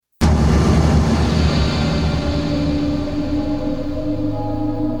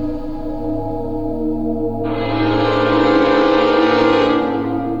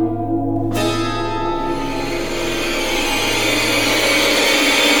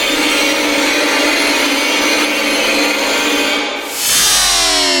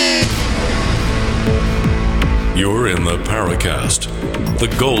Paracast, the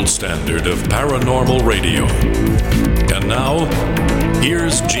gold standard of paranormal radio. And now,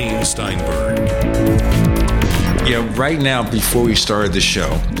 here's Gene Steinberg. Yeah, right now, before we started the show,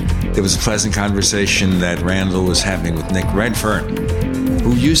 there was a pleasant conversation that Randall was having with Nick Redfern,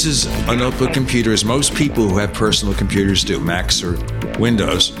 who uses a notebook computer, as most people who have personal computers do, Macs or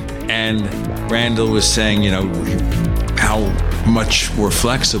Windows. And Randall was saying, how much more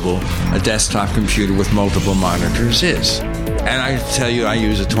flexible a desktop computer with multiple monitors is. And I tell you, I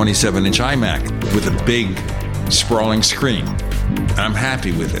use a 27-inch iMac with a big, sprawling screen. I'm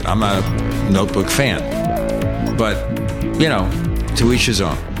happy with it. I'm not a notebook fan. But, to each his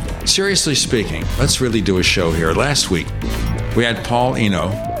own. Seriously speaking, let's really do a show here. Last week, we had Paul Eno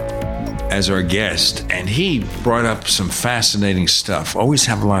as our guest, and he brought up some fascinating stuff. Always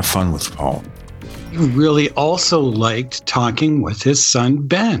have a lot of fun with Paul. He really also liked talking with his son,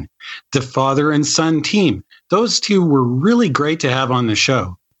 Ben, the father and son team. Those two were really great to have on the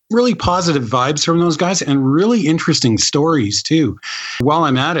show. Really positive vibes from those guys and really interesting stories, too. While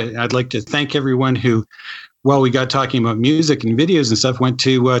I'm at it, I'd like to thank everyone who, while we got talking about music and videos and stuff, went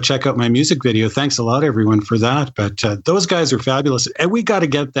to check out my music video. Thanks a lot, everyone, for that. But those guys are fabulous. And we got to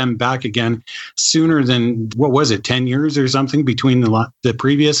get them back again sooner than, 10 years or something between the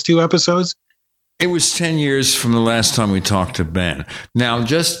previous two episodes? It was 10 years from the last time we talked to Ben. Now,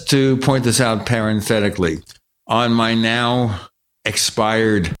 just to point this out parenthetically, on my now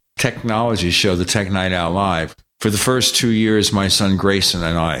expired technology show, the Tech Night Out Live, for the first 2 years, my son Grayson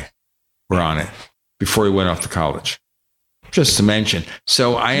and I were on it before he went off to college, just to mention.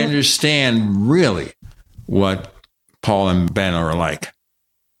 So I understand really what Paul and Ben are like.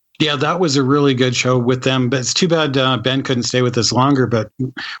 Yeah, that was a really good show with them. But it's too bad Ben couldn't stay with us longer. But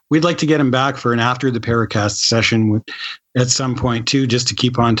we'd like to get him back for an after the Paracast session at some point, too, just to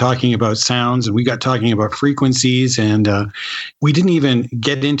keep on talking about sounds. And we got talking about frequencies. And we didn't even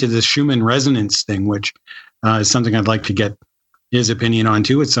get into the Schumann resonance thing, which is something I'd like to get his opinion on,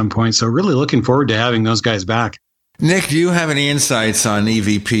 too, at some point. So really looking forward to having those guys back. Nick, do you have any insights on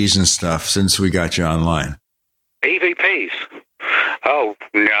EVPs and stuff since we got you online? EVPs? Oh,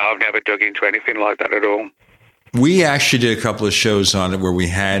 no, I've never dug into anything like that at all. We actually did a couple of shows on it where we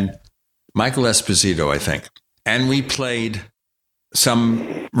had Michael Esposito, I think, and we played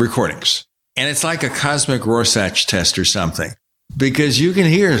some recordings. And it's like a cosmic Rorschach test or something, because you can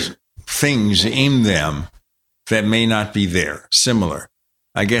hear things in them that may not be there, similar.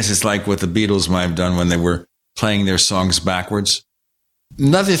 I guess it's like what the Beatles might have done when they were playing their songs backwards.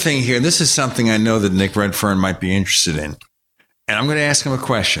 Another thing here, this is something I know that Nick Redfern might be interested in. And I'm going to ask him a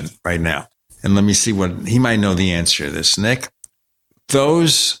question right now. And let me see what he might know the answer to this. Nick,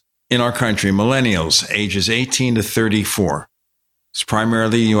 those in our country, millennials, ages 18 to 34, it's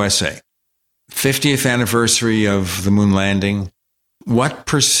primarily USA, 50th anniversary of the moon landing. What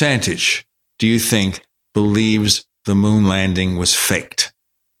percentage do you think believes the moon landing was faked?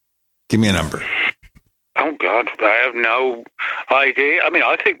 Give me a number. Oh, God, I have no idea. I mean,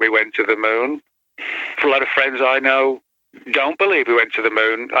 I think we went to the moon. For a lot of friends I know, don't believe we went to the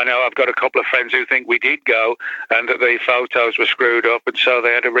moon. I know I've got a couple of friends who think we did go and that the photos were screwed up and so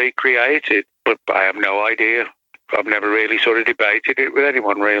they had to recreate it. But I have no idea. I've never really sort of debated it with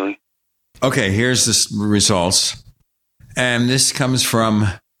anyone, really. Okay, here's the results. And this comes from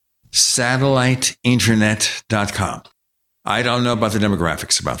satelliteinternet.com. I don't know about the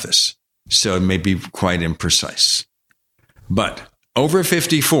demographics about this, so it may be quite imprecise. But over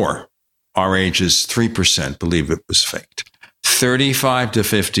 54, our age is 3% believe it was faked. 35 to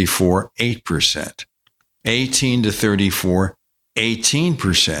 54, 8%. 18 to 34,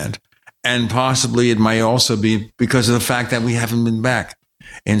 18%. And possibly it might also be because of the fact that we haven't been back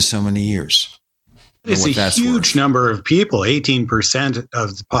in so many years. It's a huge number of people, 18%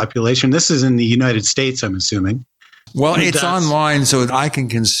 of the population. This is in the United States, I'm assuming. Well, it's online, so I can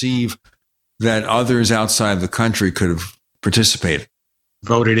conceive that others outside the country could have participated.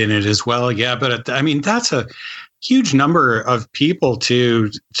 Voted in it as well. Yeah, but I mean, that's a huge number of people to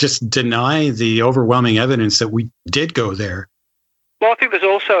just deny the overwhelming evidence that we did go there. Well, I think there's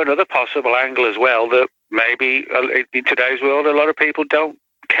also another possible angle as well that maybe in today's world, a lot of people don't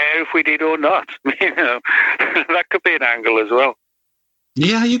care if we did or not. That could be an angle as well.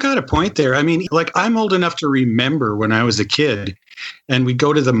 Yeah, you got a point there. I mean, like, I'm old enough to remember when I was a kid and we'd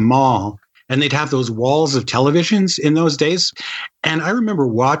go to the mall and they'd have those walls of televisions in those days. And I remember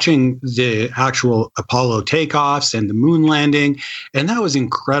watching the actual Apollo takeoffs and the moon landing. And that was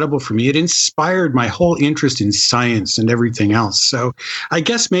incredible for me. It inspired my whole interest in science and everything else. So I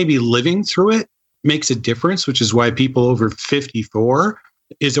guess maybe living through it makes a difference, which is why people over 54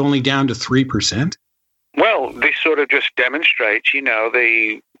 is only down to 3%. Well, this sort of just demonstrates,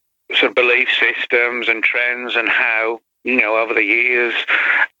 the sort of belief systems and trends and how, over the years,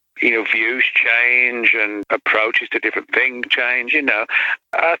 views change and approaches to different things change,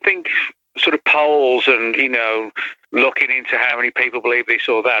 I think sort of polls and, looking into how many people believe this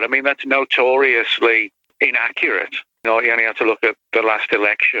or that, I mean, that's notoriously inaccurate. You only have to look at the last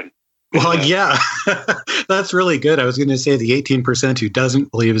election. Well, yeah, that's really good. I was going to say the 18% who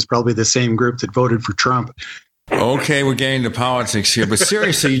doesn't believe is probably the same group that voted for Trump. Okay, we're getting to politics here, but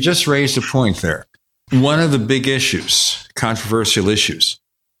seriously, you just raised a point there. One of the big issues, controversial issues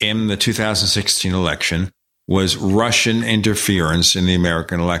in the 2016 election was Russian interference in the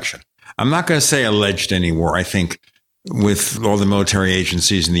American election. I'm not going to say alleged anymore. I think with all the military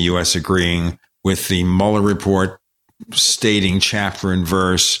agencies in the U.S. agreeing, with the Mueller report stating chapter and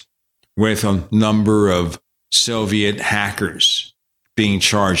verse, with a number of Soviet hackers being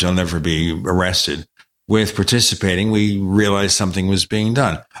charged, they'll never be arrested, with participating, we realized something was being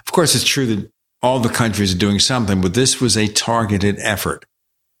done. Of course, it's true that all the countries are doing something, but this was a targeted effort,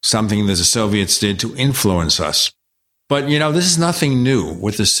 something that the Soviets did to influence us. But, this is nothing new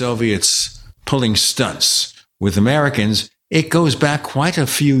with the Soviets pulling stunts. With Americans, it goes back quite a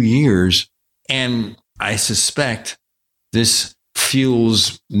few years, and I suspect this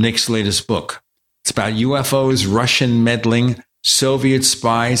fuels Nick's latest book. It's about UFOs, Russian meddling, Soviet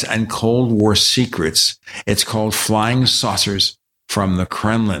spies, and Cold War secrets. It's called Flying Saucers from the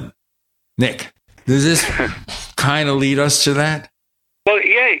Kremlin. Nick, does this kind of lead us to that? Well,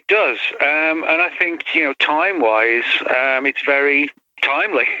 yeah, it does. And I think, time-wise, it's very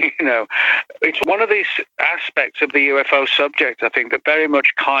timely. It's one of these aspects of the UFO subject, I think, that very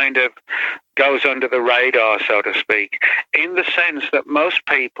much kind of goes under the radar, so to speak, in the sense that most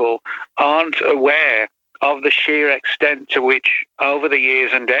people aren't aware of the sheer extent to which, over the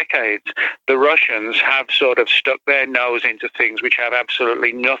years and decades, the Russians have sort of stuck their nose into things which have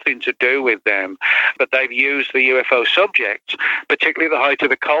absolutely nothing to do with them. But they've used the UFO subject, particularly the height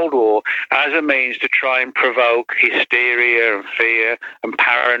of the Cold War, as a means to try and provoke hysteria and fear and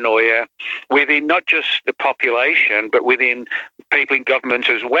paranoia within not just the population, but within people in government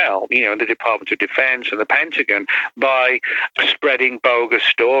as well, the Department of Defense and the Pentagon, by spreading bogus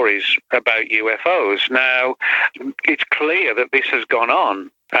stories about UFOs. Now, it's clear that this has gone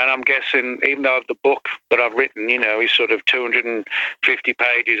on. And I'm guessing, even though the book that I've written, is sort of 250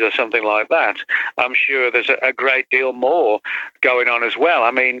 pages or something like that, I'm sure there's a great deal more going on as well.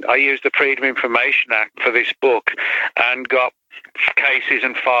 I mean, I used the Freedom of Information Act for this book and got cases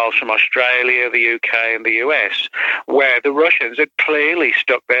and files from Australia, the UK and the US, where the Russians had clearly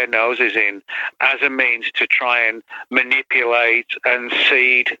stuck their noses in as a means to try and manipulate and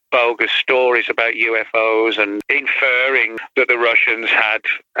seed bogus stories about UFOs, and inferring that the Russians had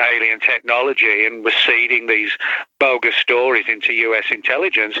alien technology and were seeding these bogus stories into US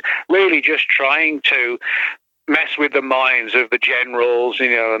intelligence, really just trying to mess with the minds of the generals,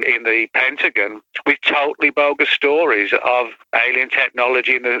 in the Pentagon, with totally bogus stories of alien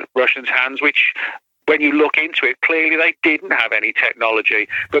technology in the Russians' hands, which, when you look into it, clearly they didn't have any technology,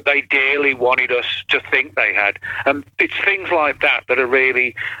 but they dearly wanted us to think they had. And it's things like that that are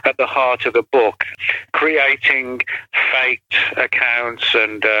really at the heart of the book, creating faked accounts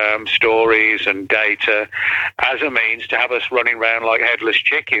and stories and data as a means to have us running around like headless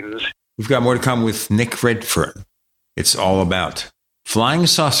chickens. We've got more to come with Nick Redfern. It's all about Flying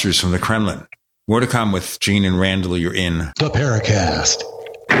Saucers from the Kremlin. More to come with Gene and Randall. You're in the Paracast.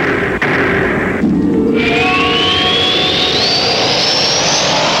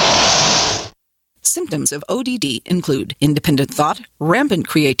 Symptoms of ODD include independent thought, rampant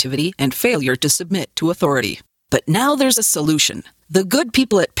creativity, and failure to submit to authority. But now there's a solution. The good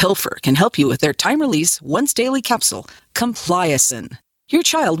people at Pilfer can help you with their time-release, once-daily capsule, Compliacin. Your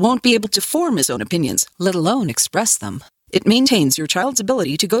child won't be able to form his own opinions, let alone express them. It maintains your child's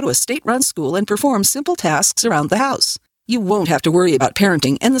ability to go to a state-run school and perform simple tasks around the house. You won't have to worry about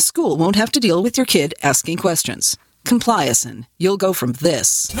parenting, and the school won't have to deal with your kid asking questions. Compliacin. You'll go from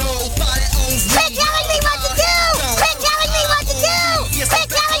this. Quit telling me what to do! Quit telling me what to do! Quit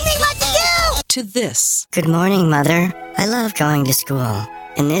telling me what to do! To this. Good morning, Mother. I love going to school.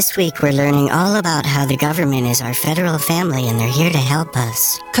 And this week we're learning all about how the government is our federal family and they're here to help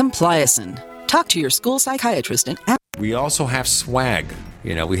us. Compliacin. Talk to your school psychiatrist and ask. We also have swag.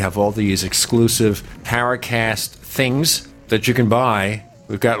 We have all these exclusive Paracast things that you can buy.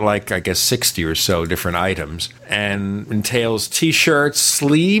 We've got 60 or so different items, and entails t-shirts,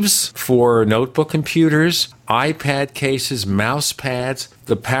 sleeves for notebook computers, iPad cases, mouse pads,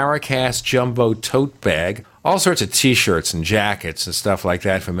 the Paracast Jumbo tote bag, all sorts of t-shirts and jackets and stuff like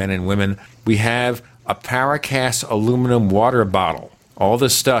that for men and women. We have a Paracast aluminum water bottle. All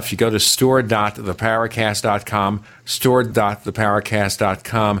this stuff, you go to store.theparacast.com,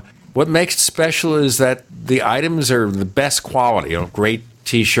 store.theparacast.com. What makes it special is that the items are the best quality, great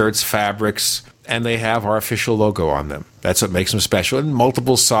T-shirts, fabrics, and they have our official logo on them. That's what makes them special, in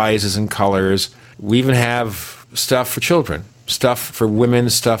multiple sizes and colors. We even have stuff for children, stuff for women,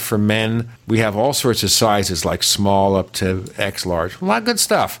 stuff for men. We have all sorts of sizes, like small up to X large. A lot of good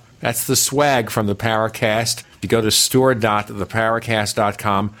stuff. That's the swag from the Paracast. You go to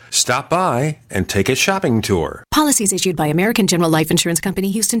store.theparacast.com. Stop by and take a shopping tour. Policies issued by American General Life Insurance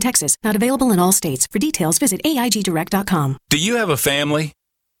Company, Houston, Texas. Not available in all states. For details, visit AIGdirect.com. Do you have a family?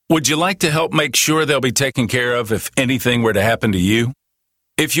 Would you like to help make sure they'll be taken care of if anything were to happen to you?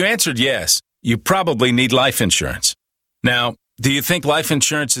 If you answered yes, you probably need life insurance. Now, do you think life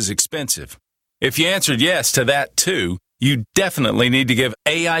insurance is expensive? If you answered yes to that too, you definitely need to give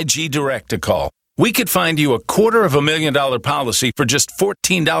AIG Direct a call. We could find you a $250,000 policy for just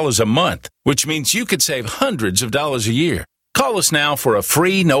 $14 a month, which means you could save hundreds of dollars a year. Call us now for a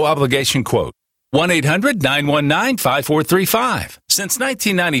free, no-obligation quote. 1-800-919-5435. Since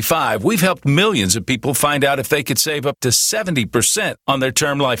 1995, we've helped millions of people find out if they could save up to 70% on their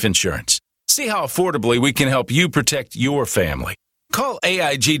term life insurance. See how affordably we can help you protect your family. Call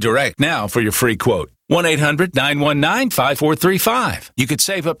AIG Direct now for your free quote. 1-800-919-5435. You could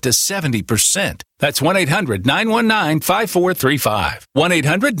save up to 70%. That's 1-800-919-5435.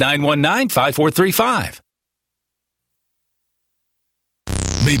 1-800-919-5435.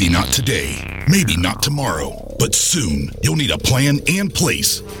 Maybe not today, maybe not tomorrow, but soon you'll need a plan and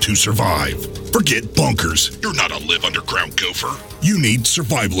place to survive. Forget bunkers. You're not a live underground gopher. You need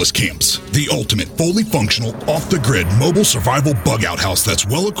survivalist camps, the ultimate fully functional, off-the-grid mobile survival bug-out house that's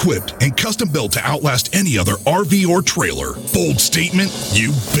well-equipped and custom-built to outlast any other RV or trailer. Bold statement?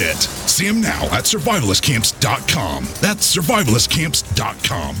 You bet. See them now at survivalistcamps.com. That's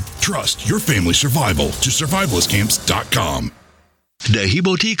survivalistcamps.com. Trust your family's survival to survivalistcamps.com.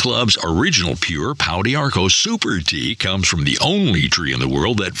 Dehibo Tea Club's original pure Pau d'Arco Super Tea comes from the only tree in the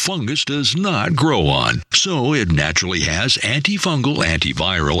world that fungus does not grow on. So it naturally has antifungal,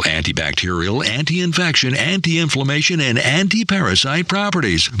 antiviral, antibacterial, anti-infection, anti-inflammation, and anti-parasite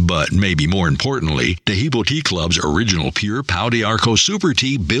properties. But maybe more importantly, Dehibo Tea Club's original pure Pau d'Arco Super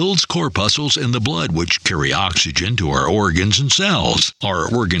Tea builds corpuscles in the blood which carry oxygen to our organs and cells.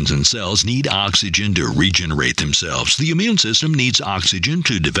 Our organs and cells need oxygen to regenerate themselves. The immune system needs oxygen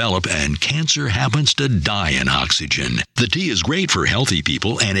to develop, and cancer happens to die in oxygen. The tea is great for healthy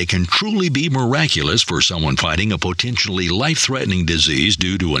people, and it can truly be miraculous for someone fighting a potentially life-threatening disease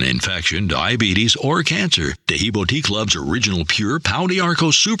due to an infection, diabetes, or cancer. Dehibo Tea Club's original pure Pau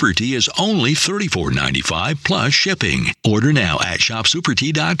d'Arco Super Tea is only $34.95 plus shipping. Order now at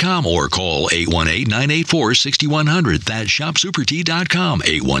shopsupertea.com or call 818-984-6100. That's shopsupertea.com,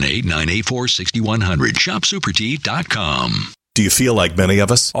 818-984-6100, shopsupertea.com. Do you feel like many of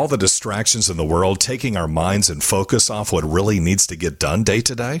us? All the distractions in the world taking our minds and focus off what really needs to get done day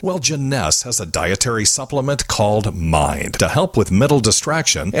to day? Well, Jeunesse has a dietary supplement called Mind to help with mental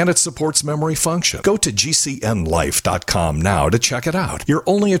distraction, and it supports memory function. Go to gcnlife.com now to check it out. You're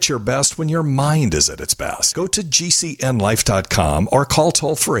only at your best when your mind is at its best. Go to gcnlife.com or call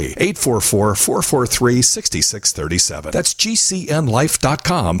toll-free 844-443-6637. That's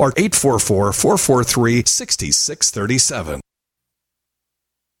gcnlife.com or 844-443-6637.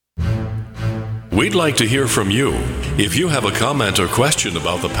 We'd like to hear from you. If you have a comment or question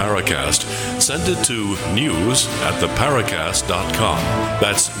about the Paracast, send it to news@theparacast.com.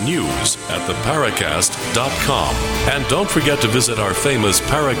 That's news@theparacast.com. And don't forget to visit our famous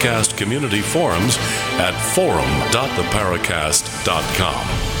Paracast community forums at forum.theparacast.com.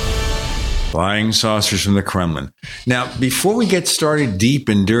 Flying saucers from the Kremlin. Now, before we get started deep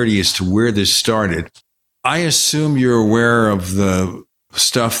and dirty as to where this started, I assume you're aware of the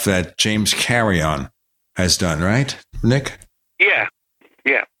stuff that James Carrion has done, right, Nick? Yeah.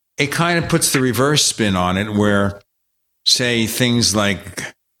 It kind of puts the reverse spin on it where, say, things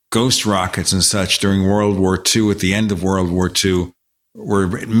like ghost rockets and such during World War II, at the end of World War II, were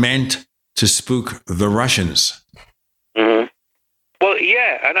meant to spook the Russians. Mm-hmm. Well,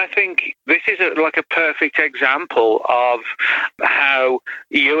 yeah, and I think this is like a perfect example of how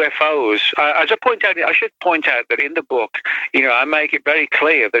UFOs, as I point out, I should point out that in the book, I make it very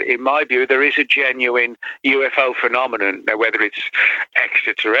clear that in my view, there is a genuine UFO phenomenon. Now, whether it's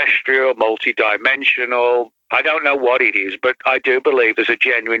extraterrestrial, multidimensional, I don't know what it is, but I do believe there's a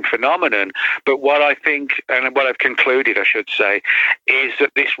genuine phenomenon. But what I think, and what I've concluded, I should say, is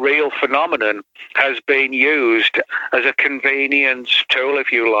that this real phenomenon has been used as a convenience tool,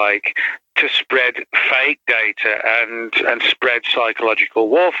 if you like, to spread fake data and spread psychological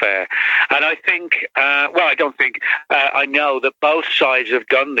warfare. And I think, I know that both sides have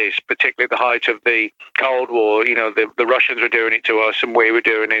done this, particularly at the height of the Cold War. You know, the Russians were doing it to us and we were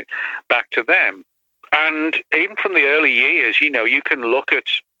doing it back to them. And even from the early years, you know, you can look at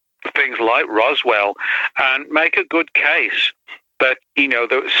things like Roswell and make a good case that, you know,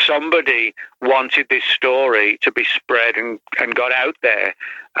 that somebody wanted this story to be spread and got out there.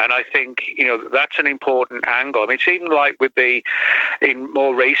 And I think, you know, that's an important angle. I mean, it's even like in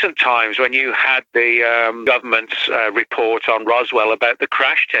more recent times when you had the government's report on Roswell about the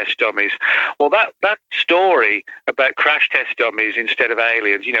crash test dummies. Well, that story about crash test dummies instead of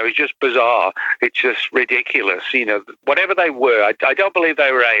aliens, you know, is just bizarre. It's just ridiculous. You know, whatever they were, I don't believe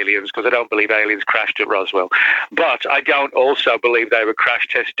they were aliens because I don't believe aliens crashed at Roswell. But I don't also believe they were crash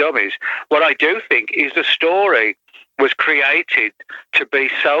test dummies. What I do think is the story was created to be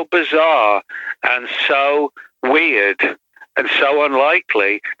so bizarre and so weird and so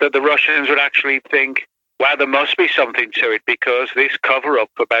unlikely that the Russians would actually think, wow, there must be something to it because this cover-up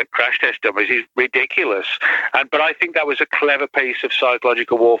about crash test dummies is ridiculous. But I think that was a clever piece of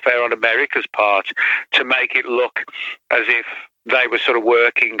psychological warfare on America's part to make it look as if they were sort of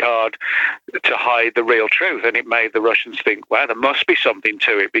working hard to hide the real truth. And it made the Russians think, wow, there must be something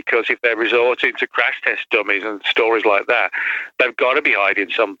to it, because if they're resorting to crash test dummies and stories like that, they've got to be hiding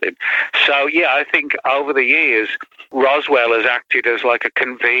something. So, yeah, I think over the years, Roswell has acted as like a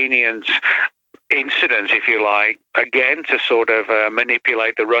convenience incident, if you like, again, to sort of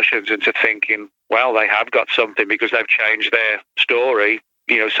manipulate the Russians into thinking, well, they have got something because they've changed their story,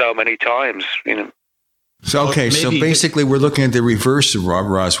 you know, so many times, you know. So, okay, so basically we're looking at the reverse of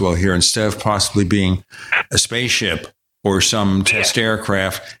Roswell here. Instead of possibly being a spaceship or some test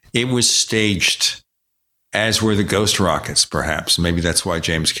aircraft, it was staged, as were the ghost rockets, perhaps. Maybe that's why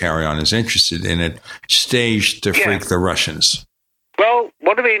James Carrion is interested in it, staged to freak the Russians. Well,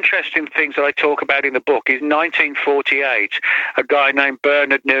 one of the interesting things that I talk about in the book is 1948, a guy named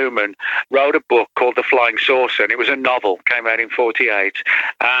Bernard Newman wrote a book called The Flying Saucer, and it was a novel, came out in 48.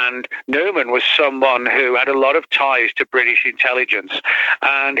 And Newman was someone who had a lot of ties to British intelligence.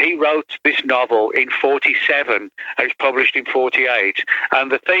 And he wrote this novel in 47, and it was published in 48.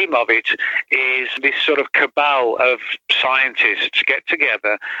 And the theme of it is this sort of cabal of scientists get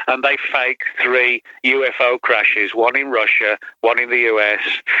together and they fake 3 UFO crashes, one in Russia, one in the US,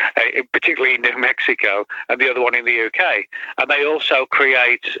 particularly in New Mexico, and the other one in the UK. And they also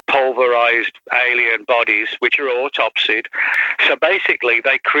create pulverized alien bodies, which are autopsied. So basically,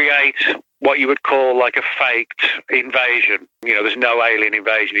 they create what you would call like a faked invasion. You know, there's no alien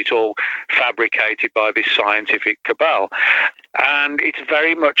invasion. It's all fabricated by this scientific cabal. And it's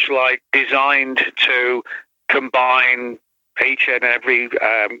very much like designed to combine each and every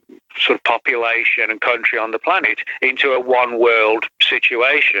sort of population and country on the planet into a one world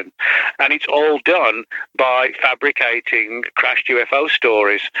situation. And it's all done by fabricating crashed UFO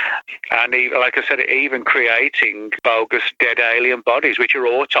stories. And even, like I said, even creating bogus dead alien bodies, which are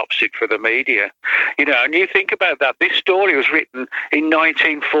autopsied for the media. You know, and you think about that, this story was written in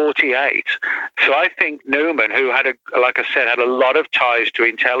 1948. So I think Newman, who had, like I said, had a lot of ties to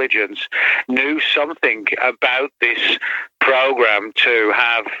intelligence, knew something about this program to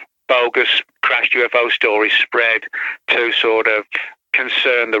have bogus crashed UFO stories spread to sort of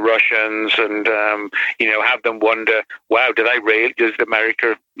concern the Russians and, you know, have them wonder, wow, does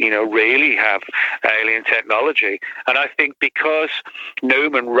America, you know, really have alien technology? And I think because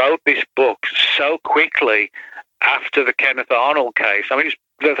Newman wrote this book so quickly after the Kenneth Arnold case, I mean,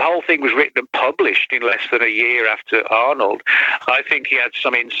 the whole thing was written and published in less than a year after Arnold. I think he had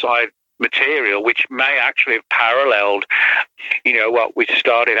some inside material which may actually have paralleled, you know, what we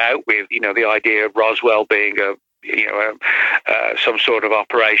started out with, you know, the idea of Roswell being some sort of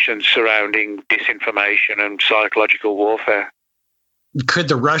operation surrounding disinformation and psychological warfare. Could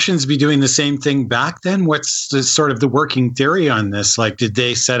the Russians be doing the same thing back then? What's the sort of the working theory on this? Like, did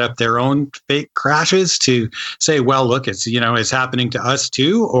they set up their own fake crashes to say, well, look, it's, you know, it's happening to us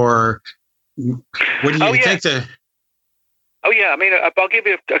too? Or what do you think Oh, yeah. I mean, I'll give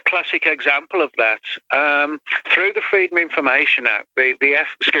you a classic example of that. Through the Freedom of Information Act,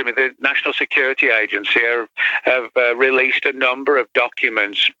 the National Security Agency have released a number of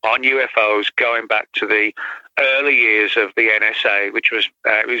documents on UFOs going back to the early years of the NSA, which was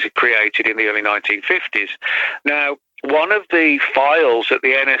created in the early 1950s. Now, one of the files that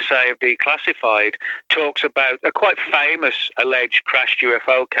the NSA have declassified talks about a quite famous alleged crashed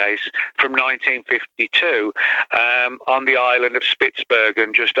UFO case from 1952 on the island of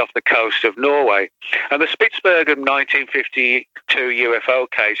Spitsbergen, just off the coast of Norway. And the Spitsbergen 1952 UFO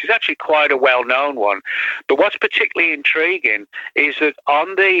case is actually quite a well-known one. But what's particularly intriguing is that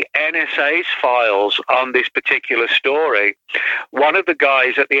on the NSA's files on this particular story, one of the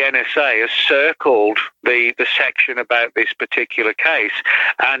guys at the NSA has circled the section about this particular case,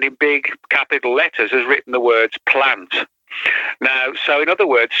 and in big capital letters has written the words plant. Now, so in other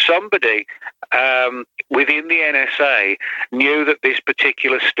words, somebody within the NSA knew that this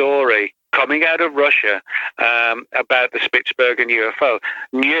particular story coming out of Russia about the Spitsbergen UFO,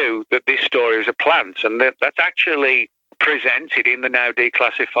 knew that this story was a plant, and that's actually presented in the now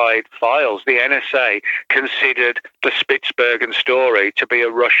declassified files. The NSA considered the Spitsbergen story to be a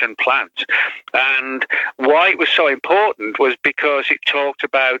Russian plant. And why it was so important was because it talked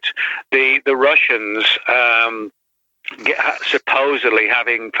about the Russians supposedly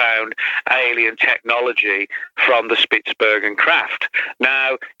having found alien technology from the Spitsbergen craft.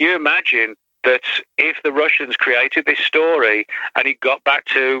 Now, you imagine that if the Russians created this story and it got back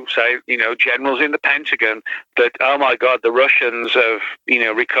to, say, generals in the Pentagon, that, oh my God, the Russians have,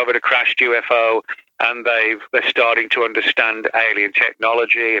 recovered a crashed UFO and they're starting to understand alien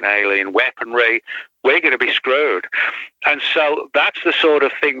technology and alien weaponry, we're going to be screwed. And so that's the sort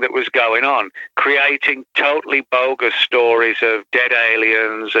of thing that was going on, creating totally bogus stories of dead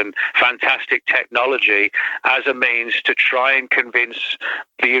aliens and fantastic technology as a means to try and convince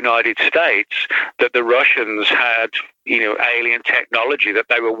the United States that the Russians had, alien technology that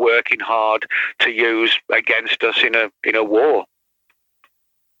they were working hard to use against us in a war.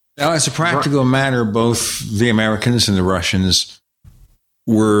 Now, as a practical matter, both the Americans and the Russians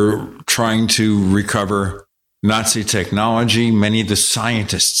were trying to recover Nazi technology. Many of the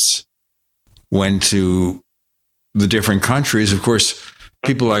scientists went to the different countries. Of course,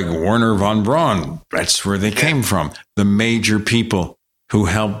 people like Werner von Braun, that's where they came from. The major people who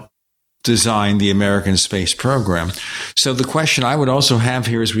helped design the American space program. So the question I would also have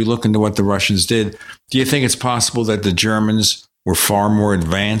here as we look into what the Russians did, do you think it's possible that the Germans were far more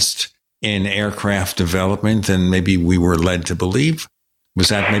advanced in aircraft development than maybe we were led to believe? Was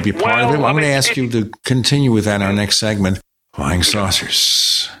that maybe part of it? I'm going to ask you to continue with that in our next segment. Flying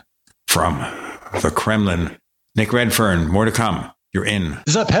saucers from the Kremlin. Nick Redfern, more to come. You're in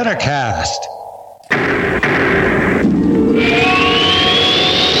the Paracast.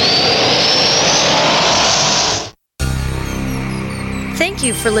 Thank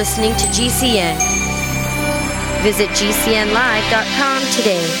you for listening to GCN. Visit GCNlive.com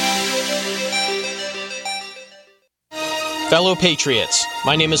today. Fellow Patriots,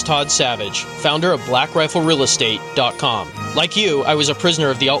 my name is Todd Savage, founder of BlackRifleRealEstate.com. Like you, I was a prisoner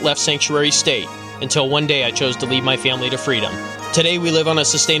of the alt-left sanctuary state until one day I chose to lead my family to freedom. Today we live on a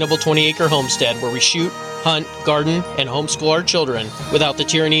sustainable 20-acre homestead where we shoot, hunt, garden, and homeschool our children without the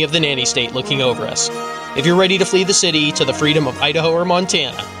tyranny of the nanny state looking over us. If you're ready to flee the city to the freedom of Idaho or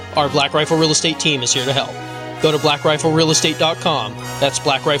Montana, our Black Rifle Real Estate team is here to help. Go to BlackRifleRealEstate.com. That's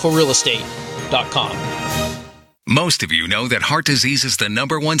BlackRifleRealEstate.com. Most of you know that heart disease is the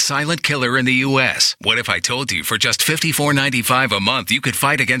 #1 silent killer in the U.S. What if I told you for just $54.95 a month you could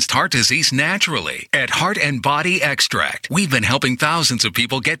fight against heart disease naturally? At Heart and Body Extract, we've been helping thousands of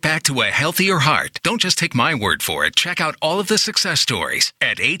people get back to a healthier heart. Don't just take my word for it. Check out all of the success stories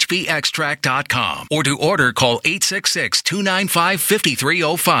at hbextract.com. Or to order, call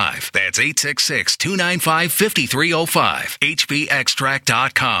 866-295-5305. That's 866-295-5305.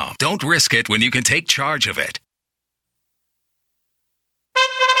 hbextract.com. Don't risk it when you can take charge of it.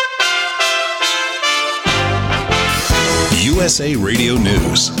 USA Radio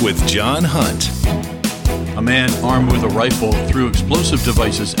News with John Hunt. A man armed with a rifle threw explosive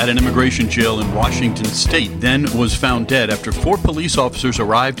devices at an immigration jail in Washington state, then was found dead after 4 police officers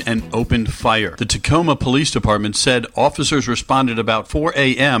arrived and opened fire. The Tacoma Police Department said officers responded about 4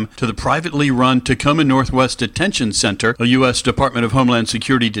 a.m. to the privately run Tacoma Northwest Detention Center, a U.S. Department of Homeland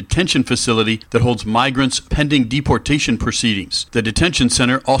Security detention facility that holds migrants pending deportation proceedings. The detention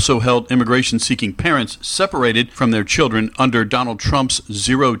center also held immigration-seeking parents separated from their children under Donald Trump's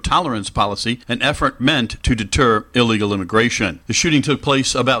zero-tolerance policy, an effort meant to deter illegal immigration. The shooting took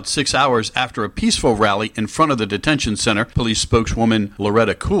place about 6 hours after a peaceful rally in front of the detention center, police spokeswoman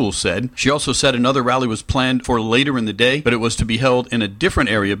Loretta Kuhl said. She also said another rally was planned for later in the day, but it was to be held in a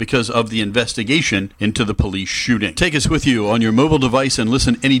different area because of the investigation into the police shooting. Take us with you on your mobile device and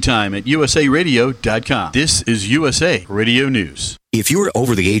listen anytime at usaradio.com. This is USA Radio News. If you're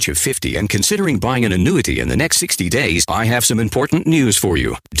over the age of 50 and considering buying an annuity in the next 60 days, I have some important news for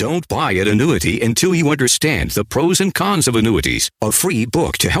you. Don't buy an annuity until you understand the pros and cons of annuities. A free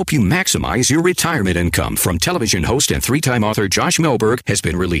book to help you maximize your retirement income from television host and three-time author Josh Melberg has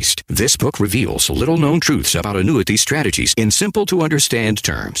been released. This book reveals little-known truths about annuity strategies in simple-to-understand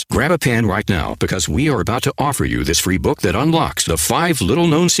terms. Grab a pen right now because we are about to offer you this free book that unlocks the 5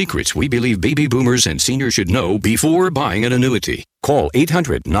 little-known secrets we believe baby boomers and seniors should know before buying an annuity. Call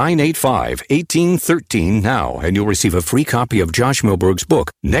 800-985-1813 now, and you'll receive a free copy of Josh Melberg's book,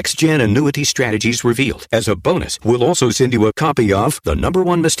 Next Gen Annuity Strategies Revealed. As a bonus, we'll also send you a copy of The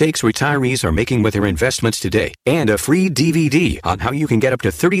 #1 Mistakes Retirees Are Making with Their Investments Today, and a free DVD on how you can get up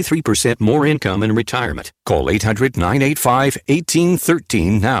to 33% more income in retirement. Call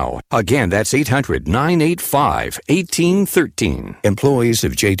 800-985-1813 now. Again, that's 800-985-1813. Employees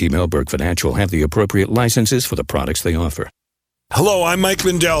of J.D. Melberg Financial have the appropriate licenses for the products they offer. Hello, I'm Mike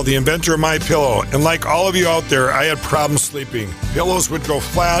Lindell, the inventor of MyPillow, and like all of you out there, I had problems sleeping. Pillows would go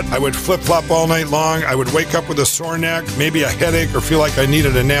flat, I would flip-flop all night long, I would wake up with a sore neck, maybe a headache, or feel like I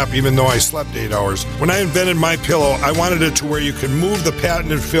needed a nap even though I slept 8 hours. When I invented MyPillow, I wanted it to where you could move the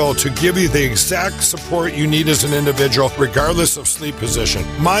patented fill to give you the exact support you need as an individual, regardless of sleep position.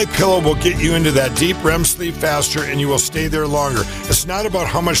 MyPillow will get you into that deep REM sleep faster, and you will stay there longer. It's not about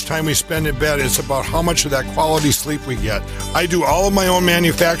how much time we spend in bed, it's about how much of that quality sleep we get. I do all of my own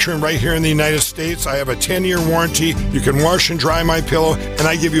manufacturing right here in the United States. I have a 10-year warranty. You can wash and dry my pillow, and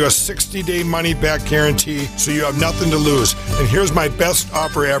I give you a 60-day money-back guarantee, so you have nothing to lose. And here's my best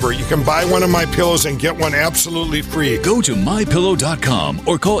offer ever. You can buy one of my pillows and get one absolutely free. Go to mypillow.com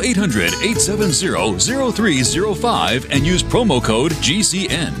or call 800-870-0305 and use promo code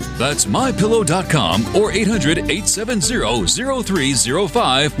GCN. That's mypillow.com or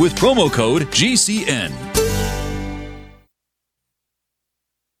 800-870-0305 with promo code GCN.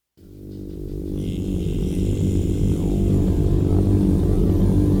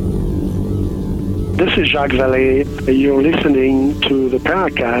 This is Jacques Vallée. You're listening to the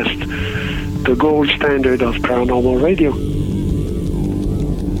Paracast, the gold standard of paranormal radio.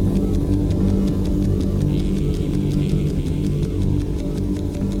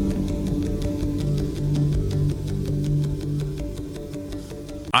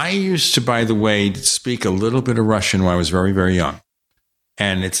 I used to, by the way, speak a little bit of Russian when I was very, very young.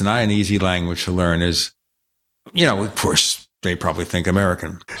 And it's not an easy language to learn. Of course, they probably think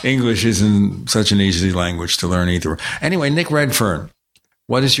American. English isn't such an easy language to learn either. Anyway, Nick Redfern,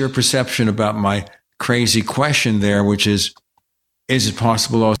 what is your perception about my crazy question there, which is it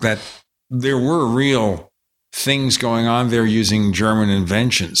possible that there were real things going on there using German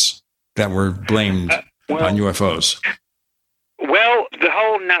inventions that were blamed on UFOs? Well, the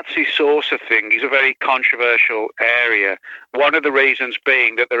whole Nazi saucer thing is a very controversial area. One of the reasons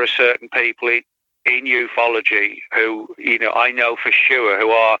being that there are certain people in ufology who, I know for sure, who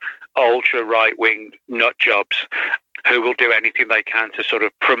are ultra right-wing nut jobs who will do anything they can to sort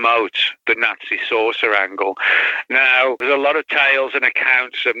of promote the Nazi saucer angle. Now, there's a lot of tales and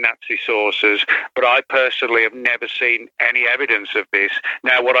accounts of Nazi saucers, but I personally have never seen any evidence of this.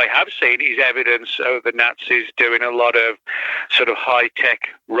 Now, what I have seen is evidence of the Nazis doing a lot of sort of high-tech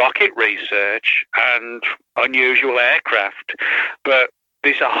rocket research and unusual aircraft, but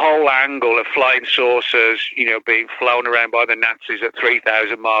there's a whole angle of flying saucers, being flown around by the Nazis at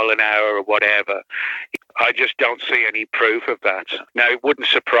 3,000 miles an hour or whatever. I just don't see any proof of that. Now, it wouldn't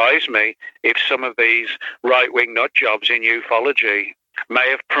surprise me if some of these right-wing nut jobs in ufology may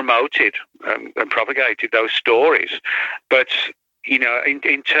have promoted and propagated those stories. But,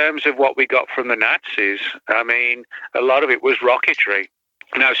 in terms of what we got from the Nazis, I mean, a lot of it was rocketry.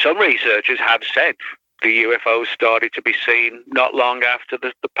 Now, some researchers have said the UFOs started to be seen not long after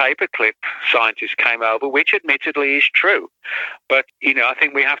the paperclip scientists came over, which admittedly is true. But, I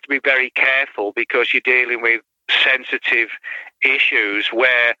think we have to be very careful because you're dealing with sensitive issues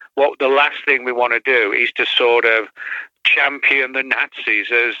where the last thing we want to do is to sort of champion the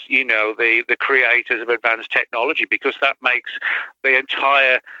Nazis as, the creators of advanced technology, because that makes the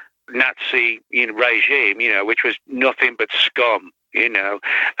entire Nazi regime, which was nothing but scum.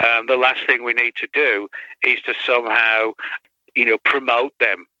 The last thing we need to do is to somehow, promote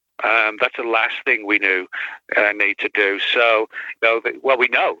them. That's the last thing we need to do. So, we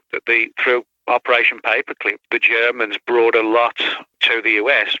know that through Operation Paperclip, the Germans brought a lot to the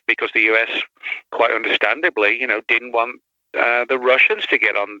US because the US, quite understandably, didn't want the Russians to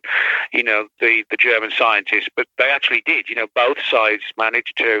get on, the German scientists, but they actually did. Both sides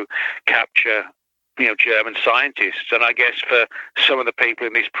managed to capture German scientists. And I guess for some of the people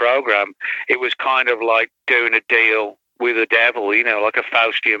in this program, it was kind of like doing a deal with the devil, you know, like a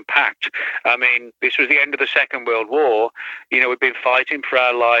Faustian pact. I mean, this was the end of the Second World War. You know, we've been fighting for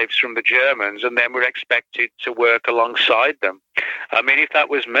our lives from the Germans, and then we're expected to work alongside them. I mean, if that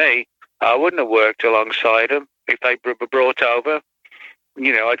was me, I wouldn't have worked alongside them. If they were brought over,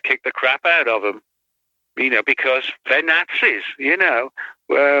 you know, I'd kick the crap out of them, you know, because they're Nazis, you know.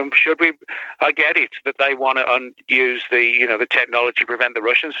 Should we? I get it that they want to use the, you know, the technology to prevent the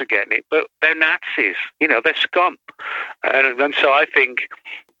Russians from getting it, but they're Nazis, you know, they're scum, and so I think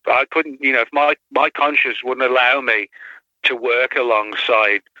I couldn't, you know, if my conscience wouldn't allow me to work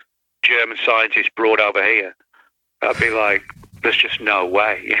alongside German scientists brought over here, I'd be like, there's just no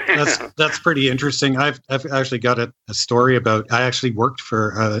way. That's pretty interesting. I've actually got a story about. I actually worked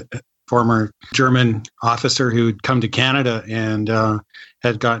for a former German officer who'd come to Canada and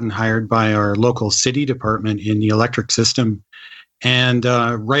had gotten hired by our local city department in the electric system. And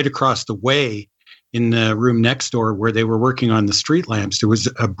right across the way in the room next door where they were working on the street lamps, there was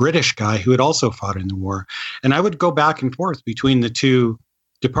a British guy who had also fought in the war. And I would go back and forth between the two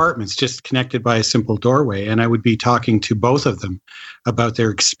departments, just connected by a simple doorway. And I would be talking to both of them about their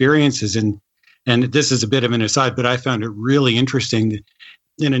experiences. And this is a bit of an aside, but I found it really interesting.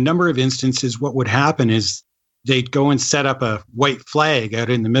 In a number of instances, what would happen is they'd go and set up a white flag out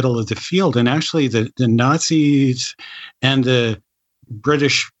in the middle of the field. And actually the Nazis and the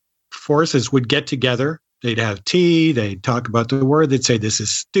British forces would get together. They'd have tea. They'd talk about the war. They'd say, this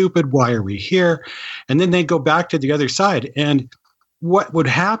is stupid. Why are we here? And then they'd go back to the other side. And what would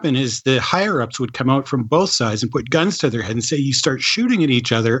happen is the higher-ups would come out from both sides and put guns to their head and say, you start shooting at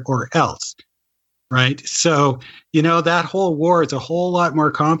each other or else. Right. So, you know, that whole war is a whole lot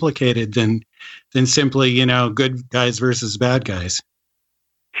more complicated than simply, you know, good guys versus bad guys.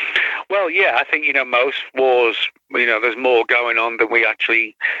 Well, yeah, I think, you know, most wars, you know, there's more going on than we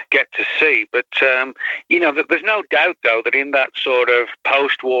actually get to see. But, you know, there's no doubt, though, that in that sort of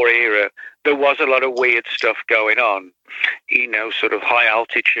post-war era, there was a lot of weird stuff going on. You know, sort of high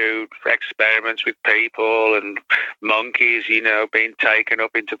altitude experiments with people and monkeys, you know, being taken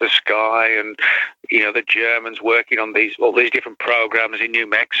up into the sky, and, you know, the Germans working on all these different programs in New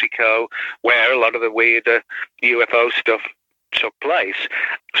Mexico where a lot of the weird UFO stuff took place.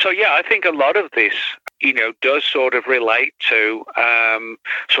 So, yeah, I think a lot of this, you know, does sort of relate to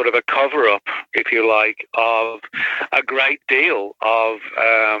sort of a cover-up, if you like, of a great deal of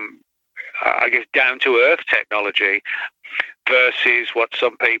I guess, down-to-earth technology versus what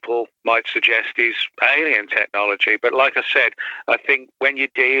some people might suggest is alien technology. But like I said, I think when you're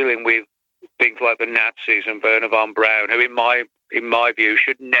dealing with things like the Nazis and Werner von Braun, who in my view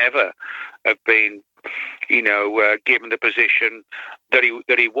should never have been, you know, given the position that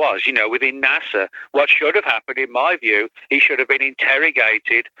he was, you know, within NASA, what should have happened, in my view, he should have been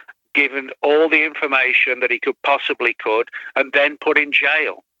interrogated, given all the information that he possibly could, and then put in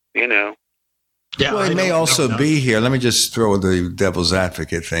jail, you know. Yeah, well, it may also be here. Let me just throw the devil's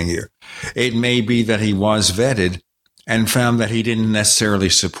advocate thing here. It may be that he was vetted and found that he didn't necessarily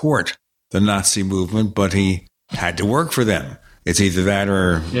support the Nazi movement, but he had to work for them. It's either that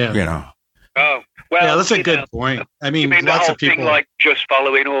or, you know. Oh, well, yeah, that's a good point. I mean, lots of people thing like just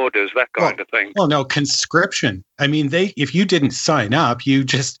following orders, that kind of thing. Well, no, conscription. I mean, if you didn't sign up, you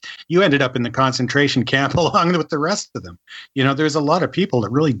ended up in the concentration camp along with the rest of them. You know, there's a lot of people that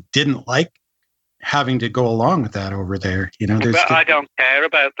really didn't like having to go along with that over there, you know. But I don't care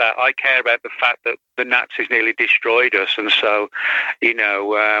about that. I care about the fact that the Nazis nearly destroyed us, and so, you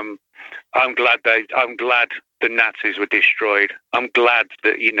know, I'm glad the Nazis were destroyed. I'm glad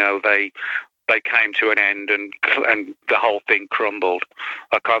that, you know, they came to an end and the whole thing crumbled.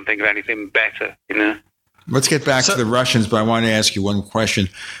 I can't think of anything better, you know. Let's get back to the Russians, but I want to ask you one question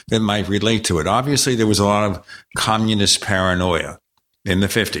that might relate to it. Obviously, there was a lot of communist paranoia in the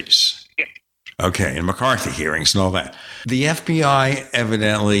 50s. Yeah. Okay, and McCarthy hearings and all that. The FBI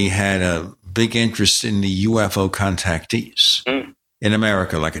evidently had a big interest in the UFO contactees in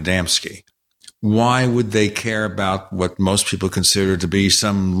America, like Adamski. Why would they care about what most people consider to be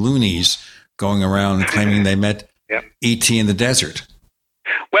some loonies going around claiming they met E.T. in the desert?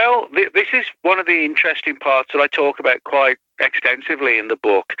 Well, this is one of the interesting parts that I talk about quite extensively in the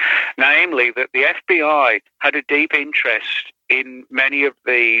book, namely that the FBI had a deep interest in many of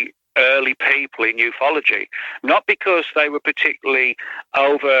the early people in ufology, not because they were particularly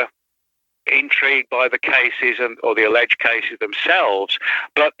over intrigued by the cases or the alleged cases themselves,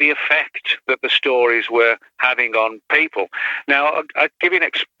 but the effect that the stories were having on people. Now, I'll give you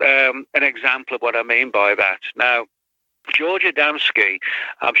an example of what I mean by that. Now, George Adamski,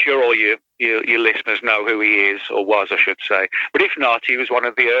 I'm sure all your listeners know who he is, or was, I should say. But if not, he was one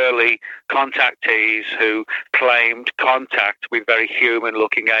of the early contactees who claimed contact with very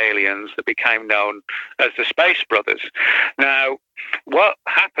human-looking aliens that became known as the Space Brothers. Now, what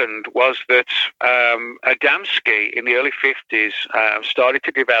happened was that Adamski, in the early 50s, started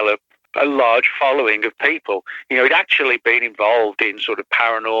to develop a large following of people. You know, he'd actually been involved in sort of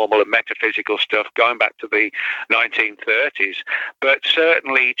paranormal and metaphysical stuff going back to the 1930s, but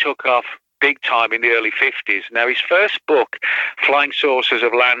certainly he took off big time in the early 50s. Now, his first book, Flying Saucers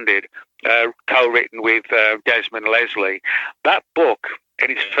Have Landed, co-written with Desmond Leslie, that book, in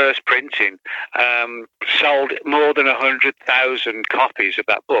its first printing, sold more than 100,000 copies of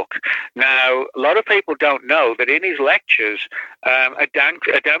that book. Now, a lot of people don't know that in his lectures,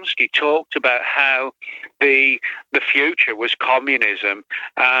 Adamski talked about how the future was communism,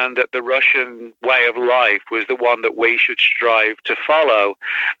 and that the Russian way of life was the one that we should strive to follow,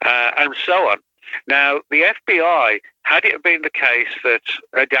 and so on. Now, the FBI, had it been the case that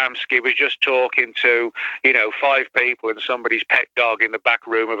Adamski was just talking to, 5 people and somebody's pet dog in the back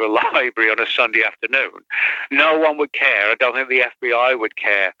room of a library on a Sunday afternoon, no one would care. I don't think the FBI would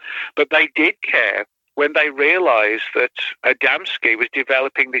care. But they did care when they realized that Adamski was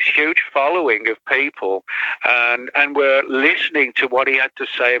developing this huge following of people and were listening to what he had to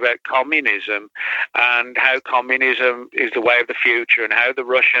say about communism and how communism is the way of the future and how the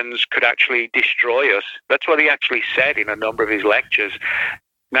Russians could actually destroy us. That's what he actually said in a number of his lectures.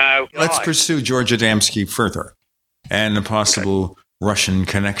 Now, let's pursue George Adamski further and the possible Russian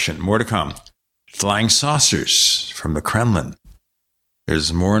connection. More to come. Flying saucers from the Kremlin.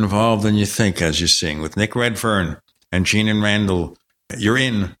 There's more involved than you think, as you're seeing, with Nick Redfern and Gene and Randall. You're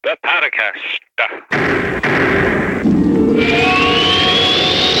in the Paracast.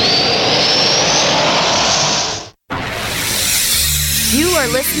 You are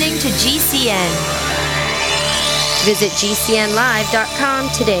listening to GCN. Visit GCNlive.com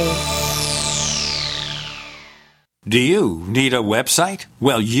today. Do you need a website?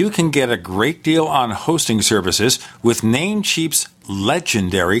 Well, you can get a great deal on hosting services with Namecheap's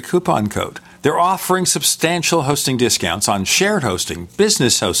legendary coupon code. They're offering substantial hosting discounts on shared hosting,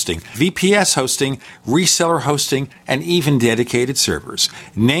 business hosting, VPS hosting, reseller hosting, and even dedicated servers.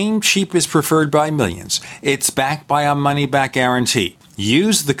 Namecheap is preferred by millions. It's backed by a money-back guarantee.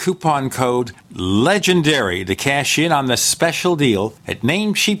 Use the coupon code LEGENDARY to cash in on the special deal at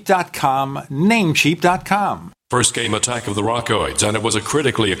Namecheap.com, Namecheap.com. First came Attack of the Rockoids, and it was a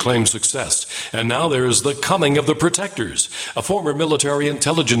critically acclaimed success. And now there's The Coming of the Protectors. A former military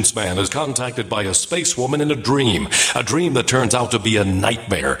intelligence man is contacted by a space woman in a dream that turns out to be a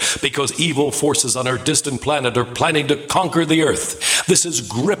nightmare because evil forces on her distant planet are planning to conquer the Earth. This is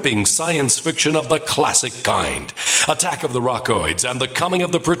gripping science fiction of the classic kind. Attack of the Rockoids and The Coming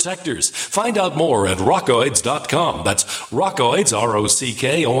of the Protectors. Find out more at rockoids.com. That's Rockoids,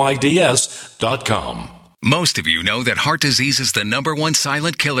 ROCKOIDS.com. Most of you know that heart disease is the #1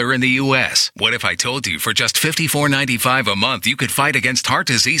 silent killer in the U.S. What if I told you for just $54.95 a month you could fight against heart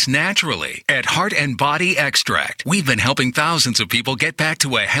disease naturally? At Heart and Body Extract, we've been helping thousands of people get back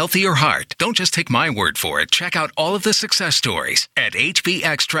to a healthier heart. Don't just take my word for it. Check out all of the success stories at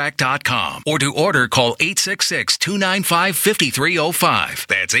hbextract.com. Or to order, call 866-295-5305.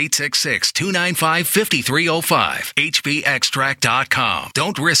 That's 866-295-5305. hbextract.com.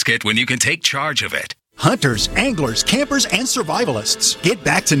 Don't risk it when you can take charge of it. Hunters, anglers, campers, and survivalists. Get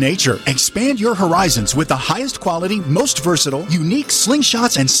back to nature. Expand your horizons with the highest quality, most versatile, unique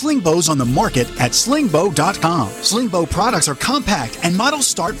slingshots and sling bows on the market at slingbow.com. Slingbow products are compact and models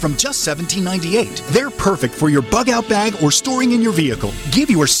start from just $17.98. They're perfect for your bug-out bag or storing in your vehicle.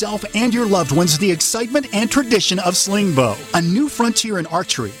 Give yourself and your loved ones the excitement and tradition of slingbow. A new frontier in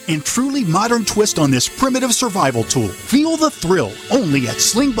archery and truly modern twist on this primitive survival tool. Feel the thrill only at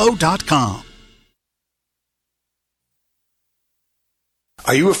slingbow.com.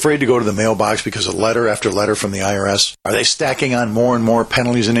 Are you afraid to go to the mailbox because of letter after letter from the IRS? Are they stacking on more and more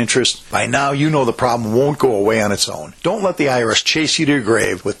penalties and interest? By now, you know the problem won't go away on its own. Don't let the IRS chase you to your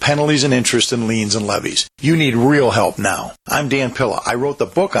grave with penalties and interest and liens and levies. You need real help now. I'm Dan Pilla. I wrote the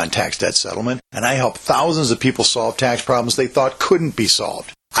book on tax debt settlement, and I help thousands of people solve tax problems they thought couldn't be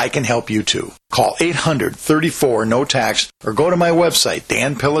solved. I can help you too. Call 800-34-NO-TAX or go to my website,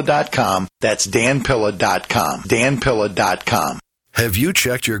 danpilla.com. That's danpilla.com. danpilla.com. Have you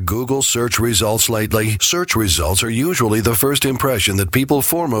checked your Google search results lately? Search results are usually the first impression that people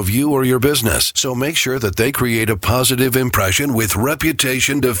form of you or your business, so make sure that they create a positive impression with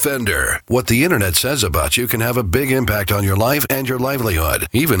Reputation Defender. What the internet says about you can have a big impact on your life and your livelihood,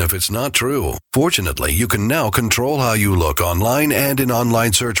 even if it's not true. Fortunately, you can now control how you look online and in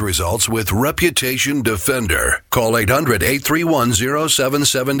online search results with Reputation Defender. Call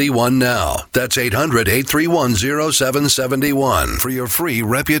 800-831-0771 now. That's 800-831-0771 for your free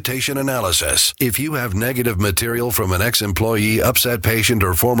reputation analysis. If you have negative material from an ex-employee, upset patient,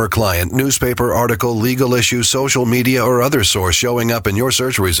 or former client, newspaper article, legal issue, social media, or other source showing up in your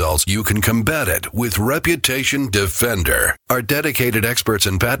search results, you can combat it with Reputation Defender. Our dedicated experts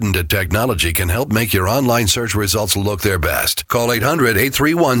in patented technology can help make your online search results look their best. Call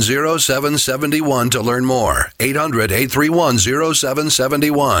 800-831-0771 to learn more.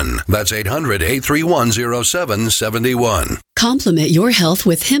 800-831-0771. That's 800-831-0771. Complement your health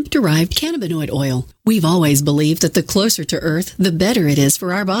with hemp-derived cannabinoid oil. We've always believed that the closer to Earth, the better it is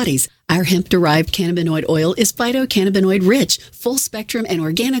for our bodies. Our hemp-derived cannabinoid oil is phytocannabinoid rich, full spectrum, and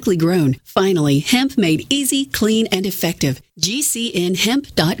organically grown. Finally, hemp made easy, clean, and effective.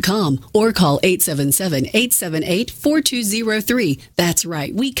 GCNhemp.com or call 877-878-4203. That's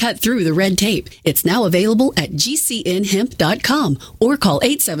right, we cut through the red tape. It's now available at GCNhemp.com or call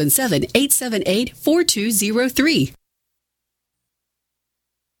 877-878-4203.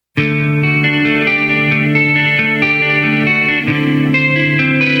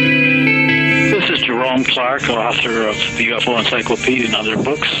 This is Jerome Clark, author of the UFO Encyclopedia and other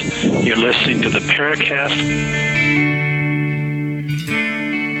books. You're listening to the Paracast.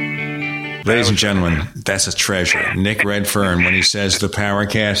 Ladies and gentlemen, that's a treasure. Nick Redfern, when he says the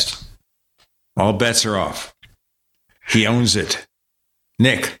Paracast, all bets are off. He owns it.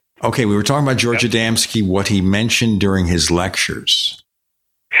 Nick, okay, we were talking about George Adamski, what he mentioned during his lectures.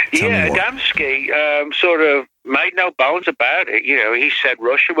 Adamski sort of made no bones about it. You know, he said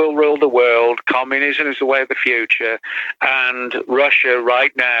Russia will rule the world, communism is the way of the future, and Russia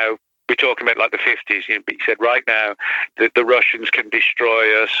right now, we're talking about like the 50s, he said right now that the Russians can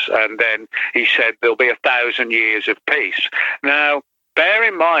destroy us, and then he said there'll be 1,000 years of peace. Now, bear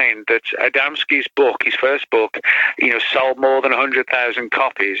in mind that Adamski's book, his first book, sold more than 100,000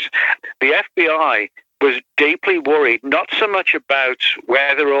 copies. The FBI was deeply worried, not so much about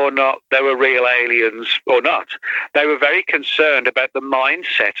whether or not there were real aliens or not. They were very concerned about the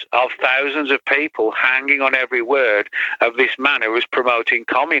mindset of thousands of people hanging on every word of this man who was promoting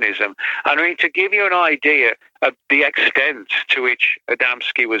communism. And I mean, to give you an idea of the extent to which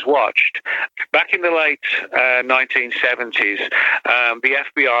Adamski was watched, back in the late 1970s, the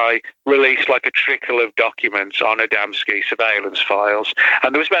FBI released like a trickle of documents on Adamski surveillance files,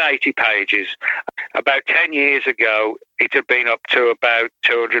 and there was about 80 pages. About 10 years ago, it had been up to about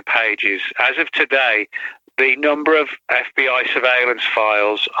 200 pages. As of today, the number of FBI surveillance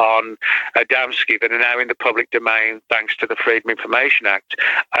files on Adamski that are now in the public domain, thanks to the Freedom of Information Act,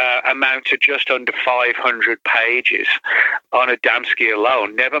 amount to just under 500 pages on Adamski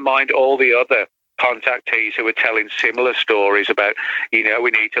alone, never mind all the other contactees who were telling similar stories about, we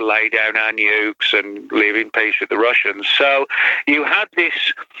need to lay down our nukes and live in peace with the Russians. So you had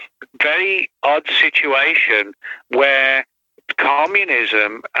this very odd situation where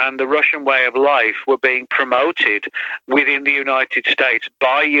communism and the Russian way of life were being promoted within the United States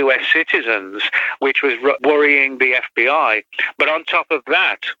by US citizens, which was worrying the FBI. But on top of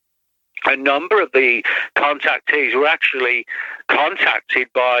that, a number of the contactees were actually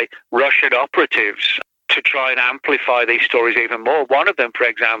contacted by Russian operatives to try and amplify these stories even more. One of them, for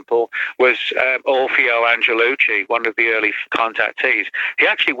example, was Orfeo Angelucci, one of the early contactees. He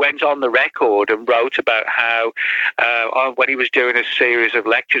actually went on the record and wrote about how when he was doing a series of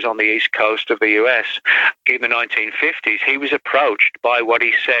lectures on the east coast of the US in the 1950s, he was approached by what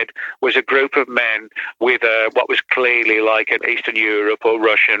he said was a group of men with what was clearly like an Eastern Europe or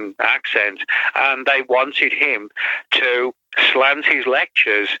Russian accent, and they wanted him to slant his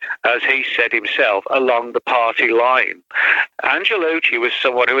lectures, as he said himself, along the party line. Angelucci was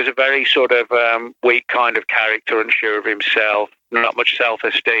someone who was a very sort of weak kind of character, unsure of himself, not much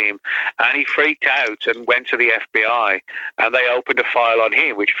self-esteem, and he freaked out and went to the FBI, and they opened a file on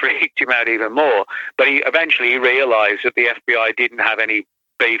him, which freaked him out even more. But he eventually realized that the FBI didn't have any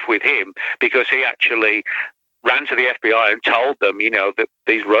beef with him, because he actually ran to the FBI and told them, that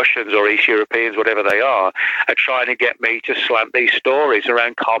these Russians or East Europeans, whatever they are trying to get me to slant these stories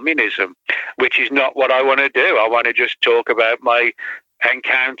around communism, which is not what I want to do. I want to just talk about my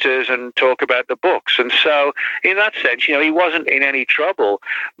encounters and talk about the books. And so in that sense, he wasn't in any trouble.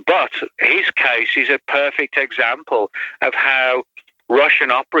 But his case is a perfect example of how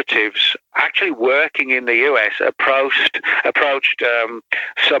Russian operatives actually working in the US approached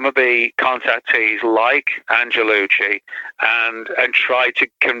some of the contactees like Angelucci and tried to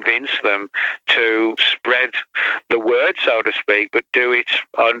convince them to spread the word, so to speak, but do it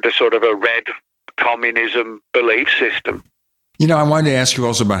under sort of a red communism belief system. I wanted to ask you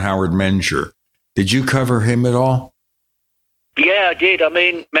also about Howard Menger. Did you cover him at all? Yeah, I did. I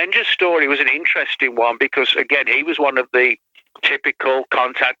mean, Menger's story was an interesting one because, again, he was one of the typical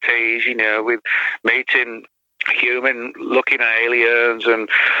contactees, with meeting human-looking aliens and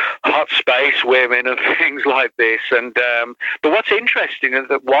hot space women and things like this. And but what's interesting is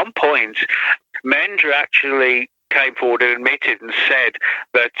at one point, Menger actually came forward and admitted and said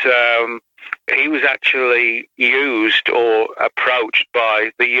that he was actually used or approached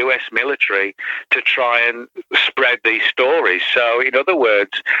by the US military to try and spread these stories. So, in other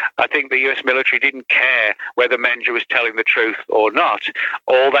words, I think the US military didn't care whether Menger was telling the truth or not.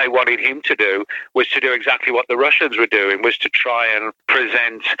 All they wanted him to do was to do exactly what the Russians were doing, was to try and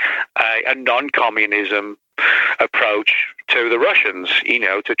present a non-communism approach to the Russians,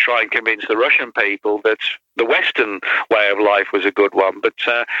 to try and convince the Russian people that the Western way of life was a good one. But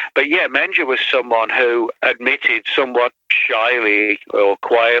yeah, Menger was someone who admitted somewhat shyly or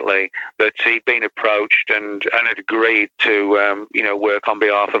quietly that he'd been approached and had agreed to, work on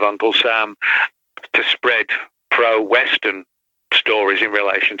behalf of Uncle Sam to spread pro-Western stories in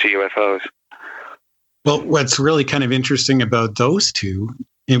relation to UFOs. Well, what's really kind of interesting about those two,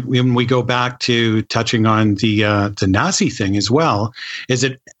 when we go back to touching on the Nazi thing as well, is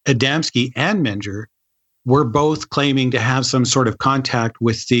that Adamski and Menger were both claiming to have some sort of contact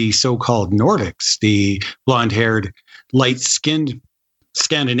with the so-called Nordics, the blonde-haired, light-skinned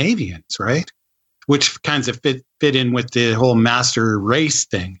Scandinavians, right? Which kinds of fit in with the whole master race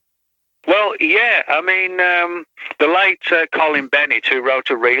thing. Well, yeah. I mean, the late Colin Bennett, who wrote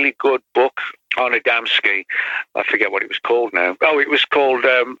a really good book on Adamski, I forget what it was called now. Oh, it was called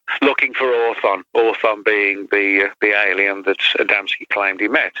Looking for Orthon. Orthon being the alien that Adamski claimed he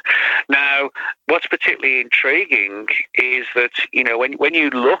met. Now, what's particularly intriguing is that when you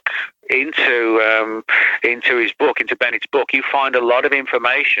look into his book, into Bennett's book, you find a lot of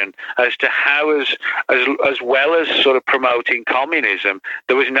information as to how, as well as sort of promoting communism,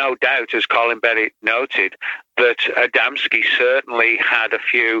 there was no doubt, as Colin Bennett noted, that Adamski certainly had a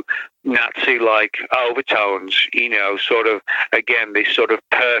few Nazi-like overtones, sort of, again, this sort of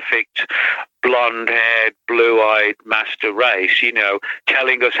perfect blonde-haired, blue-eyed master race,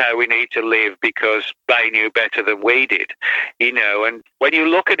 telling us how we need to live because they knew better than we did, and when you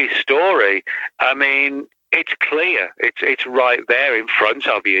look at his story, I mean, it's clear. It's right there in front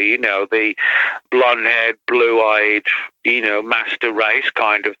of you, the blonde-haired, blue-eyed, master race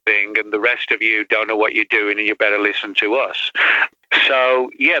kind of thing, and the rest of you don't know what you're doing and you better listen to us. So,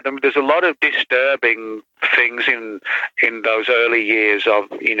 yeah, there's a lot of disturbing things in those early years of,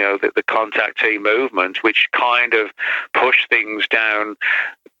 the contactee movement, which kind of push things down,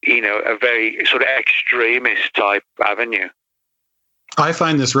 a very sort of extremist type avenue. I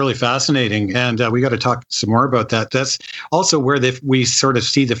find this really fascinating, and we got to talk some more about that. That's also where we sort of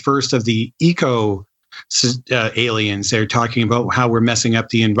see the first of the eco aliens. They're talking about how we're messing up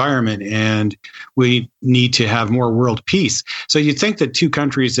the environment, and we need to have more world peace. So you'd think that two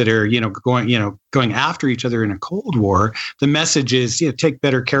countries that are, going after each other in a Cold War, the message is, take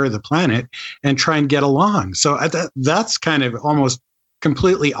better care of the planet and try and get along. So that's kind of almost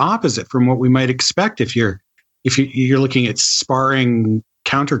completely opposite from what we might expect if you're looking at sparring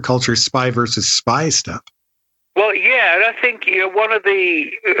counterculture spy versus spy stuff. Well, yeah, and I think one of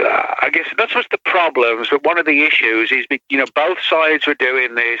the, I guess that's what's the problems, but one of the issues is, both sides were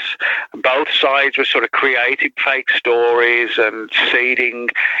doing this, both sides were sort of creating fake stories and seeding,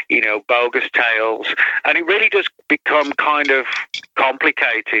 bogus tales, and it really does become kind of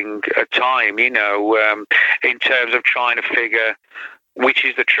complicating at time, in terms of trying to figure which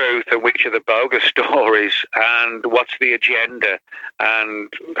is the truth and which are the bogus stories, and what's the agenda and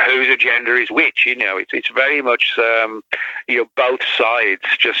whose agenda is which. It's very much both sides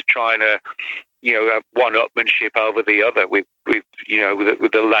just trying to have one-upmanship over the other with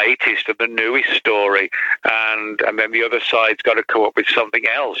the latest and the newest story, and then the other side's got to come up with something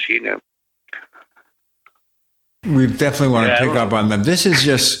else. We definitely want to pick up on them. This is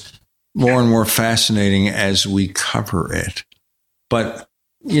just more and more fascinating as we cover it. But,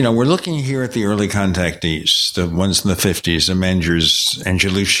 we're looking here at the early contactees, the ones in the 50s, the Mengers,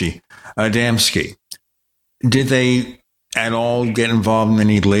 Angelucci, Adamski. Did they at all get involved in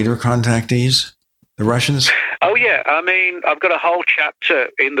any later contactees, the Russians? Oh, yeah. I mean, I've got a whole chapter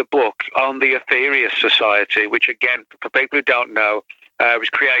in the book on the Aetherius Society, which, again, for people who don't know, was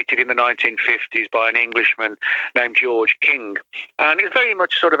created in the 1950s by an Englishman named George King. And it's very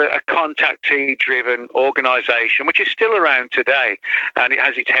much sort of a contactee-driven organisation, which is still around today. And it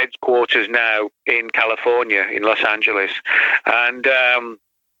has its headquarters now in California, in Los Angeles. And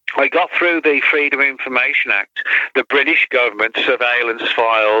I got through the Freedom of Information Act, the British government surveillance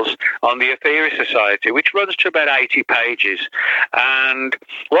files on the Aetherius Society, which runs to about 80 pages. And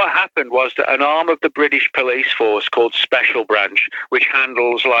what happened was that an arm of the British police force called Special Branch, which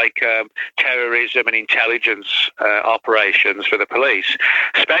handles like terrorism and intelligence operations for the police,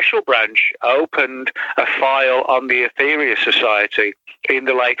 Special Branch opened a file on the Aetherius Society in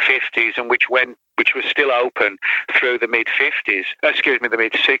the late 50s, and which was still open through the mid-60s.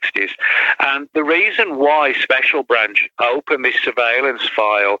 And the reason why Special Branch opened this surveillance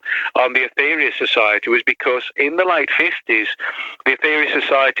file on the Aetherius Society was because in the late 50s, the Aetherius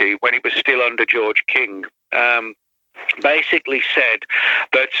Society, when it was still under George King, basically said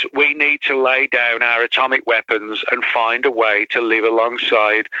that we need to lay down our atomic weapons and find a way to live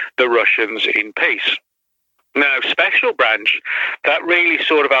alongside the Russians in peace. Now, Special Branch, that really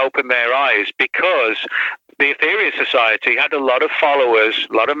sort of opened their eyes, because the Aetherius Society had a lot of followers,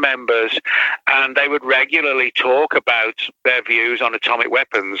 a lot of members, and they would regularly talk about their views on atomic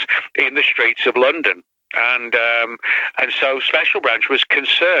weapons in the streets of London. And so Special Branch was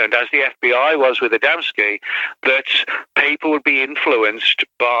concerned, as the FBI was with Adamski, that people would be influenced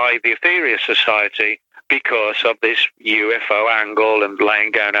by the Aetherius Society because of this UFO angle and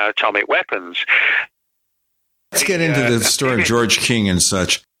laying down our atomic weapons. Let's get into the story of George King and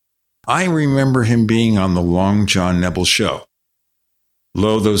such. I remember him being on the Long John Nebel show.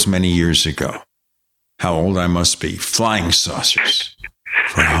 Lo, those many years ago. How old I must be. Flying saucers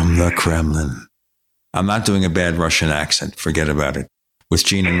from the Kremlin. I'm not doing a bad Russian accent. Forget about it. With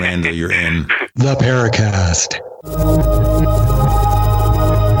Gene and Randall, you're in the Paracast.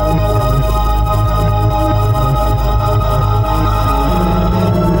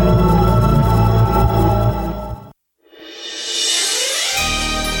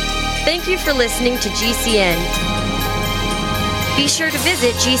 Thank you for listening to GCN. Be sure to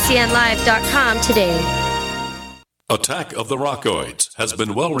visit GCNlive.com today. Attack of the Rockoids has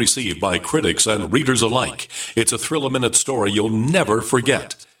been well received by critics and readers alike. It's a thrill-a-minute story you'll never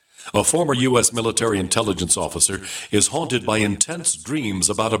forget. A former U.S. military intelligence officer is haunted by intense dreams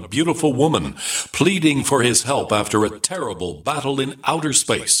about a beautiful woman pleading for his help after a terrible battle in outer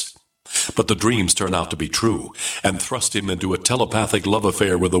space. But the dreams turn out to be true and thrust him into a telepathic love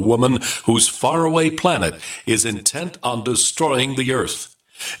affair with a woman whose faraway planet is intent on destroying the Earth.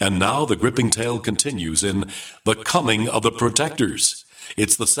 And now the gripping tale continues in The Coming of the Protectors.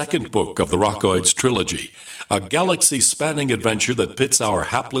 It's the second book of the Rockoids trilogy, a galaxy-spanning adventure that pits our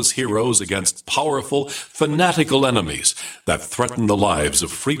hapless heroes against powerful, fanatical enemies that threaten the lives of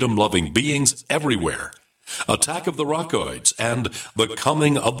freedom-loving beings everywhere. Attack of the Rockoids and The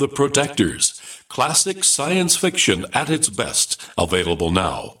Coming of the Protectors. Classic science fiction at its best. Available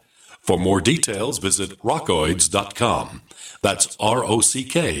now. For more details, visit rockoids.com. That's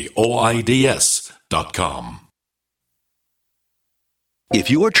ROCKOIDS.com. If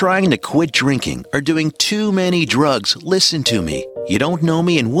you're trying to quit drinking or doing too many drugs, listen to me. You don't know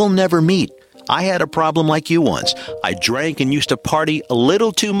me and we'll never meet. I had a problem like you once. I drank and used to party a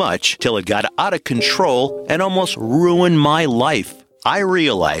little too much till it got out of control and almost ruined my life. I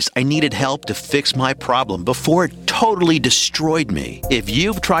realized I needed help to fix my problem before it totally destroyed me. If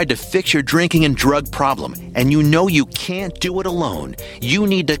you've tried to fix your drinking and drug problem and you know you can't do it alone, you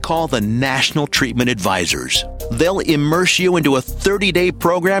need to call the National Treatment Advisors. They'll immerse you into a 30-day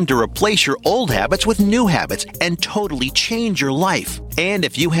program to replace your old habits with new habits and totally change your life. And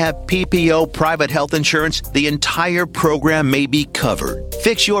if you have PPO private health insurance, the entire program may be covered.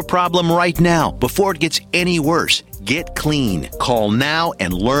 Fix your problem right now before it gets any worse. Get clean. Call now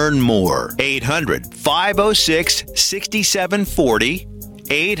and learn more. 800-506-6740.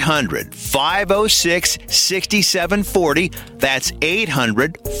 800-506-6740. That's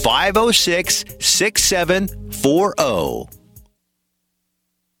 800-506-6740.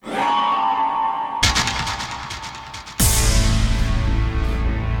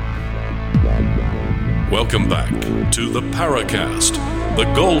 Welcome back to the Paracast, the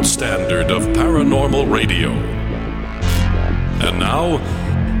gold standard of paranormal radio. And now,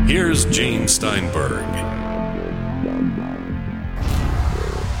 here's Gene Steinberg.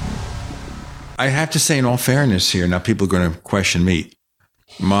 I have to say, in all fairness here, now people are going to question me.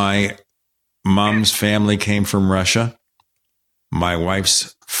 My mom's family came from Russia. My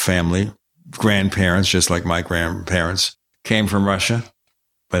wife's family, grandparents, just like my grandparents, came from Russia,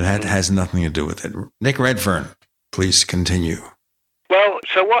 but that has nothing to do with it. Nick Redfern, please continue. Well,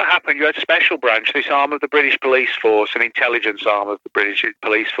 so what happened? You had Special Branch, this arm of the British police force, an intelligence arm of the British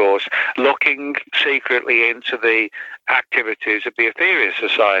police force, looking secretly into the activities of the Aetherius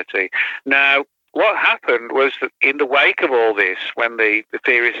Society. Now, what happened was that in the wake of all this, when the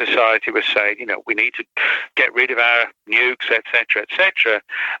Aetherius Society was saying, we need to get rid of our nukes, etc.,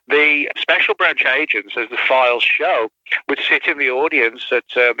 the Special Branch agents, as the files show, would sit in the audience at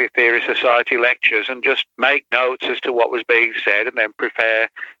the Aetherius Society lectures and just make notes as to what was being said and then prepare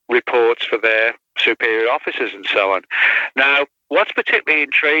reports for their superior officers and so on. Now, what's particularly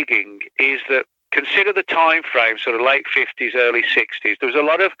intriguing is that consider the time frame, sort of late 50s, early 60s. There was a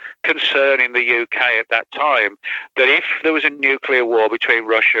lot of concern in the UK at that time that if there was a nuclear war between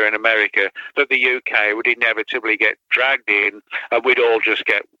Russia and America, that the UK would inevitably get dragged in and we'd all just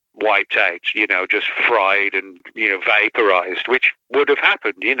get wiped out, just fried and, vaporized, which would have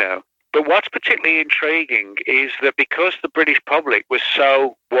happened, But what's particularly intriguing is that because the British public was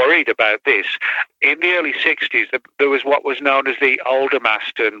so worried about this, in the early 60s, there was what was known as the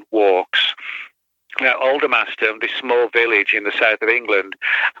Aldermaston Walks. Now, Aldermaston, this small village in the south of England,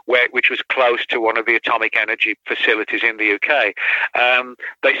 which was close to one of the atomic energy facilities in the UK,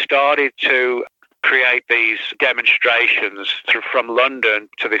 they started to create these demonstrations from London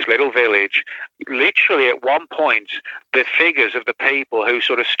to this little village. Literally at one point, the figures of the people who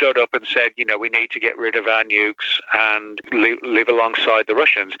sort of stood up and said, we need to get rid of our nukes and live alongside the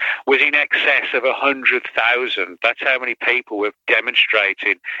Russians was in excess of 100,000. That's how many people were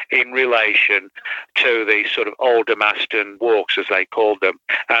demonstrating in relation to these sort of Aldermaston walks, as they called them.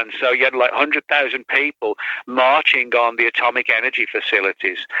 And so you had like 100,000 people marching on the atomic energy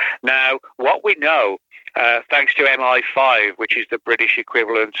facilities. Now, what we know, thanks to MI5, which is the British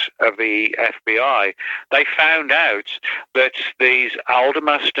equivalent of the FBI, they found out that these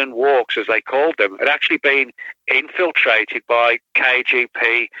Aldermaston walks, as they called them, had actually been infiltrated by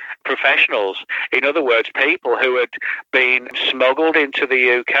KGB professionals. In other words, people who had been smuggled into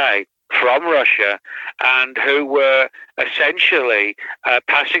the UK from Russia and who were essentially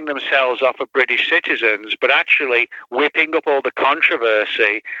passing themselves off of British citizens, but actually whipping up all the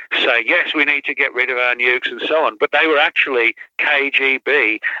controversy, saying, yes, we need to get rid of our nukes and so on. But they were actually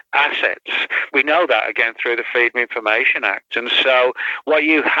KGB assets. We know that, again, through the Freedom of Information Act. And so what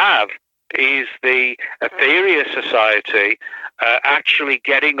you have is the Aetherius Society actually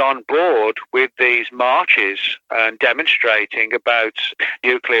getting on board with these marches and demonstrating about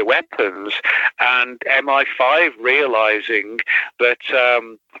nuclear weapons, and MI5 realizing that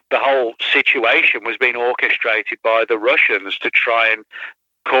the whole situation was being orchestrated by the Russians to try and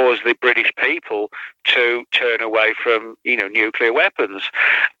cause the British people to turn away from, nuclear weapons.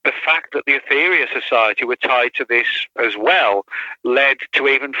 The fact that the Aetherius Society were tied to this as well led to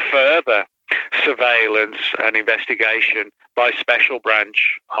even further surveillance and investigation by Special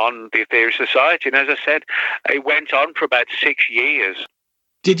Branch on the Aetherius Society. And as I said, it went on for about 6 years.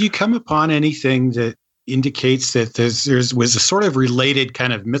 Did you come upon anything that indicates that there was a sort of related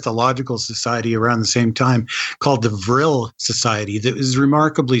kind of mythological society around the same time called the Vril Society that was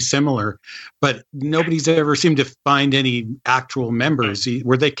remarkably similar, but nobody's ever seemed to find any actual members?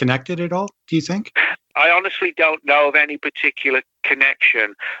 Were they connected at all, do you think? I honestly don't know of any particular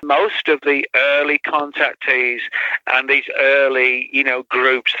connection. Most of the early contactees and these early,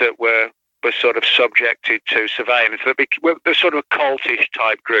 groups that were sort of subjected to surveillance, the sort of cultish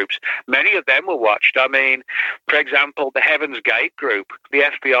type groups, many of them were watched. I mean, for example, the Heaven's Gate group, the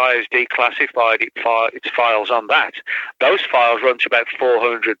FBI has declassified its files on that. Those files run to about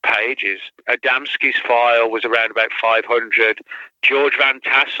 400 pages. Adamski's file was around about 500. George Van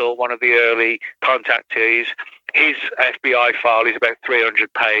Tassel, one of the early contactees, his FBI file is about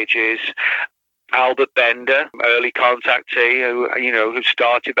 300 pages. Albert Bender, early contactee, who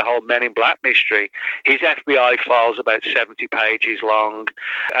started the whole Men in Black mystery, his FBI file's about 70 pages long.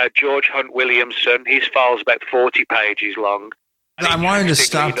 George Hunt Williamson, his file's about 40 pages long. I wanted to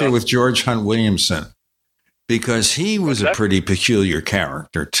stop there with George Hunt Williamson because he was a pretty peculiar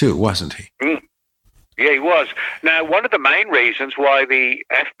character too, wasn't he? Yeah, he was. Now, one of the main reasons why the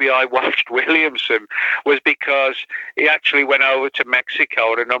FBI watched Williamson was because he actually went over to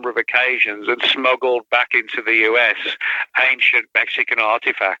Mexico on a number of occasions and smuggled back into the US ancient Mexican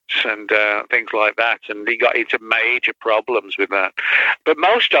artifacts and things like that. And he got into major problems with that. But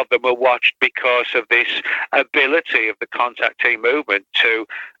most of them were watched because of this ability of the contactee movement to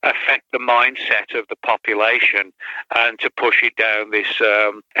affect the mindset of the population and to push it down this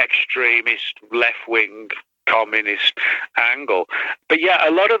extremist left-wing communist angle. But yeah,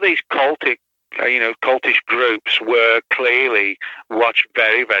 a lot of these cultish groups were clearly watched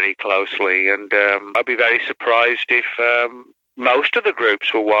very, very closely, and I'd be very surprised if most of the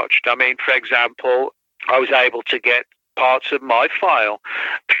groups were watched. I mean, for example, I was able to get parts of my file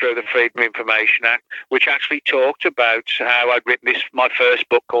through the Freedom of Information Act, which actually talked about how I'd written my first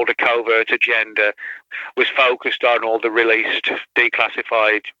book called A Covert Agenda, was focused on all the released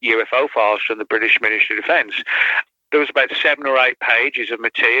declassified UFO files from the British Ministry of Defence. There was about 7 or 8 pages of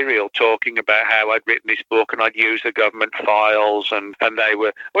material talking about how I'd written this book and I'd used the government files, and they were,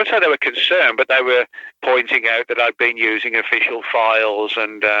 I wouldn't say they were concerned, but they were pointing out that I'd been using official files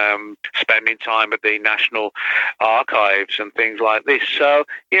and spending time at the National Archives and things like this. So,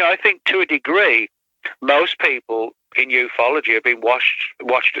 I think to a degree, most people in ufology have been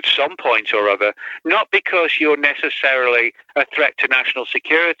watched at some point or other, not because you're necessarily a threat to national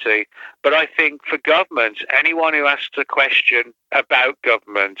security, but I think for governments, anyone who asks a question about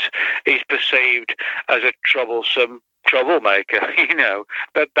government is perceived as a troublemaker.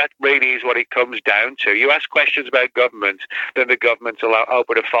 That really is what it comes down to. You ask questions about government, then the government will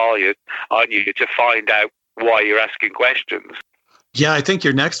open a file on you to find out why you're asking questions. Yeah, I think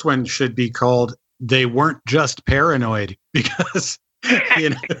your next one should be called "They Weren't Just Paranoid," because how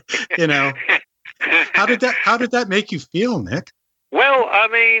did that make you feel, Nick? Well, I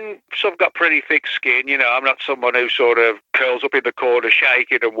mean, so I've got pretty thick skin. I'm not someone who sort of curls up in the corner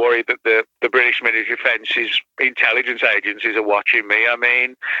shaking and worried that the British Ministry of Defence's intelligence agencies are watching me. I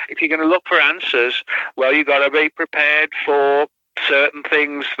mean, if you're going to look for answers, well, you've got to be prepared for certain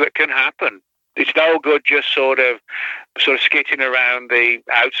things that can happen. It's no good just sort of skitting around the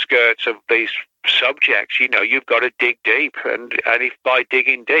outskirts of these subjects. You've got to dig deep, and if by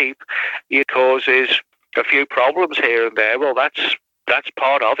digging deep it causes a few problems here and there, well, that's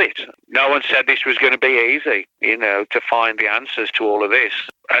part of it. No one said this was going to be easy, to find the answers to all of this.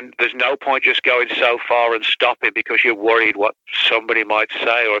 And there's no point just going so far and stopping because you're worried what somebody might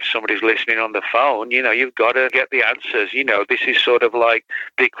say, or if somebody's listening on the phone. You've got to get the answers. This is sort of like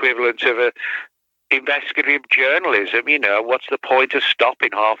the equivalent of a investigative journalism. What's the point of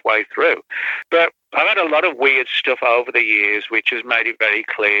stopping halfway through? But I've had a lot of weird stuff over the years, which has made it very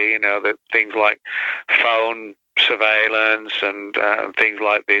clear, that things like phone surveillance and things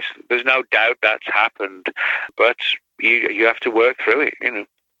like this, there's no doubt that's happened, but you have to work through it.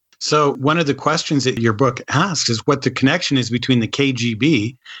 So one of the questions that your book asks is what the connection is between the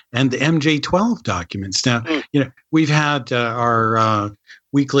KGB and the MJ-12 documents. Now, we've had our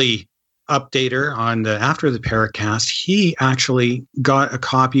weekly updater on after the Paracast. He actually got a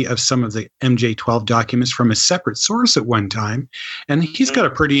copy of some of the MJ-12 documents from a separate source at one time, and he's got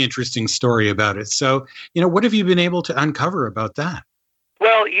a pretty interesting story about it. So, what have you been able to uncover about that?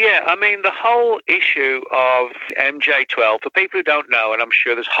 Well, yeah, I mean, the whole issue of MJ-12, for people who don't know, and I'm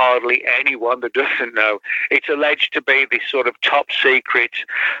sure there's hardly anyone that doesn't know, it's alleged to be this sort of top secret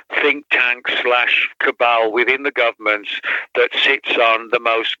think tank / cabal within the government that sits on the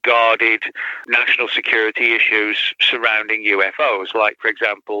most guarded national security issues surrounding UFOs, like, for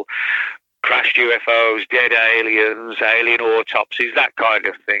example, crashed UFOs, dead aliens, alien autopsies, that kind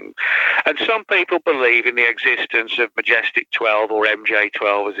of thing. And some people believe in the existence of Majestic 12 or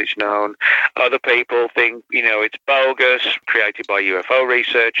MJ-12 as it's known. Other people think, it's bogus, created by UFO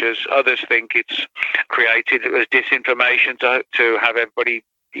researchers. Others think it's created as disinformation to have everybody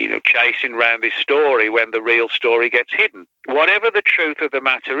chasing around this story when the real story gets hidden. Whatever the truth of the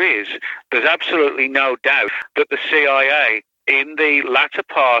matter is, there's absolutely no doubt that the CIA in the latter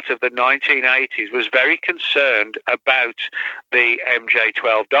part of the 1980s was very concerned about the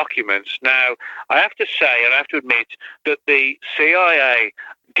MJ-12 documents. Now, I have to say, and I have to admit, that the CIA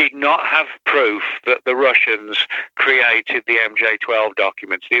did not have proof that the Russians created the MJ-12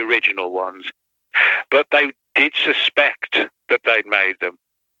 documents, the original ones, but they did suspect that they'd made them.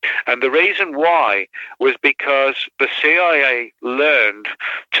 And the reason why was because the CIA learned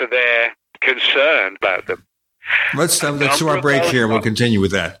to their concern about them. Let's do our break here. We'll continue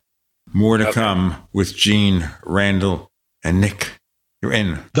with that. More to come with Gene, Randall, and Nick. You're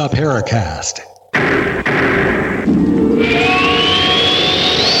in the Paracast.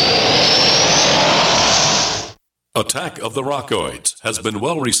 Attack of the Rockoids has been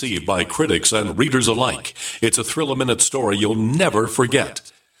well received by critics and readers alike. It's a thrill-a-minute story you'll never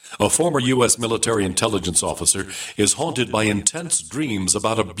forget. A former U.S. military intelligence officer is haunted by intense dreams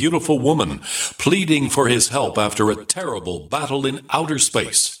about a beautiful woman pleading for his help after a terrible battle in outer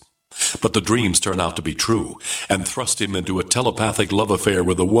space. But the dreams turn out to be true and thrust him into a telepathic love affair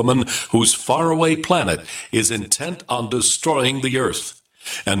with a woman whose faraway planet is intent on destroying the Earth.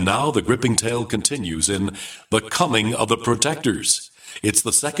 And now the gripping tale continues in The Coming of the Protectors. It's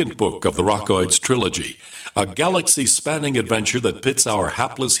the second book of the Rockoids trilogy, a galaxy-spanning adventure that pits our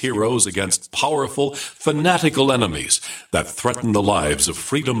hapless heroes against powerful, fanatical enemies that threaten the lives of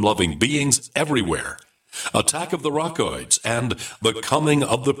freedom-loving beings everywhere. Attack of the Rockoids and The Coming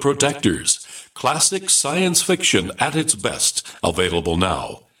of the Protectors. Classic science fiction at its best, available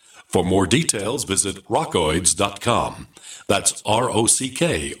now. For more details, visit rockoids.com. That's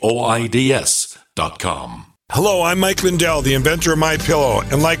ROCKOIDS.com. Hello, I'm Mike Lindell, the inventor of MyPillow,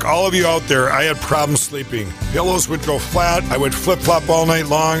 and like all of you out there, I had problems sleeping. Pillows would go flat, I would flip-flop all night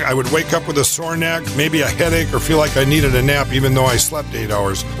long, I would wake up with a sore neck, maybe a headache, or feel like I needed a nap even though I slept 8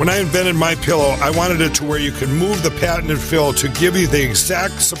 hours. When I invented MyPillow, I wanted it to where you could move the patented fill to give you the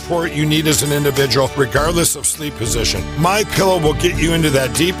exact support you need as an individual, regardless of sleep position. MyPillow will get you into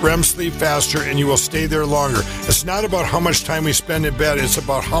that deep REM sleep faster, and you will stay there longer. It's not about how much time we spend in bed, it's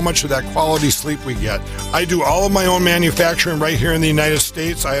about how much of that quality sleep we get. I do all of my own manufacturing right here in the United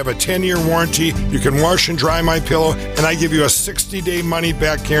States. I have a 10-year warranty. You can wash and dry my pillow, and I give you a 60-day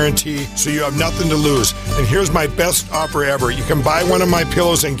money-back guarantee, so you have nothing to lose. And here's my best offer ever. You can buy one of my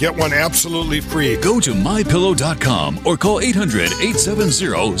pillows and get one absolutely free. Go to mypillow.com or call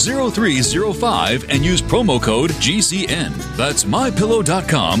 800-870-0305 and use promo code GCN. That's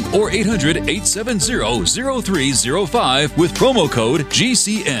mypillow.com or 800-870-0305 with promo code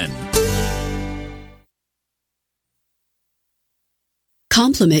GCN.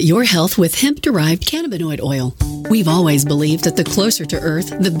 Complement your health with hemp-derived cannabinoid oil. We've always believed that the closer to Earth,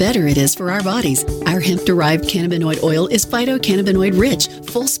 the better it is for our bodies. Our hemp-derived cannabinoid oil is phytocannabinoid rich,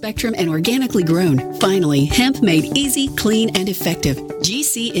 full spectrum, and organically grown. Finally, hemp made easy, clean, and effective.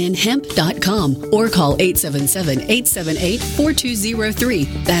 GCNhemp.com or call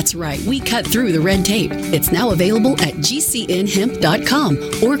 877-878-4203. That's right, we cut through the red tape. It's now available at GCNhemp.com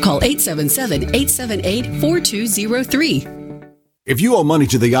or call 877-878-4203. If you owe money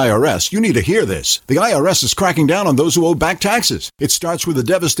to the IRS, you need to hear this. The IRS is cracking down on those who owe back taxes. It starts with a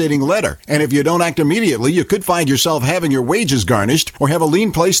devastating letter, and if you don't act immediately, you could find yourself having your wages garnished or have a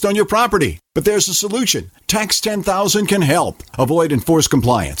lien placed on your property. But there's a solution. Tax 10,000 can help. Avoid enforced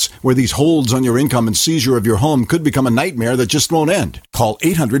compliance, where these holds on your income and seizure of your home could become a nightmare that just won't end. Call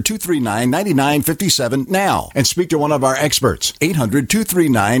 800-239-9957 now and speak to one of our experts.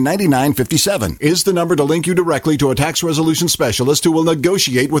 800-239-9957 is the number to link you directly to a tax resolution specialist who will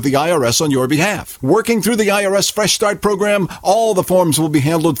negotiate with the IRS on your behalf. Working through the IRS Fresh Start program, all the forms will be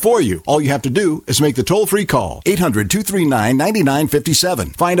handled for you. All you have to do is make the toll-free call.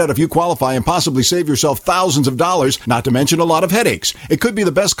 800-239-9957. Find out if you qualify and possibly save yourself thousands of dollars, not to mention a lot of headaches. It could be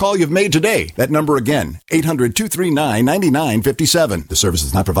the best call you've made today. That number again, 800-239-9957. The service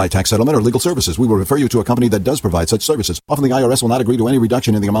does not provide tax settlement or legal services. We will refer you to a company that does provide such services. Often the IRS will not agree to any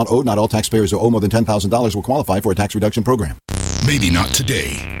reduction in the amount owed. Not all taxpayers who owe more than $10,000 will qualify for a tax reduction program. Maybe not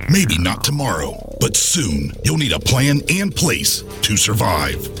today, maybe not tomorrow, but soon you'll need a plan and place to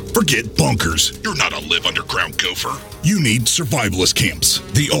survive. Forget bunkers. You're not a live underground gopher. You need survivalist camps,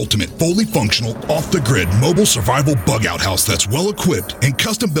 the ultimate fully functional, off-the-grid mobile survival bug-out house that's well-equipped and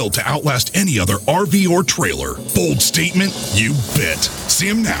custom-built to outlast any other RV or trailer. Bold statement? You bet. See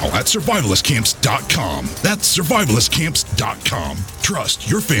them now at survivalistcamps.com. That's survivalistcamps.com.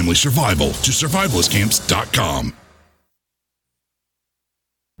 Trust your family's survival to survivalistcamps.com.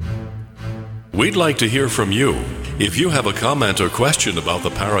 We'd like to hear from you. If you have a comment or question about the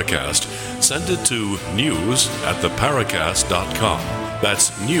Paracast, send it to news@theparacast.com.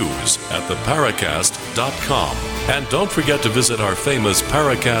 That's news@theparacast.com. And don't forget to visit our famous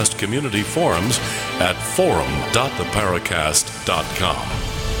Paracast community forums at forum.theparacast.com.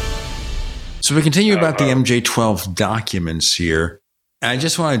 So we continue about the MJ-12 documents here. I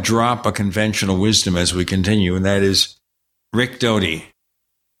just want to drop a conventional wisdom as we continue, and that is Rick Doty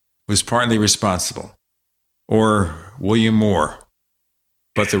was partly responsible, or William Moore.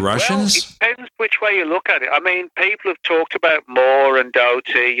 But the Russians? Well, it depends which way you look at it. I mean, people have talked about Moore and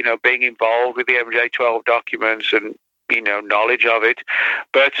Doty, being involved with the MJ-12 documents and, knowledge of it.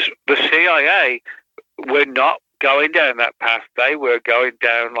 But the CIA were not going down that path. They were going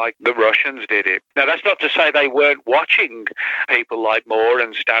down like the Russians did it. Now, that's not to say they weren't watching people like Moore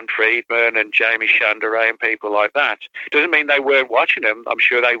and Stan Friedman and Jamie Chandaray and people like that. Doesn't mean they weren't watching them. I'm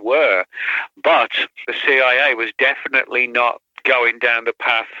sure they were. But the CIA was definitely not going down the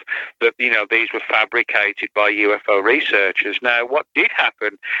path that, these were fabricated by UFO researchers. Now, what did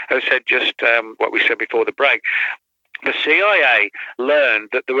happen, as I said, just what we said before the break, the CIA learned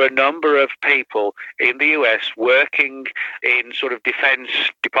that there were a number of people in the US working in sort of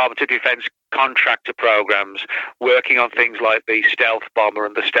Department of Defense contractor programs, working on things like the stealth bomber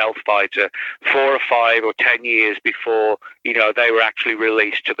and the stealth fighter 4 or 5 or 10 years before, they were actually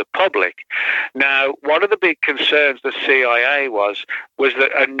released to the public. Now, one of the big concerns the CIA was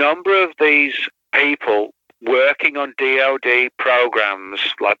that a number of these people working on DoD programs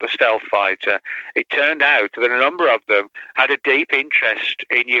like the stealth fighter, it turned out that a number of them had a deep interest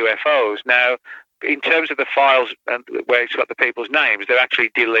in UFOs. Now, in terms of the files and where it's got the people's names, they're actually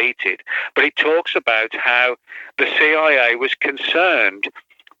deleted. But it talks about how the CIA was concerned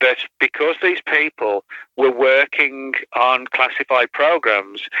that because these people were working on classified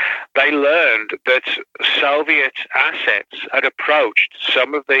programs, they learned that Soviet assets had approached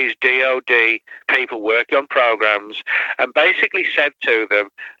some of these DoD people working on programs and basically said to them,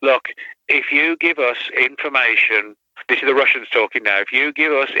 look, if you give us information, this is the Russians talking now, if you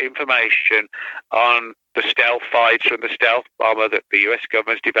give us information on the stealth fighter and the stealth bomber that the US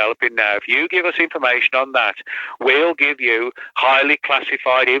government's developing now, if you give us information on that, we'll give you highly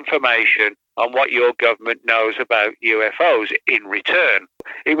classified information on what your government knows about UFOs in return.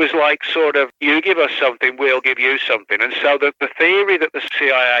 It was like sort of, you give us something, we'll give you something. And so the theory that the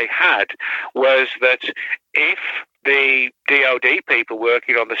CIA had was that if the DoD people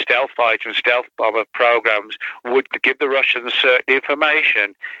working on the stealth fighter and stealth bomber programs would give the Russians certain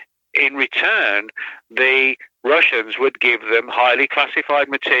information, in return, the Russians would give them highly classified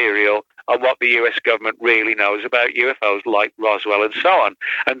material on what the US government really knows about UFOs, like Roswell and so on.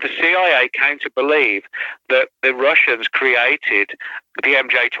 And the CIA came to believe that the Russians created the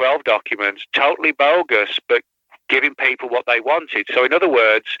MJ-12 documents totally bogus, but giving people what they wanted. So in other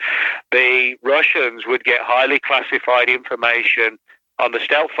words, the Russians would get highly classified information on the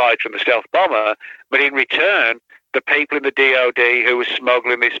stealth fighter and the stealth bomber, but in return, the people in the DoD who were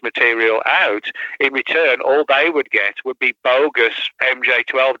smuggling this material out, in return, all they would get would be bogus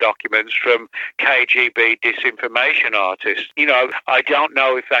MJ-12 documents from KGB disinformation artists. I don't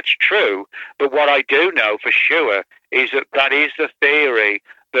know if that's true, but what I do know for sure is that is the theory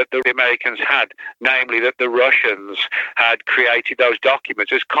that the Americans had, namely that the Russians had created those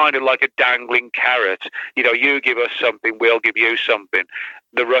documents. It's kind of like a dangling carrot. You give us something, we'll give you something.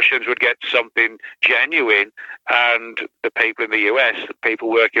 The Russians would get something genuine, and the people in the US, the people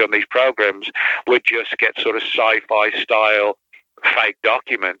working on these programs, would just get sort of sci-fi style fake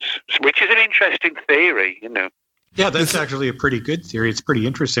documents, which is an interesting theory, Yeah, that's actually a pretty good theory. It's pretty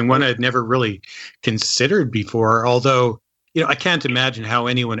interesting. One I'd never really considered before, although I can't imagine how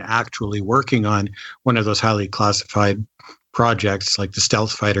anyone actually working on one of those highly classified projects like the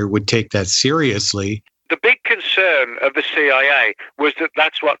stealth fighter would take that seriously. The big concern of the CIA was that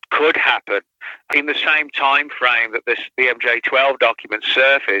that's what could happen. In the same time frame that the MJ-12 documents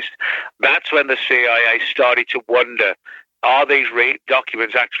surfaced, that's when the CIA started to wonder, are these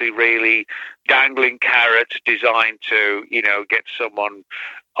documents actually really dangling carrots designed to, get someone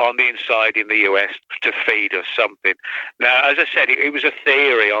on the inside in the US to feed us something? Now, as I said, it was a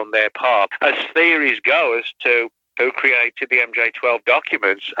theory on their part. As theories go as to who created the MJ-12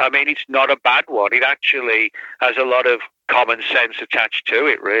 documents, I mean, it's not a bad one. It actually has a lot of common sense attached to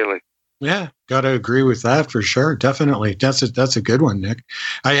it, really. Yeah, got to agree with that for sure. Definitely. That's a good one, Nick.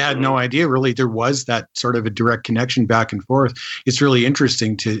 I had no idea really there was that sort of a direct connection back and forth. It's really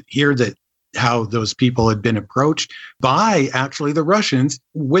interesting to hear that how those people had been approached by actually the Russians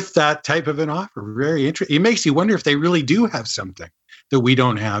with that type of an offer. Very interesting. It makes you wonder if they really do have something that we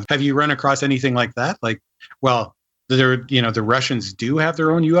don't have. Have you run across anything like that? The Russians do have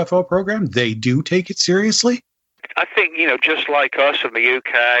their own UFO program. They do take it seriously. I think, just like us and the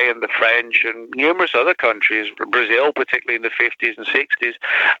UK and the French and numerous other countries, Brazil particularly in the 50s and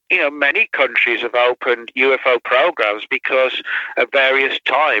 60s, many countries have opened UFO programs because at various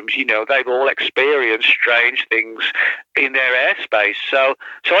times, they've all experienced strange things in their airspace. So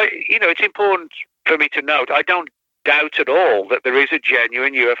it's important for me to note, I don't doubt at all that there is a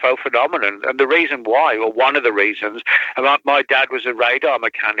genuine UFO phenomenon. And the reason why, or one of the reasons, my dad was a radar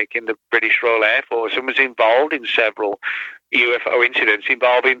mechanic in the British Royal Air Force and was involved in several UFO incidents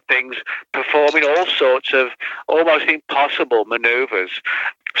involving things performing all sorts of almost impossible maneuvers.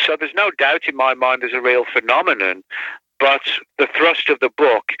 So there's no doubt in my mind there's a real phenomenon. But the thrust of the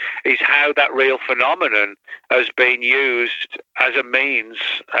book is how that real phenomenon has been used as a means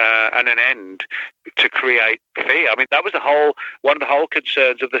and an end to create fear. I mean, that was one of the whole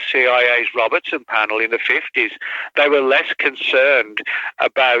concerns of the CIA's Robertson panel in the 50s. They were less concerned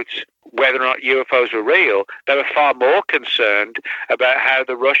about whether or not UFOs were real. They were far more concerned about how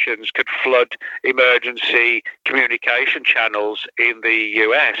the Russians could flood emergency communication channels in the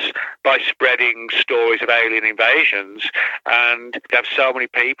US by spreading stories of alien invasions, and have so many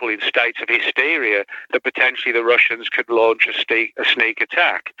people in states of hysteria that potentially the Russians could launch a sneak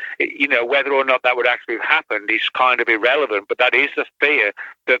attack. You know, whether or not that would actually have happened is kind of irrelevant, but that is the fear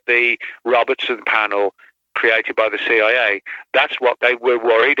that the Robertson panel created by the CIA. That's what they were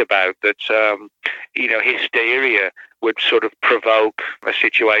worried about, that, hysteria would sort of provoke a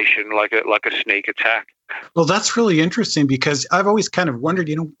situation like a sneak attack. Well, that's really interesting, because I've always kind of wondered,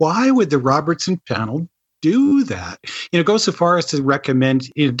 why would the Robertson panel do that? Go so far as to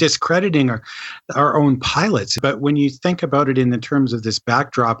recommend discrediting our own pilots. But when you think about it in the terms of this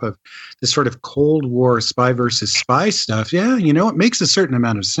backdrop of this sort of Cold War spy versus spy stuff, it makes a certain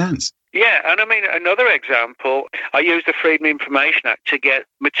amount of sense. Yeah, and I mean, another example, I used the Freedom of Information Act to get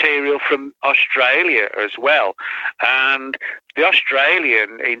material from Australia as well. And the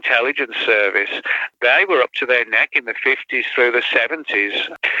Australian intelligence service, they were up to their neck in the 50s through the 70s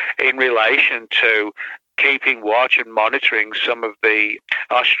in relation to keeping watch and monitoring some of the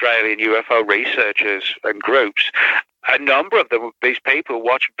Australian UFO researchers and groups. A number of them, these people,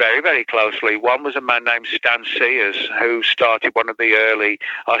 watched very, very closely. One was a man named Stan Sears, who started one of the early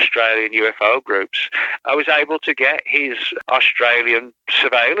Australian UFO groups. I was able to get his Australian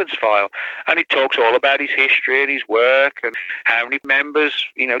surveillance file, and it talks all about his history and his work and how many members,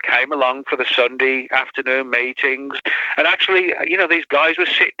 came along for the Sunday afternoon meetings. And actually, these guys were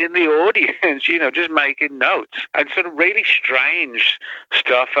sitting in the audience, just making notes, and sort of really strange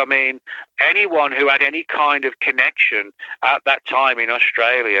stuff. I mean, anyone who had any kind of connection at that time in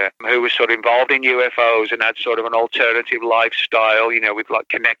Australia, who was sort of involved in UFOs and had sort of an alternative lifestyle, with like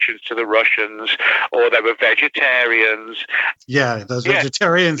connections to the Russians, or they were vegetarians. Yeah, those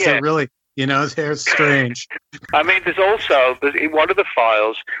vegetarians are really, they're strange. I mean, there's also, in one of the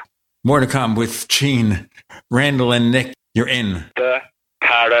files... More to come with Gene, Randall, and Nick. You're in the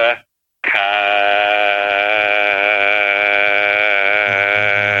Paracast.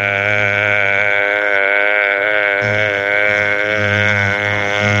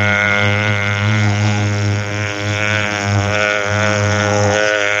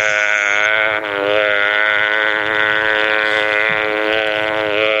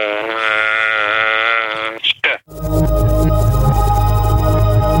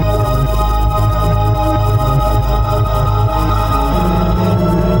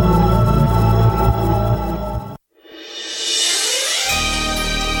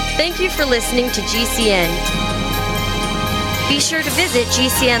 Listening to GCN. Be sure to visit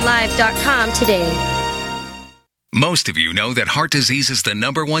GCNlive.com today. Most of you know that heart disease is the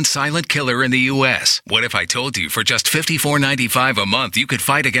 #1 silent killer in the U.S. What if I told you for just $54.95 a month you could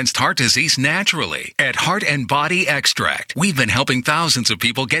fight against heart disease naturally? At Heart and Body Extract, we've been helping thousands of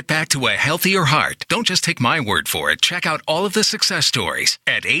people get back to a healthier heart. Don't just take my word for it. Check out all of the success stories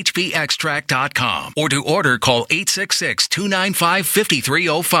at hbextract.com, or to order, call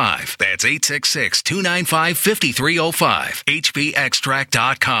 866-295-5305. That's 866-295-5305.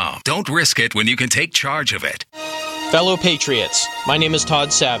 hbextract.com. Don't risk it when you can take charge of it. Fellow Patriots, my name is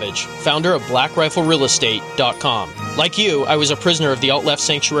Todd Savage, founder of BlackRifleRealEstate.com. Like you, I was a prisoner of the alt-left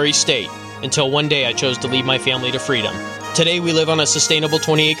sanctuary state until one day I chose to lead my family to freedom. Today we live on a sustainable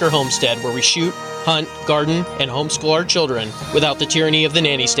 20-acre homestead where we shoot, hunt, garden, and homeschool our children without the tyranny of the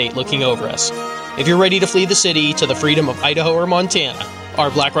nanny state looking over us. If you're ready to flee the city to the freedom of Idaho or Montana, our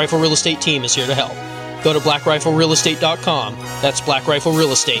Black Rifle Real Estate team is here to help. Go to BlackRifleRealEstate.com. That's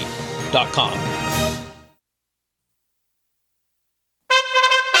BlackRifleRealEstate.com.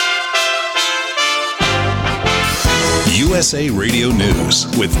 USA Radio News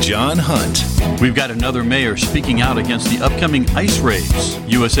with John Hunt. We've got another mayor speaking out against the upcoming ice raids.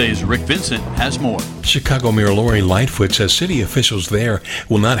 USA's Rick Vincent has more. Chicago Mayor Lori Lightfoot says city officials there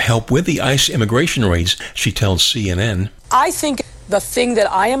will not help with the ICE immigration raids, she tells CNN. I think the thing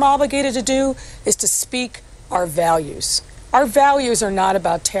that I am obligated to do is to speak our values. Our values are not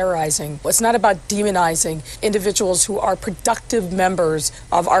about terrorizing. It's not about demonizing individuals who are productive members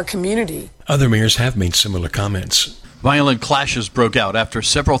of our community. Other mayors have made similar comments. Violent clashes broke out after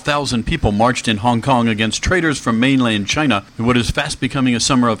several thousand people marched in Hong Kong against traders from mainland China in what is fast becoming a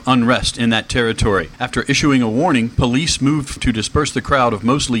summer of unrest in that territory. After issuing a warning, police moved to disperse the crowd of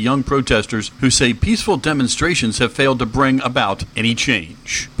mostly young protesters who say peaceful demonstrations have failed to bring about any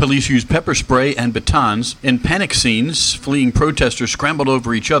change. Police used pepper spray and batons. In panic scenes, fleeing protesters scrambled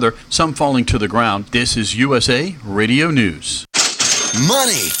over each other, some falling to the ground. This is USA Radio News.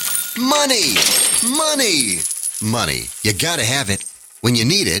 Money! Money! Money! Money. You gotta have it. When you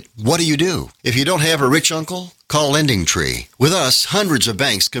need it, what do? If you don't have a rich uncle, call Lending Tree. With us, hundreds of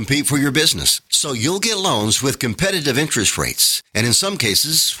banks compete for your business, so you'll get loans with competitive interest rates, and in some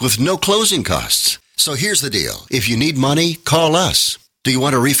cases, with no closing costs. So here's the deal. If you need money, call us. Do you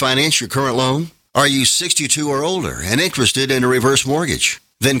want to refinance your current loan? Are you 62 or older and interested in a reverse mortgage?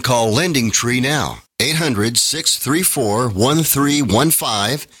 Then call Lending Tree now.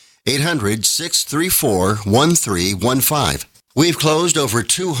 800-634-1315. 800-634-1315. We've closed over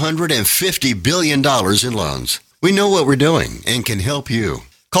 $250 billion in loans. We know what we're doing and can help you.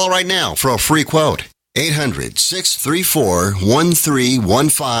 Call right now for a free quote.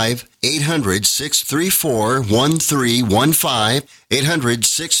 800-634-1315. 800-634-1315.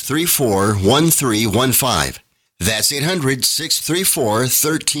 800-634-1315. That's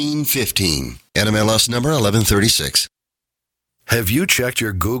 800-634-1315. NMLS number 1136. Have you checked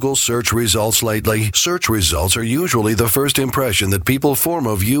your Google search results lately? Search results are usually the first impression that people form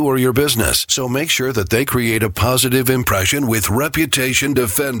of you or your business. So make sure that they create a positive impression with Reputation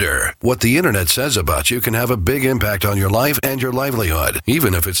Defender. What the internet says about you can have a big impact on your life and your livelihood,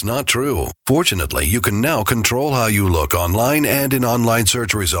 even if it's not true. Fortunately, you can now control how you look online and in online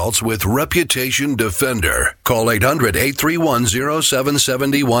search results with Reputation Defender. Call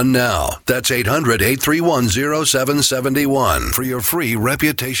 800-831-0771 now. That's 800-831-0771. For your free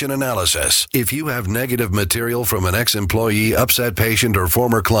reputation analysis. If you have negative material from an ex-employee, upset patient, or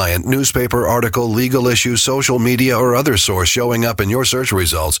former client, newspaper article, legal issue, social media, or other source showing up in your search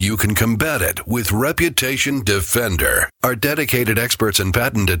results, you can combat it with Reputation Defender. Our dedicated experts in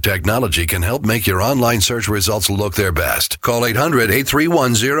patented technology can help make your online search results look their best. Call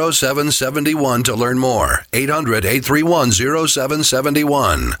 800-831-0771 to learn more.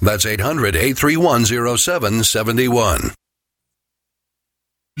 800-831-0771. That's 800-831-0771.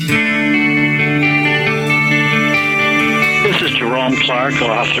 This is Jerome Clark,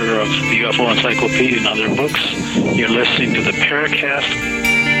 author of the UFO Encyclopedia and other books. You're listening to the Paracast.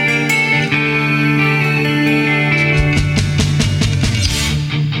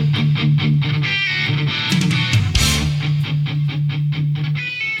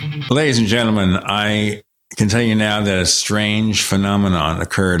 Ladies and gentlemen, I can tell you now that a strange phenomenon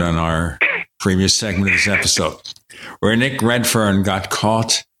occurred on our previous segment of this episode, where Nick Redfern got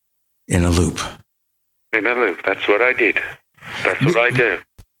caught in a loop. In a loop. That's what I did. That's what I do.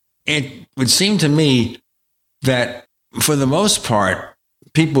 It would seem to me that, for the most part,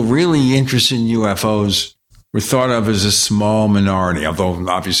 people really interested in UFOs were thought of as a small minority, although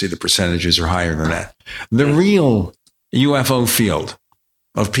obviously the percentages are higher than that. The real UFO field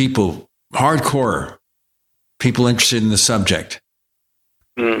of people, hardcore people interested in the subject,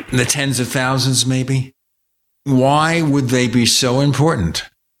 the tens of thousands maybe. Why would they be so important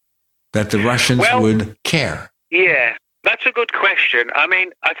that the Russians would care? Yeah, that's a good question. I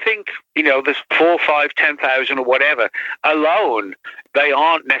mean, I think, there's 4, 5, 10,000 or whatever. Alone, they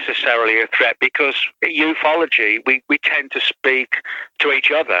aren't necessarily a threat because ufology, we tend to speak to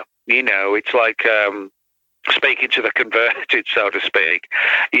each other. It's like speaking to the converted, so to speak,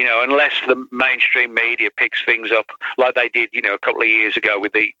 unless the mainstream media picks things up like they did, a couple of years ago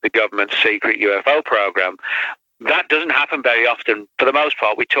with the government's secret UFO program. That doesn't happen very often. For the most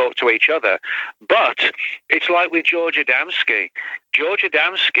part, we talk to each other. But it's like with George Adamski. George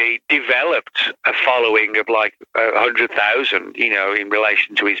Adamski developed a following of like 100,000, in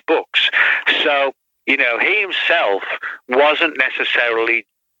relation to his books. So, he himself wasn't necessarily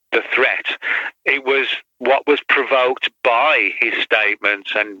the threat. It was what was provoked by his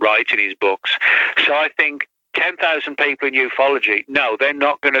statements and writing his books. So I think 10,000 people in ufology, no, they're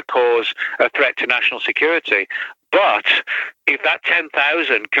not going to cause a threat to national security. But if that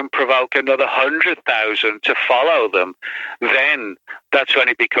 10,000 can provoke another 100,000 to follow them, then that's when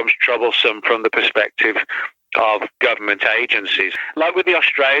it becomes troublesome from the perspective of government agencies. Like with the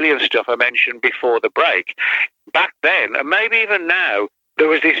Australian stuff I mentioned before the break, back then, and maybe even now, there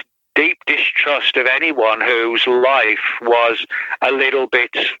was this deep distrust of anyone whose life was a little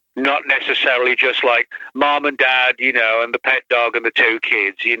bit not necessarily just like mom and dad, and the pet dog and the 2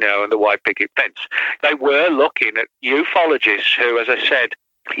 kids, and the white picket fence. They were looking at ufologists who, as I said,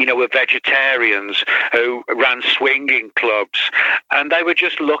 were vegetarians who ran swinging clubs, and they were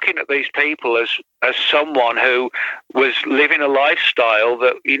just looking at these people as someone who was living a lifestyle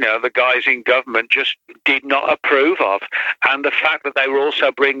that, the guys in government just did not approve of. And the fact that they were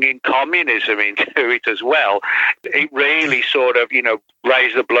also bringing communism into it as well, it really sort of,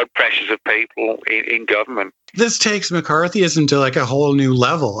 raised the blood pressures of people in government. This takes McCarthyism to like a whole new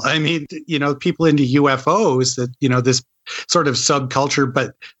level. I mean, people into UFOs, that, this sort of subculture,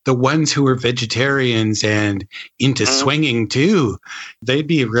 but the ones who are vegetarians and into swinging too, they'd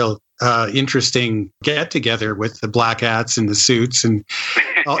be a real interesting get together with the black hats and the suits. And,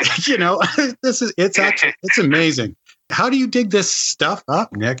 it's amazing. How do you dig this stuff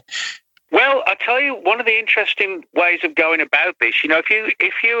up, Nick? Well, I'll tell you, one of the interesting ways of going about this,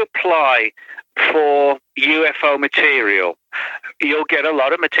 if you apply for UFO material, you'll get a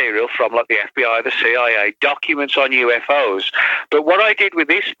lot of material from like the FBI, the CIA, documents on UFOs. But what I did with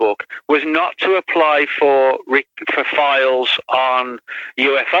this book was not to apply for files on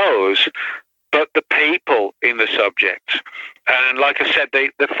UFOs, but the people in the subject. And like I said,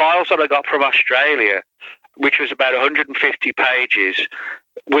 the files that I got from Australia, which was about 150 pages,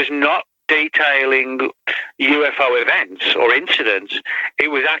 was not detailing UFO events or incidents.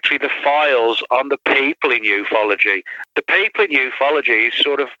 It was actually the files on the people in ufology. The people in ufology is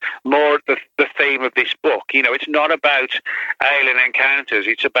sort of more the theme of this book. It's not about alien encounters.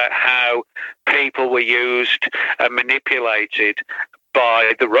 It's about how people were used and manipulated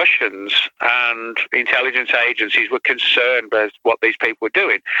by the Russians, and intelligence agencies were concerned about what these people were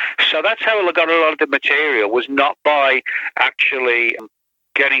doing. So that's how I got a lot of the material, was not by actually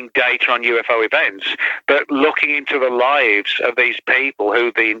getting data on UFO events, but looking into the lives of these people who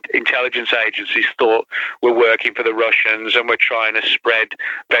the intelligence agencies thought were working for the Russians and were trying to spread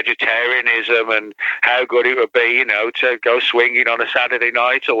vegetarianism and how good it would be, to go swinging on a Saturday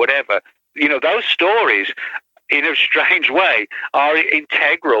night or whatever. Those stories, in a strange way, are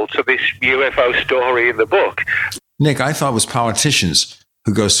integral to this UFO story in the book. Nick, I thought it was politicians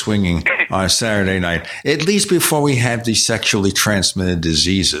who go swinging on a Saturday night, at least before we have these sexually transmitted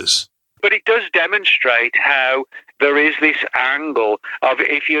diseases. But it does demonstrate how there is this angle of,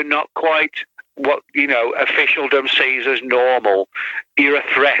 if you're not quite what, officialdom sees as normal, you're a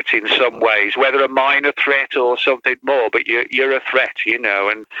threat in some ways, whether a minor threat or something more, but you're a threat,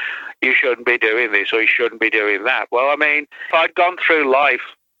 and you shouldn't be doing this or you shouldn't be doing that. Well, I mean, if I'd gone through life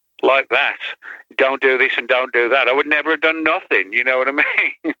like that, don't do this and don't do that, I would never have done nothing. You know what I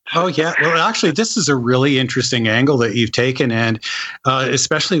mean? Oh, yeah. Well, actually, this is a really interesting angle that you've taken, and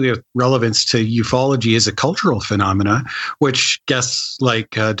especially with relevance to ufology as a cultural phenomena, which guests like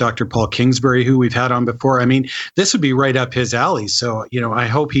Dr. Paul Kingsbury, who we've had on before, I mean, this would be right up his alley. So, I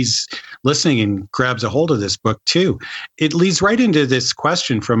hope he's listening and grabs a hold of this book too. It leads right into this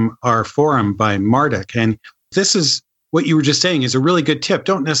question from our forum by Marduk. And this is what you were just saying is a really good tip.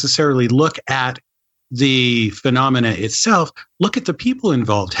 Don't necessarily look at the phenomena itself. Look at the people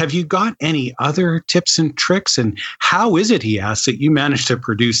involved. Have you got any other tips and tricks? And how is it, he asks, that you managed to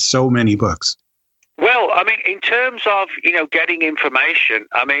produce so many books? Well, I mean, in terms of, getting information,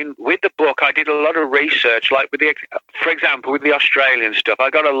 I mean, with the book, I did a lot of research, like for example, with the Australian stuff, I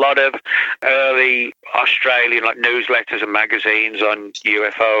got a lot of early Australian, like, newsletters and magazines on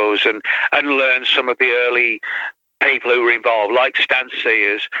UFOs and learned some of the early people who were involved, like Stan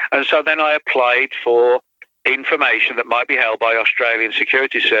Sears. And so then I applied for information that might be held by Australian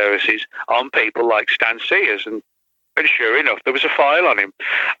security services on people like Stan Sears. And sure enough, there was a file on him.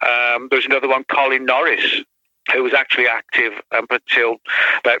 There was another one, Colin Norris, who was actually active up until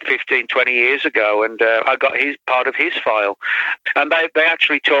about 15, 20 years ago. And I got part of his file. And they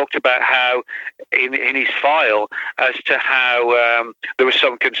actually talked about how, in his file, as to how there were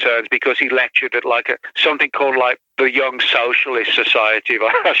some concerns because he lectured at something called like the Young Socialist Society of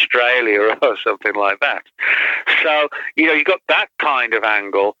Australia or something like that. So, you got that kind of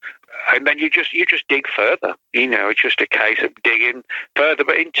angle. And then you just dig further. It's just a case of digging further.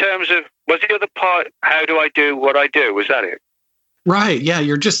 But in terms of, was the other part, how do I do what I do? Was that it? Right. Yeah.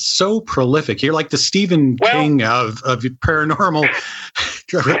 You're just so prolific. You're like the Stephen King of paranormal.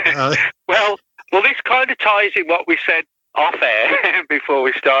 Well, this kind of ties in what we said off air before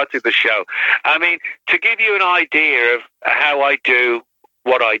we started the show. I mean, to give you an idea of how I do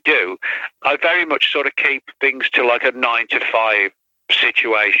what I do, I very much sort of keep things to like a 9 to 5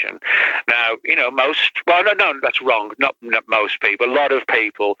 situation. Now, no, that's wrong. Not most people. A lot of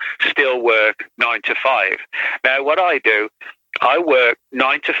people still work 9 to 5. Now, what I do, I work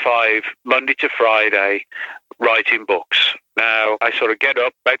 9 to 5, Monday to Friday, writing books. Now, I sort of get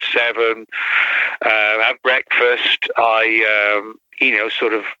up about 7, have breakfast. I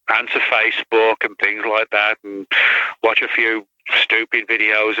sort of answer Facebook and things like that, and watch a few stupid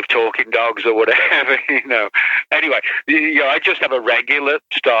videos of talking dogs or whatever, Anyway, I just have a regular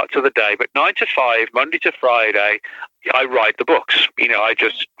start to the day, but 9 to 5, Monday to Friday, I write the books. I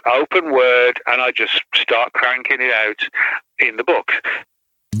just open Word and I just start cranking it out in the book.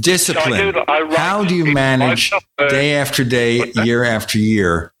 Discipline. How do you manage day after day, year after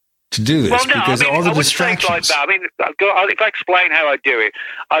year to do this? Because all the distractions. Like that. If I explain how I do it,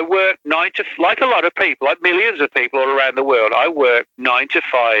 I work 9 to, like a lot of people, like millions of people all around the world, I work 9 to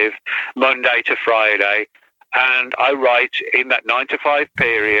 5, Monday to Friday, and I write in that 9 to 5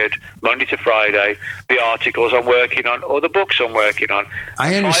 period, Monday to Friday, the articles I'm working on or the books I'm working on.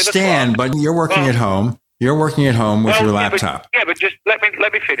 I understand, but you're working at home. You're working at home with your laptop. But just let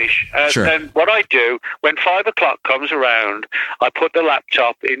me finish. Sure. Then what I do, when 5 o'clock comes around, I put the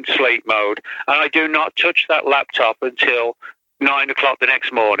laptop in sleep mode, and I do not touch that laptop until 9 o'clock the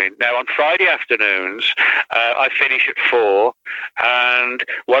next morning. Now, on Friday afternoons, I finish at 4, and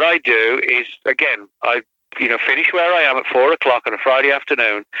what I do is, again, I finish where I am at 4 o'clock on a Friday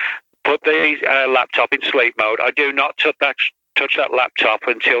afternoon, put the laptop in sleep mode. I do not touch that laptop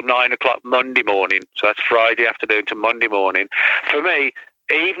until 9 o'clock Monday morning. So that's Friday afternoon to Monday morning. For me,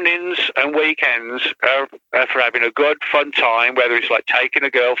 evenings and weekends are for having a good, fun time, whether it's like taking a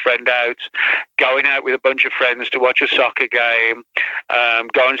girlfriend out, going out with a bunch of friends to watch a soccer game,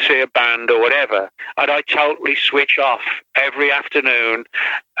 go and see a band or whatever. And I totally switch off every afternoon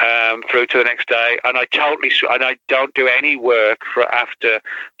through to the next day, and I don't do any work for after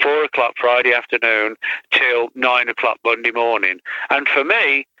 4 o'clock Friday afternoon till 9 o'clock Monday morning. And for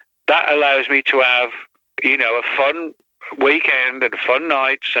me, that allows me to have, a fun weekend and fun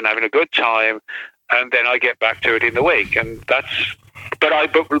nights and having a good time, and then I get back to it in the week. And that's but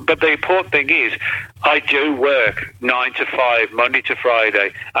the important thing is I do work 9 to 5 Monday to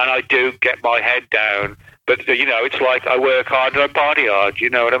Friday, and I do get my head down, but it's like I work hard and I party hard, you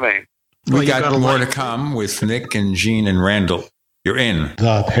know what I mean? We got more to come with Nick and Gene and Randall. You're in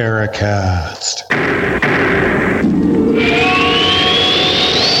the Paracast.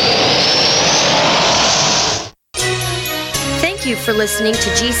 Thank you for listening to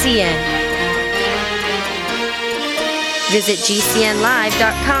GCN. Visit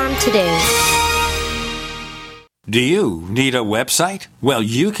GCNlive.com today. Do you need a website? Well,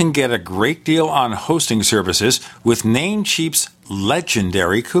 you can get a great deal on hosting services with Namecheap's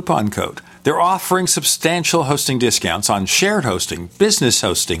legendary coupon code. They're offering substantial hosting discounts on shared hosting, business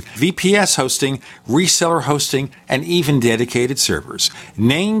hosting, VPS hosting, reseller hosting, and even dedicated servers.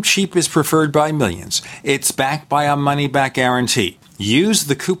 Namecheap is preferred by millions. It's backed by a money-back guarantee. Use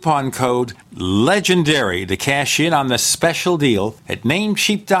the coupon code LEGENDARY to cash in on the special deal at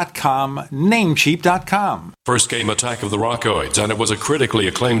Namecheap.com, Namecheap.com. First came Attack of the Rockoids, and it was a critically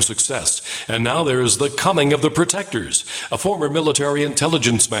acclaimed success. And now there's The Coming of the Protectors. A former military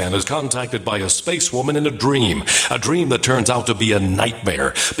intelligence man is contacted by a space woman in a dream that turns out to be a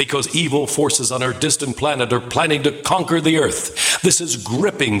nightmare because evil forces on our distant planet are planning to conquer the Earth. This is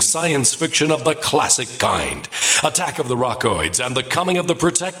gripping science fiction of the classic kind. Attack of the Rockoids and The Coming of the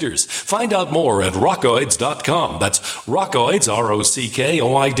Protectors. Find out more at rockoids.com. That's Rockoids,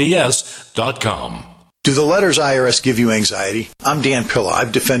 ROCKOIDS.com. Do the letters IRS give you anxiety? I'm Dan Pilla.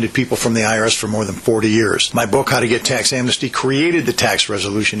 I've defended people from the IRS for more than 40 years. My book, How to Get Tax Amnesty, created the tax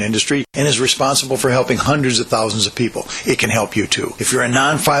resolution industry and is responsible for helping hundreds of thousands of people. It can help you too. If you're a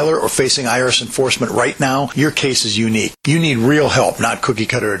non-filer or facing IRS enforcement right now, your case is unique. You need real help, not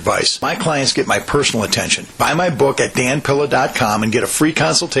cookie-cutter advice. My clients get my personal attention. Buy my book at danpilla.com and get a free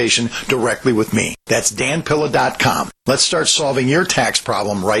consultation directly with me. That's danpilla.com. Let's start solving your tax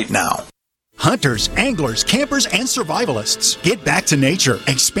problem right now. Hunters, anglers, campers, and survivalists. Get back to nature.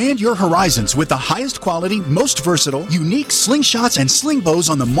 Expand your horizons with the highest quality, most versatile, unique slingshots and sling bows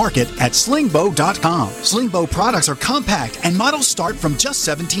on the market at slingbow.com. Slingbow products are compact and models start from just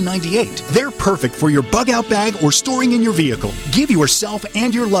 $17.98. They're perfect for your bug-out bag or storing in your vehicle. Give yourself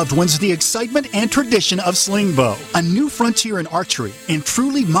and your loved ones the excitement and tradition of slingbow. A new frontier in archery and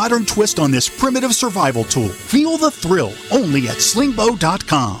truly modern twist on this primitive survival tool. Feel the thrill only at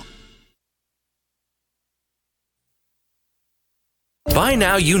slingbow.com. By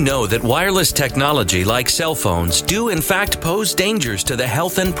now you know that wireless technology like cell phones do in fact pose dangers to the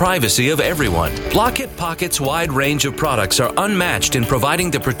health and privacy of everyone. Blockit Pocket's wide range of products are unmatched in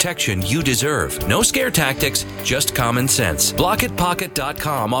providing the protection you deserve. No scare tactics, just common sense.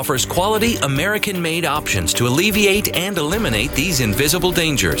 BlockitPocket.com offers quality American-made options to alleviate and eliminate these invisible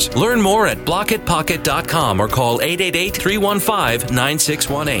dangers. Learn more at BlockitPocket.com or call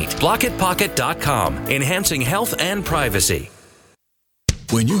 888-315-9618. BlockitPocket.com, enhancing health and privacy.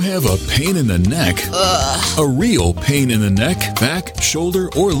 When you have a pain in the neck, a real pain in the neck, back, shoulder,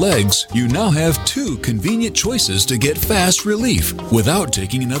 or legs, you now have 2 convenient choices to get fast relief without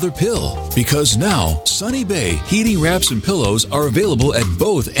taking another pill. Because now, Sunny Bay heating wraps and pillows are available at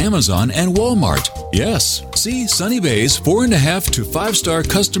both Amazon and Walmart. Yes, see Sunny Bay's 4.5 to 5-star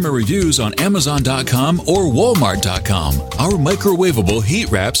customer reviews on Amazon.com or Walmart.com. Our microwavable heat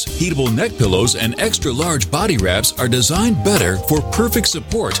wraps, heatable neck pillows, and extra large body wraps are designed better for perfect support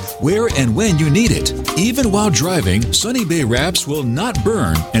where and when you need it. Even while driving, Sunny Bay wraps will not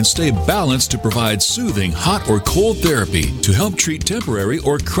burn and stay balanced to provide soothing hot or cold therapy to help treat temporary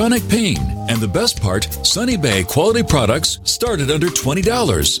or chronic pain. And the best part, Sunny Bay quality products start at under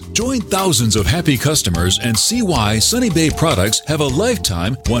 $20. Join thousands of happy customers and see why Sunny Bay products have a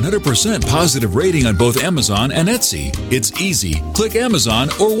lifetime 100% positive rating on both Amazon and Etsy. It's easy. Click Amazon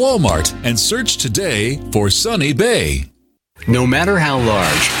or Walmart and search today for Sunny Bay. No matter how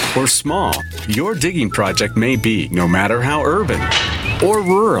large or small your digging project may be, no matter how urban or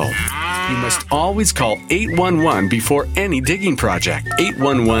rural, you must always call 811 before any digging project.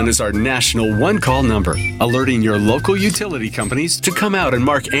 811 is our national one-call number, alerting your local utility companies to come out and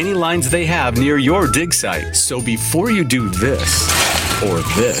mark any lines they have near your dig site. So before you do this or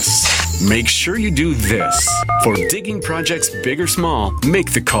this, make sure you do this. For digging projects big or small,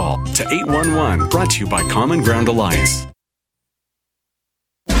 make the call to 811, brought to you by Common Ground Alliance.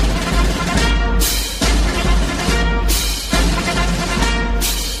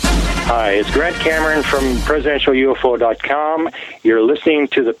 Hi, it's Grant Cameron from presidentialufo.com. You're listening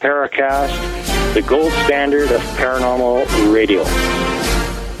to the Paracast, the gold standard of paranormal radio.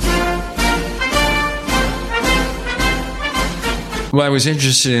 Well, I was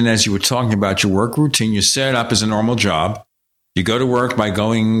interested in, as you were talking about your work routine, you set it up as a normal job. You go to work by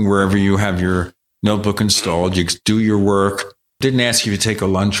going wherever you have your notebook installed. You do your work. Didn't ask you to take a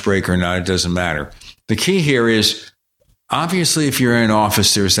lunch break or not. It doesn't matter. The key here is, obviously, if you're in an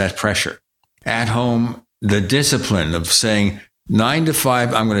office, there's that pressure. At home, the discipline of saying 9 to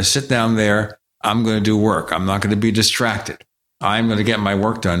 5, I'm going to sit down there. I'm going to do work. I'm not going to be distracted. I'm going to get my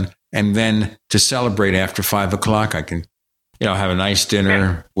work done. And then to celebrate after 5 o'clock, I can, have a nice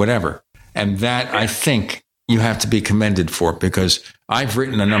dinner, whatever. And that, I think, you have to be commended for, because I've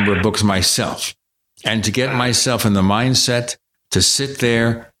written a number of books myself. And to get myself in the mindset to sit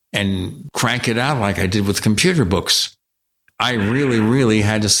there and crank it out like I did with computer books, I really, really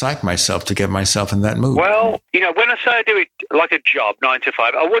had to psych myself to get myself in that mood. Well, when I say I do it like a job, 9 to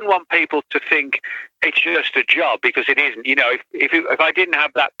 5, I wouldn't want people to think it's just a job, because it isn't. If I didn't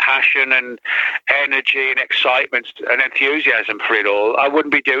have that passion and energy and excitement and enthusiasm for it all, I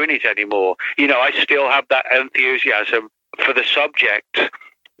wouldn't be doing it anymore. I still have that enthusiasm for the subject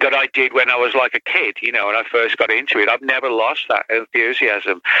that I did when I was like a kid, when I first got into it. I've never lost that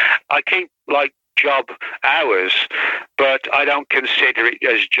enthusiasm. I keep job hours, but I don't consider it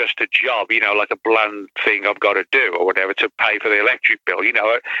as just a job, like a bland thing I've got to do or whatever to pay for the electric bill.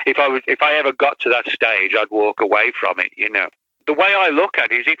 If I ever got to that stage, I'd walk away from it. The way I look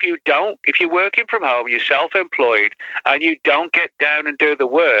at it is, if you're working from home, you're self-employed, and you don't get down and do the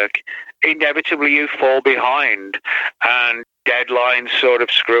work, inevitably you fall behind, and deadlines sort of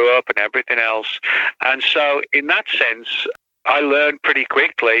screw up and everything else. And so in that sense, I learned pretty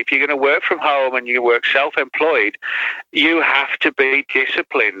quickly, if you're going to work from home and you work self-employed, you have to be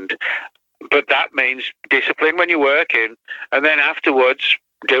disciplined. But that means discipline when you're working, and then afterwards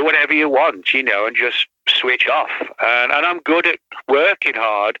do whatever you want, and just switch off. And I'm good at working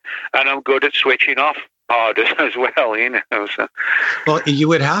hard, and I'm good at switching off hard as well, So. Well, you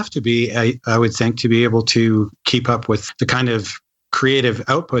would have to be, I would think, to be able to keep up with the kind of creative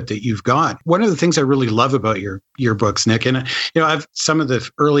output that you've got. One of the things I really love about your books, Nick, and I've some of the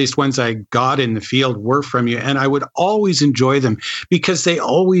earliest ones I got in the field were from you, and I would always enjoy them because they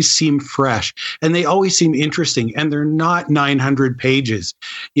always seem fresh and they always seem interesting, and they're not 900 pages.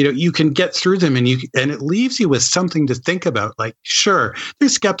 You can get through them, and it leaves you with something to think about. Like, sure,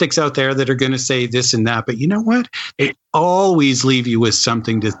 there's skeptics out there that are going to say this and that, but you know what? They always leave you with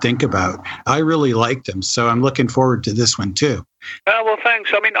something to think about. I really like them, so I'm looking forward to this one too. Well, thanks.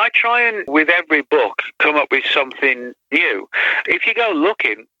 I try and, with every book, come up with something new. If you go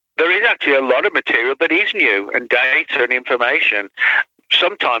looking, there is actually a lot of material that is new, and data and information.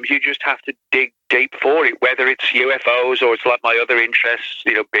 Sometimes you just have to dig deep for it, whether it's UFOs or it's like my other interests,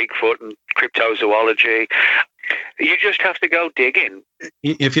 Bigfoot and cryptozoology. You just have to go digging.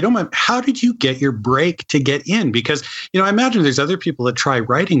 If you don't mind, how did you get your break to get in? Because, I imagine there's other people that try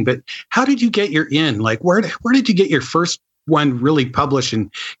writing, but how did you get your in? Like, where did you get your first one really published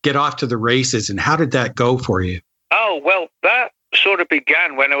and get off to the races, and how did that go for you? Oh, well, that sort of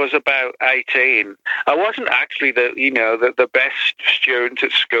began when I was about 18. I wasn't actually the best student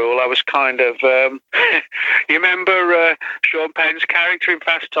at school. I was kind of, you remember Sean Penn's character in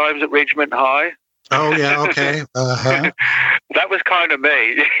Fast Times at Ridgemont High? Oh, yeah, okay. Uh-huh. That was kind of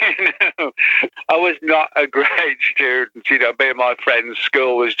me. I was not a great student. Me and my friends,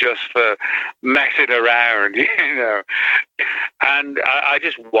 school was just for messing around, And I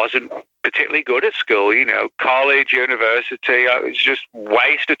just wasn't particularly good at school, college, university. It was just a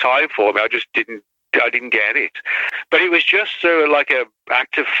waste of time for me. I didn't get it. But it was just sort of like an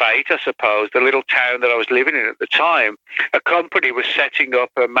act of fate, I suppose. The little town that I was living in at the time, a company was setting up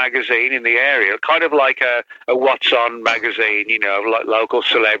a magazine in the area, kind of like a What's On magazine, like local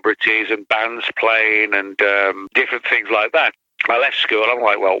celebrities and bands playing and different things like that. I left school. I'm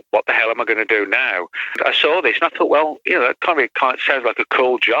like, well, what the hell am I going to do now? I saw this and I thought, well, that kind of sounds like a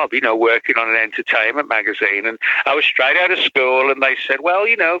cool job, working on an entertainment magazine. And I was straight out of school and they said, well,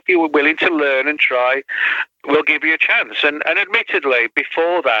 if you were willing to learn and try, we'll give you a chance. And admittedly,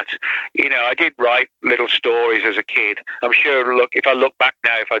 before that, I did write little stories as a kid. I'm sure, if I look back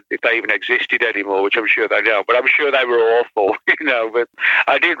now, if they even existed anymore, which I'm sure they don't, but I'm sure they were awful, but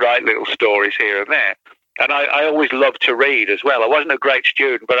I did write little stories here and there. And I always loved to read as well. I wasn't a great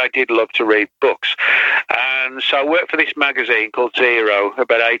student, but I did love to read books. And so I worked for this magazine called Zero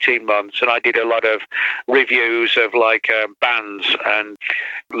about 18 months, and I did a lot of reviews of bands and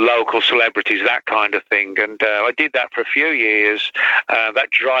local celebrities, that kind of thing. And I did that for a few years. That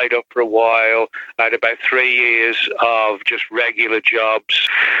dried up for a while. I had about 3 years of just regular jobs,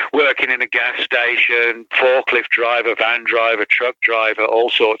 working in a gas station, forklift driver, van driver, truck driver, all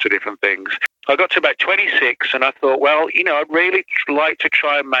sorts of different things. I got to about 26 and I thought, well, I'd really like to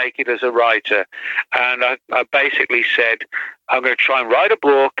try and make it as a writer. And I basically said, I'm going to try and write a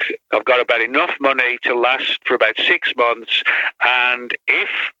book. I've got about enough money to last for about 6 months. And if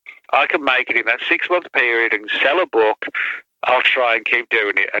I can make it in that 6-month period and sell a book, I'll try and keep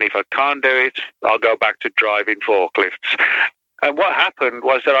doing it. And if I can't do it, I'll go back to driving forklifts. And what happened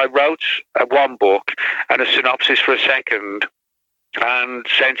was that I wrote one book and a synopsis for a second, and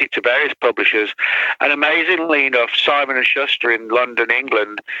sent it to various publishers. And amazingly enough, Simon & Schuster in London,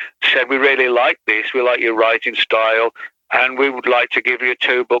 England, said, we really like this, we like your writing style, and we would like to give you a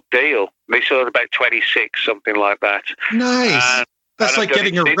 2-book deal. This was about 26, something like that. Nice. That's like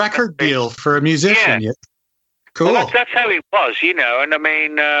getting a record deal for a musician. Yeah. Cool. Well, that's how it was, and I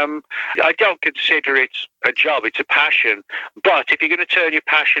mean, I don't consider it a job, it's a passion. But if you're going to turn your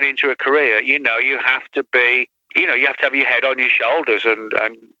passion into a career, you have to be, you have to have your head on your shoulders and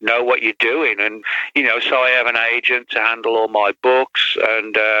know what you're doing. And, so I have an agent to handle all my books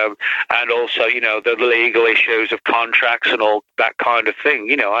and also, the legal issues of contracts and all that kind of thing.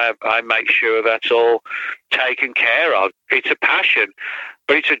 I make sure that's all taken care of. It's a passion,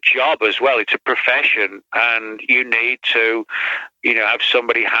 but it's a job as well. It's a profession, and you need to, have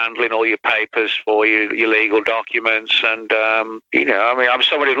somebody handling all your papers for you, your legal documents. And, I'm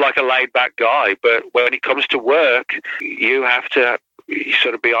somebody like a laid-back guy, but when it comes to work, you have to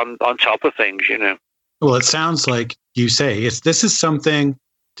sort of be on top of things, Well, it sounds like you say this is something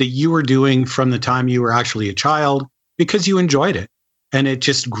that you were doing from the time you were actually a child because you enjoyed it, and it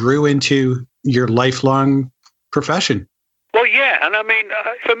just grew into your lifelong profession. Well, yeah, and I mean,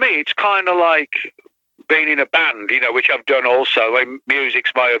 for me, it's kind of like being in a band, which I've done also. I mean,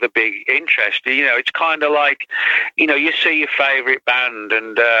 music's my other big interest. It's kind of like, you see your favourite band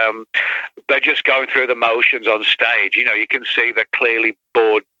and they're just going through the motions on stage. You can see they're clearly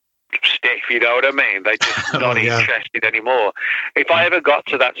bored stiff, you know what I mean? They're just not interested anymore. If I ever got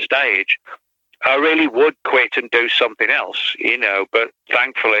to that stage, I really would quit and do something else, but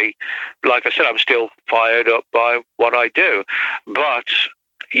thankfully, like I said, I'm still fired up by what I do. But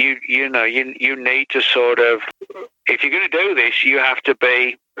you need to sort of, if you're going to do this, you have to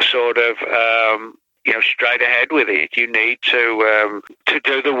be sort of, straight ahead with it. You need to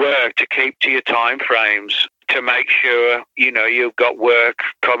do the work, to keep to your time frames, to make sure, you've got work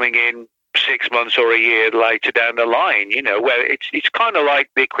coming in 6 months or a year later down the line, where it's kind of like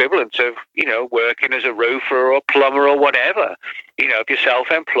the equivalent of, working as a roofer or a plumber or whatever. If you're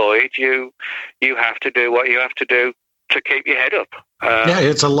self-employed, you have to do what you have to do to keep your head up.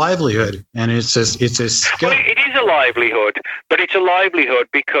 It's a livelihood, and it's a skill. Well, it is a livelihood, but it's a livelihood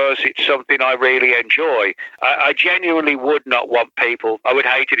because it's something I really enjoy. I genuinely would not want people, I would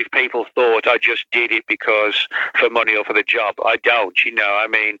hate it if people thought I just did it because for money or for the job. I don't, I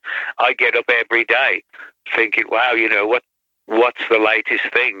mean, I get up every day thinking, wow, what's the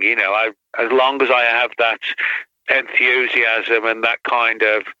latest thing? As long as I have that enthusiasm and that kind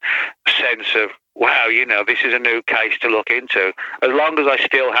of sense of, wow, this is a new case to look into. As long as I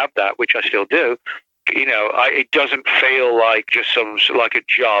still have that, which I still do, it doesn't feel like just like a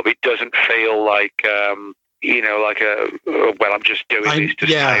job. It doesn't feel like, I'm just doing this to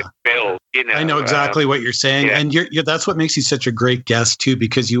pay bills. I know exactly what you're saying. Yeah. And that's what makes you such a great guest, too,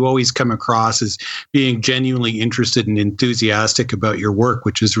 because you always come across as being genuinely interested and enthusiastic about your work,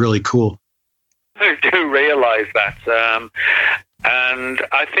 which is really cool. I do realize that. And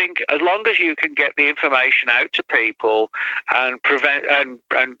I think as long as you can get the information out to people and present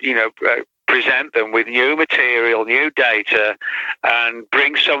them with new material, new data, and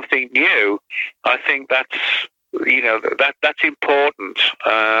bring something new, I think that's important.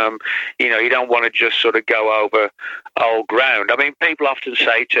 You don't want to just sort of go over old ground. I mean, people often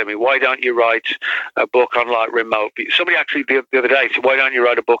say to me, why don't you write a book on like remote? Somebody actually the other day said, why don't you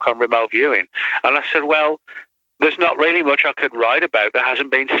write a book on remote viewing? And I said, well, there's not really much I could write about that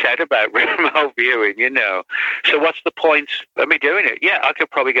hasn't been said about remote viewing, So what's the point of me doing it? Yeah, I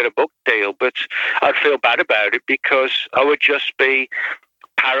could probably get a book deal, but I'd feel bad about it because I would just be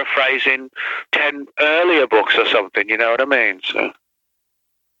paraphrasing 10 earlier books or something, you know what I mean? So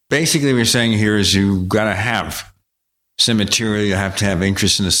basically what you're saying here is you've got to have some material. You have to have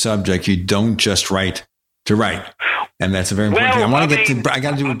interest in the subject. You don't just write to write. And that's a very important thing. I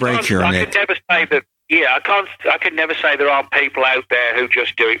got to do a break here. I could never say that. Yeah, I can never say there aren't people out there who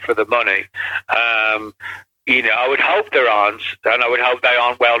just do it for the money. I would hope there aren't, and I would hope they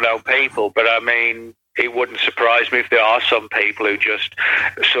aren't well-known people. But I mean, it wouldn't surprise me if there are some people who just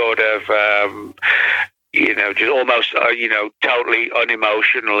sort of, just almost, totally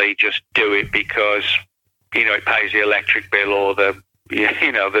unemotionally just do it because, it pays the electric bill or the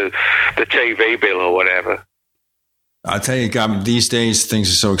TV bill or whatever. I'll tell you, God, these days things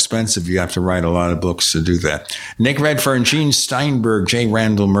are so expensive, you have to write a lot of books to do that. Nick Redfern, Gene Steinberg, J.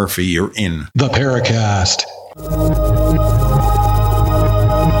 Randall Murphy, you're in the Paracast.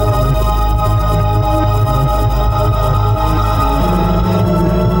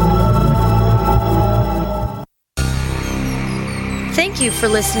 Thank you for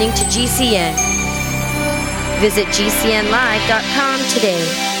listening to GCN. Visit GCNlive.com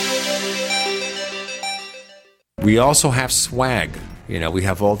today. We also have swag. We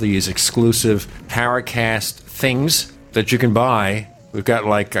have all these exclusive Paracast things that you can buy. We've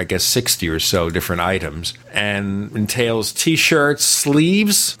got 60 or so different items, and entails T-shirts,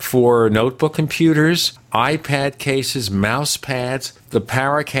 sleeves for notebook computers, iPad cases, mouse pads, the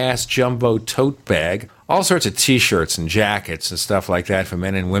Paracast Jumbo tote bag, all sorts of T-shirts and jackets and stuff like that for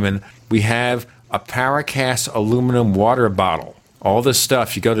men and women. We have a Paracast aluminum water bottle. All this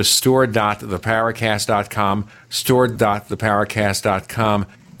stuff, you go to store.theparacast.com, store.theparacast.com.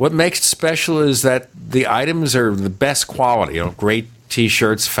 What makes it special is that the items are the best quality, great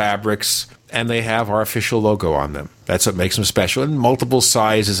T-shirts, fabrics, and they have our official logo on them. That's what makes them special, in multiple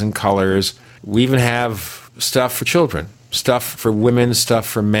sizes and colors. We even have stuff for children, stuff for women, stuff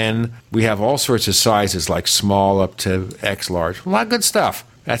for men. We have all sorts of sizes, like small up to X large. A lot of good stuff.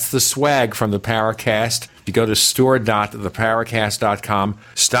 That's the swag from the Paracast. You go to store.theparacast.com,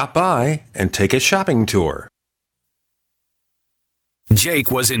 stop by, and take a shopping tour.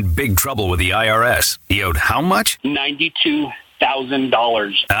 Jake was in big trouble with the IRS. He owed how much?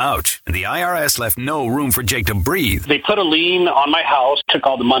 $92,000. Ouch. And the IRS left no room for Jake to breathe. They put a lien on my house, took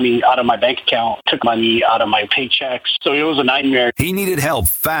all the money out of my bank account, took money out of my paychecks. So it was a nightmare. He needed help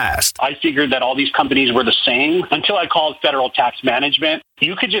fast. I figured that all these companies were the same until I called Federal Tax Management.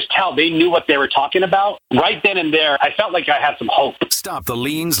 You could just tell they knew what they were talking about. Right then and there, I felt like I had some hope. Stop the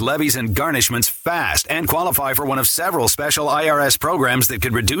liens, levies, and garnishments fast and qualify for one of several special IRS programs that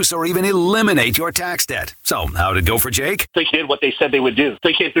could reduce or even eliminate your tax debt. So, how'd it go for Jake? They did what they said they would do.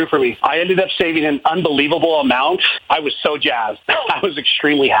 They came through for me. I ended up saving an unbelievable amount. I was so jazzed. I was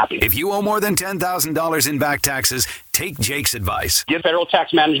extremely happy. If you owe more than $10,000 in back taxes, take Jake's advice. Give Federal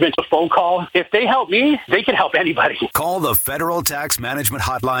Tax Management a phone call. If they help me, they can help anybody. Call the Federal Tax Management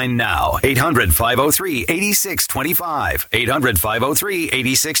Hotline now. 800-503-8625.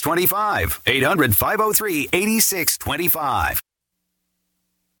 800-503-8625. 800-503-8625.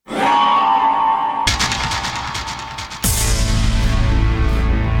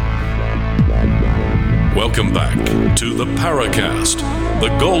 Welcome back to the Paracast, the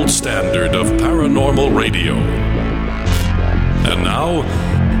gold standard of paranormal radio. And now,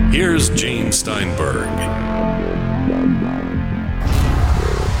 here's Gene Steinberg.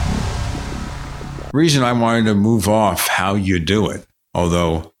 Reason I wanted to move off how you do it,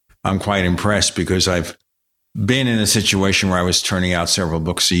 although I'm quite impressed because I've been in a situation where I was turning out several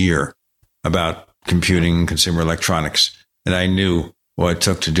books a year about computing, consumer electronics. And I knew what it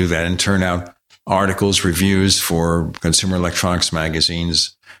took to do that and turn out articles, reviews for consumer electronics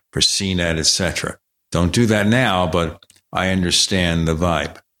magazines, for CNET, etc. Don't do that now, but I understand the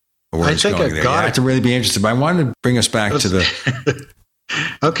vibe. I think I've got you have to really be interested. But I wanted to bring us back to the...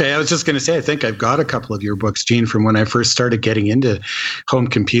 Okay, I was just going to say, I think I've got a couple of your books, Gene, from when I first started getting into home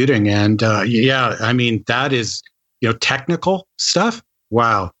computing. And yeah, I mean, that is, technical stuff.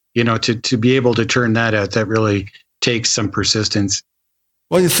 Wow. To be able to turn that out, that really takes some persistence.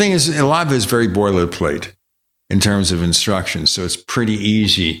 Well, the thing is, a lot of it is very boilerplate in terms of instructions. So it's pretty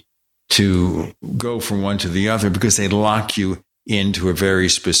easy to go from one to the other because they lock you into a very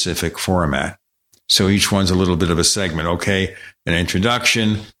specific format. So each one's a little bit of a segment. Okay, an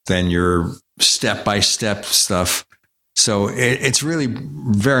introduction, then your step-by-step stuff. So it's really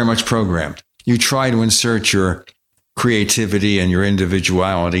very much programmed. You try to insert your creativity and your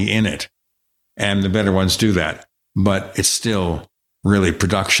individuality in it. And the better ones do that. But it's still really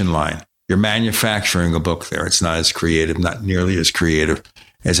production line. You're manufacturing a book there. It's not as creative, not nearly as creative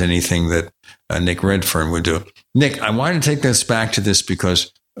as anything that Nick Redfern would do. Nick, I wanted to take us back to this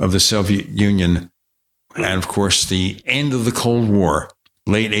because of the Soviet Union and, of course, the end of the Cold War,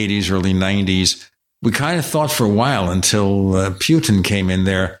 late 80s, early 90s. We kind of thought for a while until Putin came in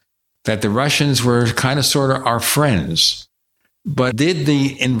there that the Russians were kind of sort of our friends. But did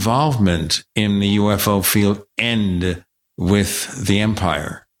the involvement in the UFO field end with the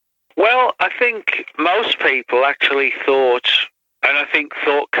empire? Well, I think most people actually thought, and I think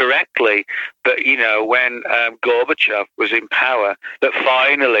thought correctly, that, when Gorbachev was in power, that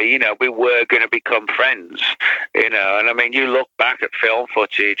finally, we were going to become friends, and I mean, you look back at film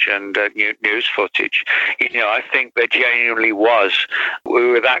footage and news footage, I think there genuinely was. We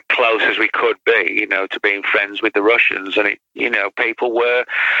were that close as we could be, to being friends with the Russians, and people were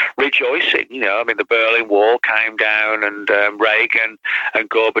rejoicing, I mean, the Berlin Wall came down, and Reagan and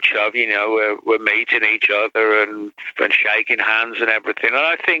Gorbachev, were meeting each other and shaking hands and everything, and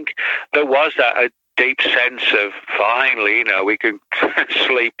I think there was a deep sense of finally, we can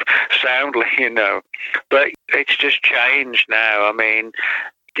sleep soundly, but it's just changed now. I mean,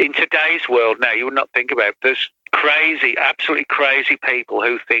 in today's world now, you would not think about it. There's crazy, absolutely crazy people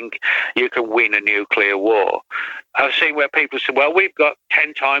who think you can win a nuclear war. I've seen where people say, well, we've got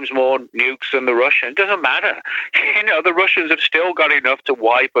 10 times more nukes than the Russians. It doesn't matter. The Russians have still got enough to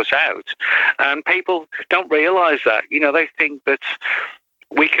wipe us out. And people don't realize that. They think that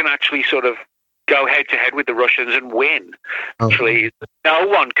we can actually sort of go head-to-head with the Russians and win. Actually, no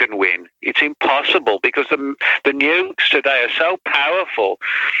one can win. It's impossible because the nukes today are so powerful.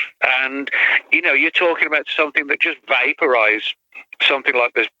 And, you're talking about something that just vaporized something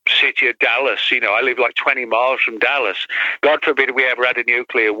like the city of Dallas. I live like 20 miles from Dallas. God forbid we ever had a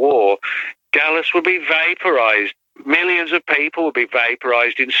nuclear war. Dallas would be vaporized. Millions of people would be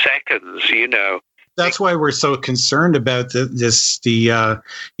vaporized in seconds, That's why we're so concerned about some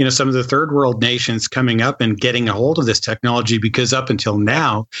of the third world nations coming up and getting a hold of this technology, because up until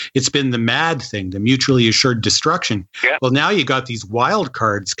now, it's been the MAD thing, the mutually assured destruction. Yeah. Well, now you got these wild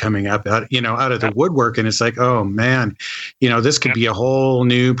cards coming up out of the woodwork, and it's like, oh man, this could be a whole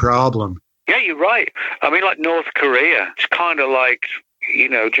new problem. Yeah, you're right. I mean, like North Korea, it's kind of like,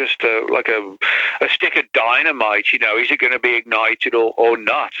 just like a stick of dynamite, is it going to be ignited or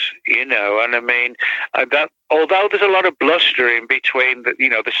not, and I mean, that although there's a lot of blustering between the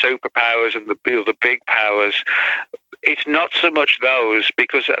superpowers and the big powers, it's not so much those,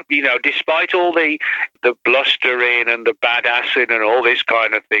 because, despite all the blustering and the badassing and all this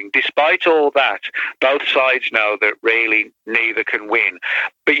kind of thing, despite all that, both sides know that really neither can win.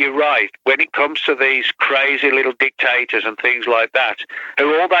 But you're right, when it comes to these crazy little dictators and things like that,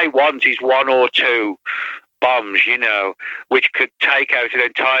 who all they want is one or two bombs, which could take out an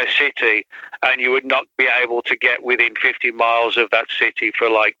entire city, and you would not be able to get within 50 miles of that city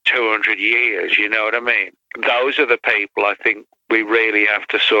for like 200 years, you know what I mean? Those are the people I think we really have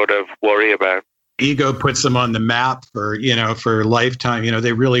to sort of worry about. Ego puts them on the map for a lifetime.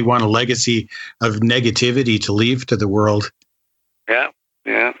 They really want a legacy of negativity to leave to the world. Yeah.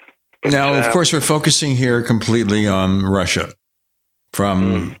 Now, of course, we're focusing here completely on Russia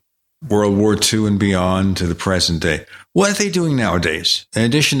from World War II and beyond to the present day. What are they doing nowadays, in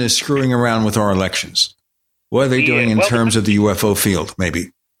addition to screwing around with our elections? What are they doing in terms of the UFO field,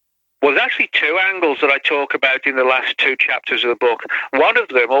 maybe? Well, there's actually two angles that I talk about in the last two chapters of the book. One of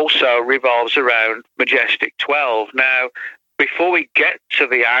them also revolves around Majestic 12. Now, before we get to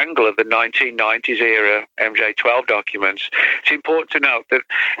the angle of the 1990s era MJ12 documents, it's important to note that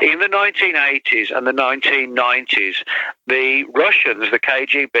in the 1980s and the 1990s, the Russians, the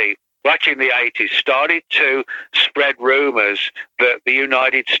KGB, actually in the 80s, started to spread rumors that the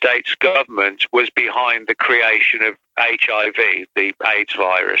United States government was behind the creation of HIV, the AIDS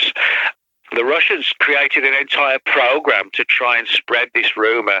virus. The Russians created an entire program to try and spread this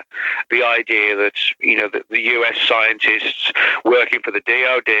rumor, the idea that, that the US scientists working for the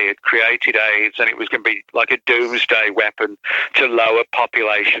DOD had created AIDS and it was going to be like a doomsday weapon to lower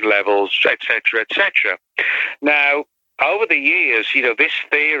population levels, etc., etc. Now, over the years, this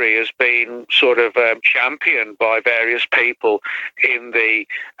theory has been sort of championed by various people in the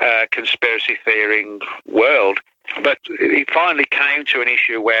conspiracy theorying world. But it finally came to an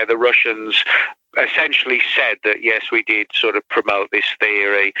issue where the Russians essentially said that, yes, we did sort of promote this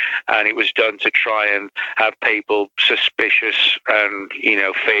theory, and it was done to try and have people suspicious and,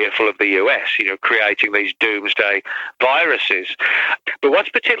 fearful of the US, creating these doomsday viruses. But what's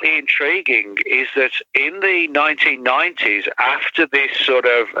particularly intriguing is that in the 1990s, after this sort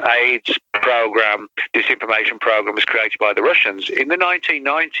of AIDS program, disinformation program was created by the Russians, in the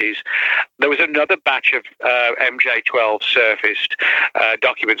 1990s, there was another batch of MJ12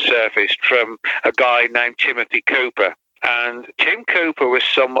 documents surfaced from a guy named Timothy Cooper. And Tim Cooper was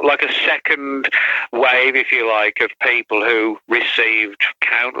somewhat like a second wave, if you like, of people who received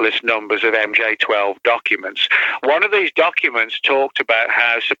countless numbers of MJ12 documents. One of these documents talked about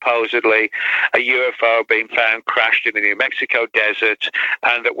how supposedly a UFO being found crashed in the New Mexico desert,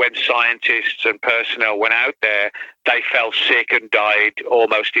 and that when scientists and personnel went out there, they fell sick and died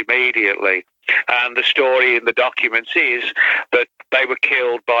almost immediately. And the story in the documents is that they were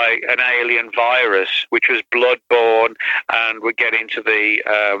killed by an alien virus, which was blood-borne and would get into the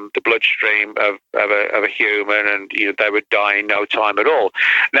bloodstream of a human, and they would die in no time at all.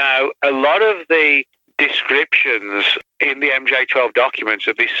 Now, a lot of the descriptions in the MJ12 documents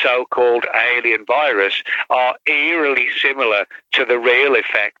of this so-called alien virus are eerily similar to the real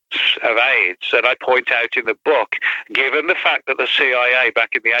effects of AIDS. And I point out in the book, given the fact that the CIA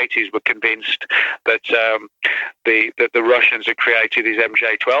back in the 80s were convinced that the Russians had created these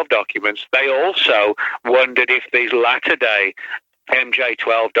MJ12 documents, they also wondered if these latter-day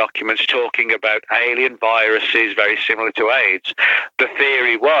MJ12 documents talking about alien viruses very similar to AIDS, the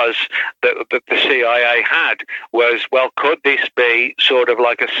theory was that the CIA had was, well, could this be sort of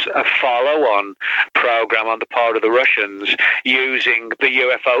like a follow-on program on the part of the Russians using the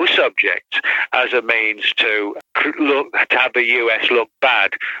UFO subject as a means to have the US look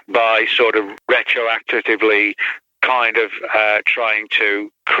bad by sort of retroactively kind of trying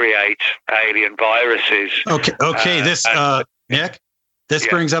to create alien viruses. Okay. Nick, this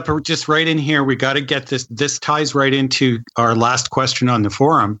brings up just right in here. We got to get this. This ties right into our last question on the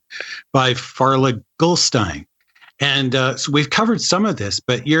forum by Farla Gulstein. And so we've covered some of this,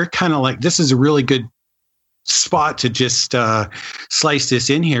 but you're kind of like, this is a really good spot to just slice this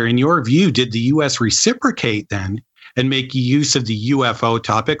in here. In your view, did the U.S. reciprocate then and make use of the UFO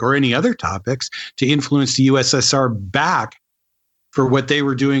topic or any other topics to influence the USSR back for what they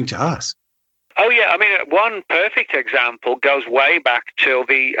were doing to us? Oh, yeah. I mean, one perfect example goes way back till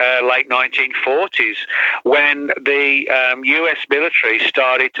the late 1940s when the U.S. military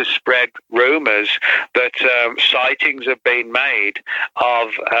started to spread rumors that sightings have been made of,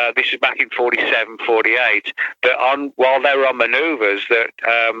 this is back in 47, 48, that while they were on maneuvers, that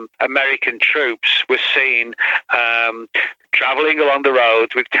American troops were seen traveling along the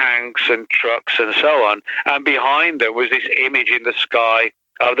roads with tanks and trucks and so on, and behind them was this image in the sky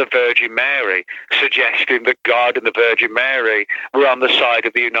of the Virgin Mary, suggesting that God and the Virgin Mary were on the side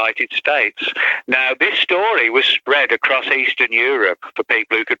of the United States. Now, this story was spread across Eastern Europe for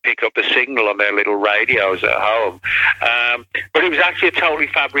people who could pick up the signal on their little radios at home. But it was actually a totally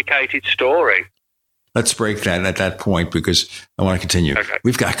fabricated story. Let's break that at that point because I want to continue. Okay.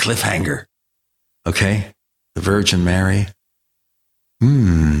 We've got a cliffhanger. Okay? The Virgin Mary.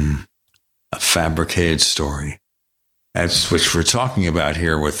 A fabricated story. That's what we're talking about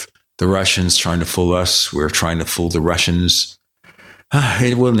here with the Russians trying to fool us. We're trying to fool the Russians.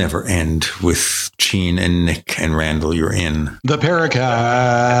 It will never end with Gene and Nick and Randall. You're in the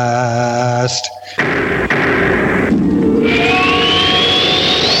Paracast.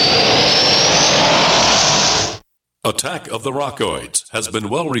 Attack of the Rockoids has been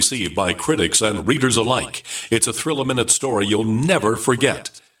well received by critics and readers alike. It's a thrill-a-minute story you'll never forget.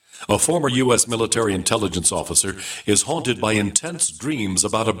 A former U.S. military intelligence officer is haunted by intense dreams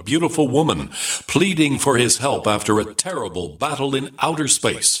about a beautiful woman pleading for his help after a terrible battle in outer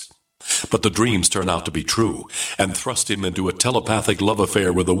space. But the dreams turn out to be true and thrust him into a telepathic love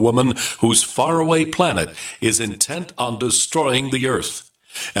affair with a woman whose faraway planet is intent on destroying the Earth.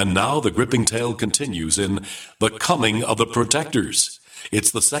 And now the gripping tale continues in The Coming of the Protectors.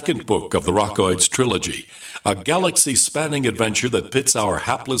 It's the second book of the Rockoids trilogy, a galaxy-spanning adventure that pits our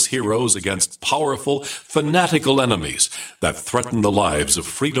hapless heroes against powerful, fanatical enemies that threaten the lives of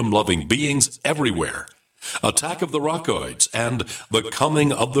freedom-loving beings everywhere. Attack of the Rockoids and The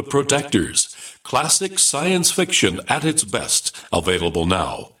Coming of the Protectors. Classic science fiction at its best, available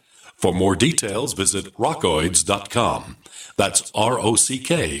now. For more details, visit rockoids.com. That's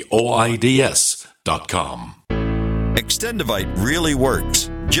ROCKOIDS.com. Extendivite really works.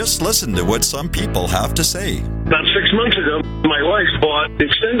 Just listen to what some people have to say. About 6 months ago, my wife bought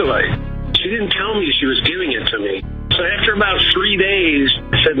Extendivite. She didn't tell me she was giving it to me. So after about 3 days,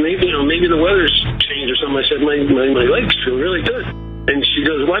 I said, maybe the weather's changed or something. I said, my legs feel really good. And she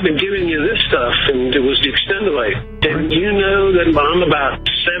goes, well, I've been giving you this stuff, and it was the Extendivite. And you know that I'm about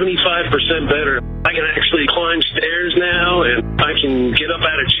 75% better. I can actually climb stairs now, and I can get up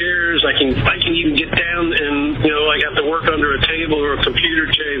out of chairs. I can even get down and, I have to work under a table or a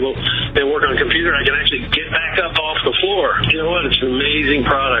computer table and work on a computer. I can actually get back up off the floor. You know what? It's an amazing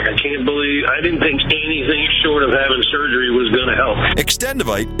product. I didn't think anything short of having surgery was going to help.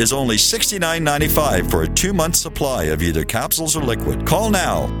 Extendivite is only $69.95 for a 2-month supply of either capsules or liquid. Call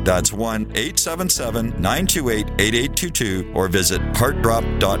now. That's 1-877-928-8822 or visit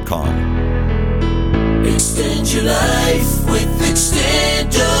heartdrop.com. Extend your life with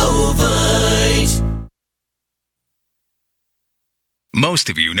Extendovite. Most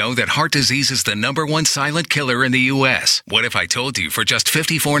of you know that heart disease is the #1 silent killer in the U.S. What if I told you for just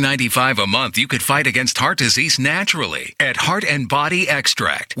 $54.95 a month you could fight against heart disease naturally? At Heart and Body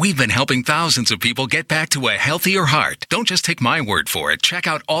Extract, we've been helping thousands of people get back to a healthier heart. Don't just take my word for it. Check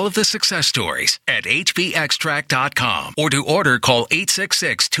out all of the success stories at hbextract.com. Or to order, call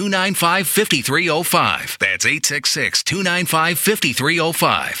 866-295-5305. That's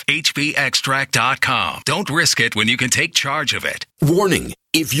 866-295-5305. hbextract.com. Don't risk it when you can take charge of it. Warning,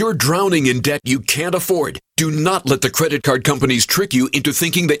 if you're drowning in debt you can't afford, do not let the credit card companies trick you into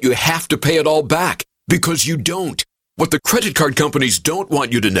thinking that you have to pay it all back, because you don't. What the credit card companies don't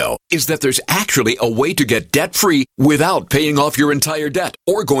want you to know is that there's actually a way to get debt-free without paying off your entire debt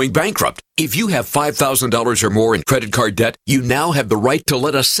or going bankrupt. If you have $5,000 or more in credit card debt, you now have the right to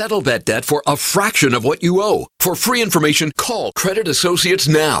let us settle that debt for a fraction of what you owe. For free information, call Credit Associates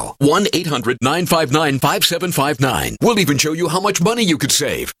now. 1-800-959-5759. We'll even show you how much money you could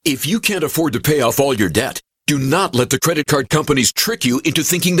save. If you can't afford to pay off all your debt, do not let the credit card companies trick you into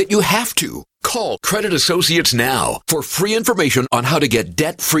thinking that you have to. Call Credit Associates now for free information on how to get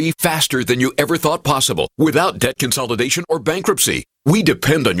debt-free faster than you ever thought possible without debt consolidation or bankruptcy. We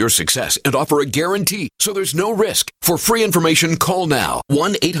depend on your success and offer a guarantee, so there's no risk. For free information, call now.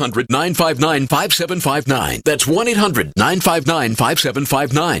 1-800-959-5759. That's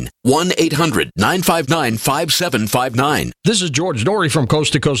 1-800-959-5759. 1-800-959-5759. This is George Norrie from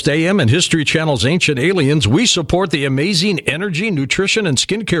Coast to Coast AM and History Channel's Ancient Aliens. We support the amazing energy, nutrition, and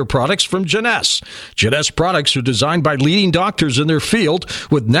skincare products from Jeunesse. Jeunesse products are designed by leading doctors in their field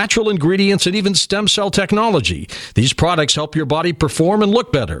with natural ingredients and even stem cell technology. These products help your body perform and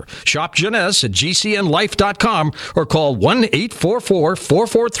look better. Shop Jeunesse at gcnlife.com or call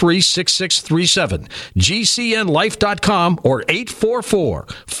 1-844-443-6637. gcnlife.com or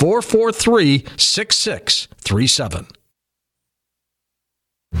 844-443-6637.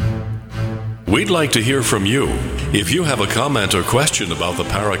 We'd like to hear from you. If you have a comment or question about the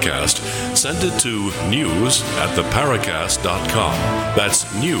Paracast, send it to news@theparacast.com. That's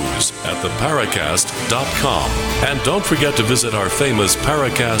news@theparacast.com. And don't forget to visit our famous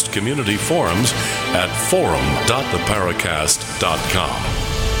Paracast community forums at forum.theparacast.com.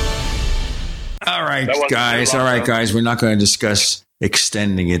 All right, guys. We're not going to discuss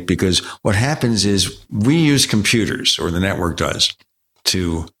extending it because what happens is we use computers, or the network does,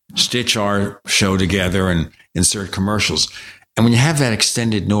 to stitch our show together and insert commercials. And when you have that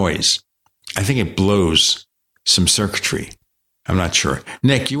extended noise, I think it blows some circuitry. I'm not sure.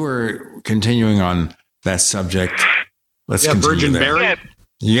 Nick, you were continuing on that subject. Let's continue. Virgin there. Mary?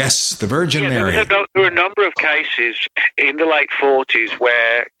 Yes, the Virgin Mary. There were a number of cases in the late 40s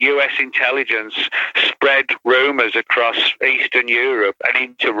where U.S. intelligence spread rumors across Eastern Europe and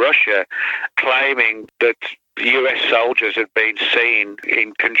into Russia, claiming that U.S. soldiers had been seen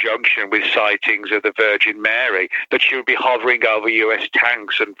in conjunction with sightings of the Virgin Mary, that she would be hovering over U.S.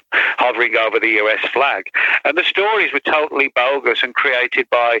 tanks and hovering over the U.S. flag. And the stories were totally bogus and created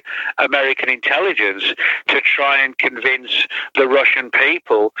by American intelligence to try and convince the Russian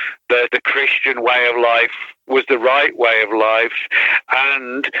people that the Christian way of life was the right way of life.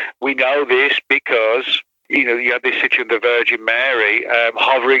 And we know this because you had this situation of the Virgin Mary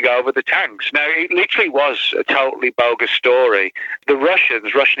hovering over the tanks. Now, it literally was a totally bogus story. The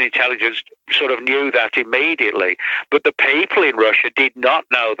Russian intelligence sort of knew that immediately, but the people in Russia did not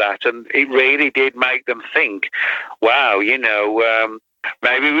know that, and it really did make them think, wow,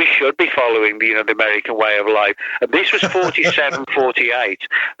 maybe we should be following the American way of life. And this was 47, 48.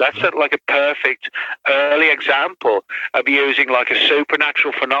 That's like a perfect early example of using like a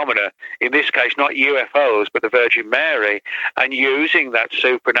supernatural phenomena, in this case not UFOs but the Virgin Mary, and using that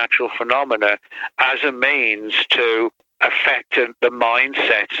supernatural phenomena as a means to affect the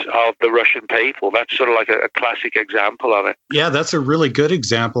mindset of the Russian people. That's sort of like a classic example of it. Yeah, that's a really good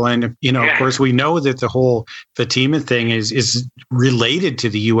example. And, of course, we know that the whole Fatima thing is related to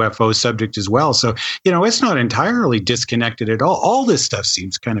the UFO subject as well. So, it's not entirely disconnected at all. All this stuff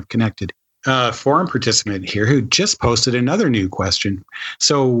seems kind of connected. Forum participant here who just posted another new question.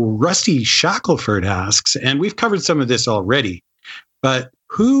 So Rusty Shackelford asks, and we've covered some of this already, but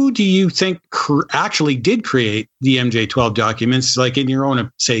who do you think actually did create the MJ-12 documents, like in your own,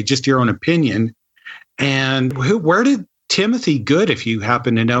 just your own opinion? And where did Timothy Good, if you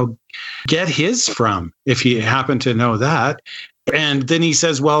happen to know, get his from, if you happen to know that? And then he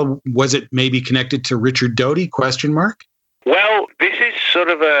says, well, was it maybe connected to Richard Doty, ? Well, this is sort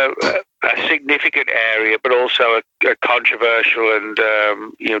of a significant area, but also a controversial and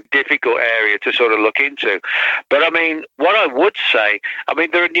difficult area to sort of look into. But I mean, what I would say,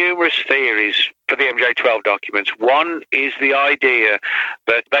 there are numerous theories for the MJ-12 documents. One is the idea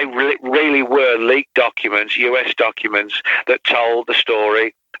that they really were leaked documents, US documents, that told the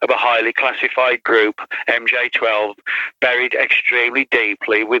story of a highly classified group, MJ-12, buried extremely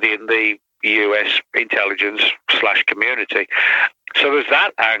deeply within the US intelligence / community. So there's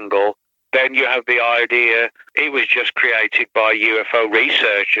that angle. Then you have the idea it was just created by UFO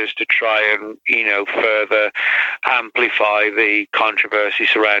researchers to try and, further amplify the controversy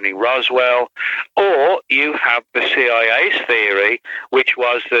surrounding Roswell. Or you have the CIA's theory, which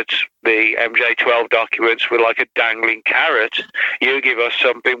was that the MJ-12 documents were like a dangling carrot. You give us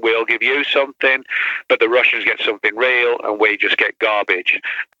something, we'll give you something, but the Russians get something real and we just get garbage.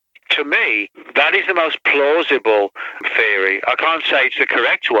 To me, that is the most plausible theory. I can't say it's the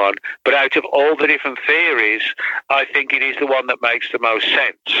correct one, but out of all the different theories, I think it is the one that makes the most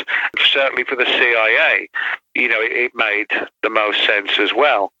sense. Certainly for the CIA, it made the most sense as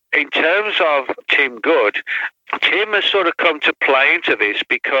well. In terms of Tim Good, Tim has sort of come to play into this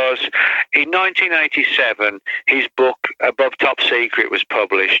because in 1987, his book, Above Top Secret, was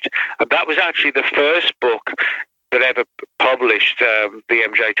published. And that was actually the first book that ever published the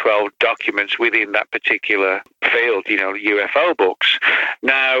MJ-12 documents within that particular field, UFO books.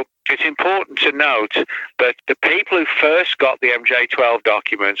 Now, it's important to note that the people who first got the MJ-12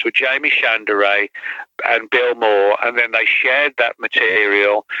 documents were Jamie Shandaray and Bill Moore, and then they shared that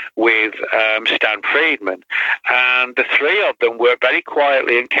material with Stan Friedman. And the three of them worked very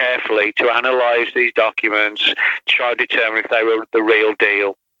quietly and carefully to analyze these documents, try to determine if they were the real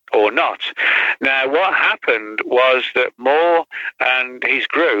deal or not. Now, what happened was that Moore and his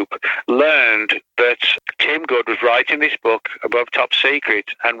group learned that Tim Good was writing this book, Above Top Secret,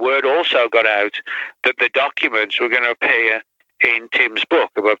 and word also got out that the documents were going to appear in Tim's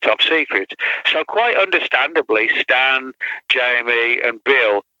book, Above Top Secret. So quite understandably, Stan, Jamie, and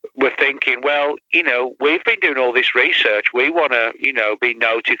Bill were thinking, well, we've been doing all this research. We want to, be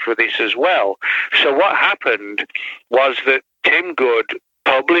noted for this as well. So what happened was that Tim Good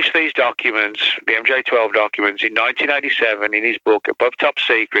published these documents, the MJ-12 documents, in 1987 in his book, Above Top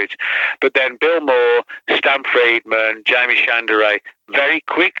Secret. But then Bill Moore, Stan Friedman, Jamie Shandaray very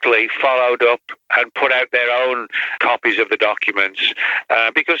quickly followed up and put out their own copies of the documents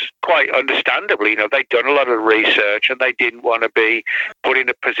because, quite understandably, they'd done a lot of research and they didn't want to be put in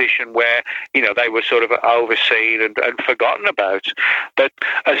a position where, they were sort of overseen and forgotten about. But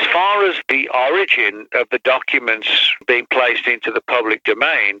as far as the origin of the documents being placed into the public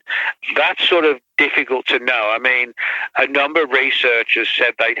domain, that's sort of difficult to know. I mean, a number of researchers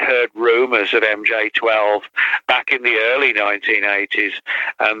said they'd heard rumors of MJ-12 back in the early 1980s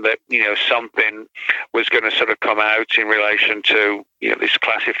and that, something was going to sort of come out in relation to, this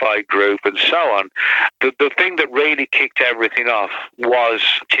classified group and so on. The thing that really kicked everything off was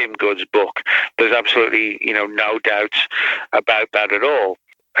Tim Good's book. There's absolutely, no doubt about that at all.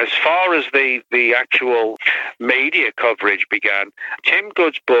 As far as the actual media coverage began, Tim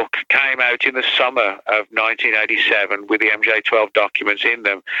Good's book came out in the summer of 1987 with the MJ-12 documents in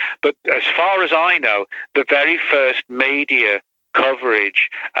them. But as far as I know, the very first media coverage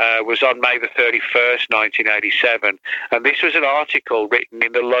was on May the 31st, 1987. And this was an article written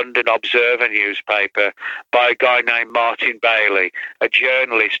in the London Observer newspaper by a guy named Martin Bailey, a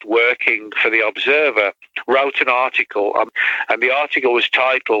journalist working for the Observer, wrote an article. And the article was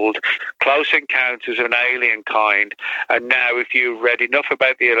titled Close Encounters of an Alien Kind. And now, if you've read enough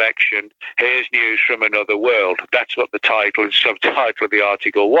about the election, here's news from another world. That's what the title and subtitle of the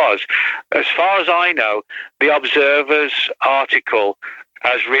article was. As far as I know, the Observer's article,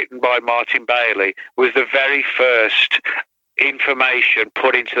 as written by Martin Bailey, was the very first information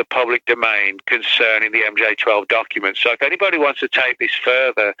put into the public domain concerning the MJ12 documents. So if anybody wants to take this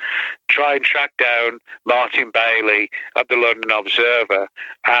further, try and track down Martin Bailey of the London Observer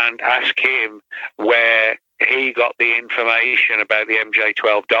and ask him where he got the information about the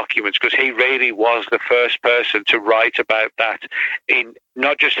MJ12 documents, because he really was the first person to write about that in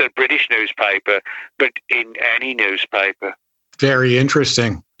not just a British newspaper, but in any newspaper. Very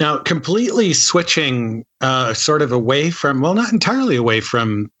interesting. Now, completely switching sort of away from, well, not entirely away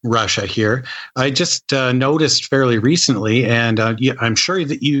from Russia here, I just noticed fairly recently, and I'm sure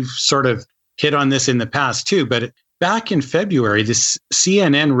that you've sort of hit on this in the past too, but back in February, this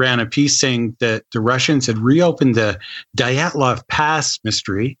CNN ran a piece saying that the Russians had reopened the Dyatlov Pass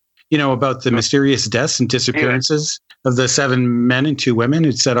mystery, about the mysterious deaths and disappearances of the 7 men and 2 women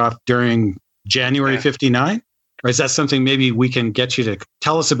who'd set off during January 59? Or is that something maybe we can get you to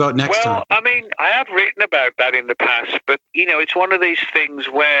tell us about next time? Well, I mean, I have written about that in the past, but, it's one of these things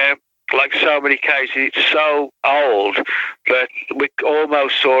where, like so many cases, it's so old that we're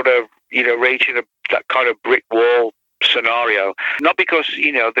almost sort of, reaching that kind of brick wall scenario. Not because,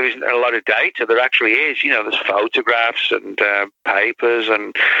 there isn't a lot of data. There actually is. There's photographs and papers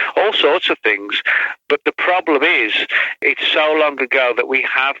and all sorts of things. But the problem is, it's so long ago that we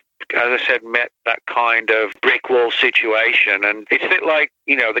have, as I said, met that kind of brick wall situation. And it's a bit like,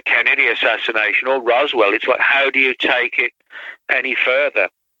 the Kennedy assassination or Roswell. It's like, how do you take it any further?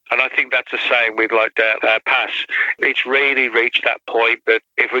 And I think that's the same with Pass. It's really reached that point that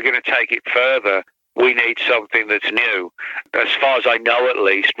if we're going to take it further, we need something that's new. As far as I know, at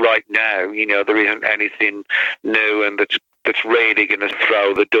least right now, there isn't anything new and that's really going to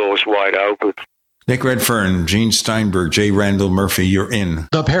throw the doors wide open. Nick Redfern, Gene Steinberg, J. Randall Murphy, you're in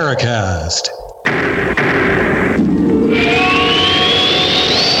the Paracast.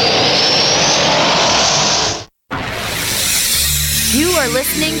 You are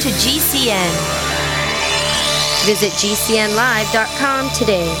listening to GCN. Visit GCNlive.com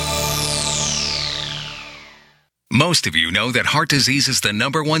today. Most of you know that heart disease is the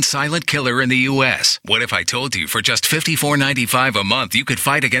 #1 silent killer in the U.S. What if I told you for just $54.95 a month you could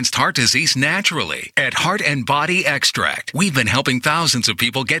fight against heart disease naturally? At Heart and Body Extract, we've been helping thousands of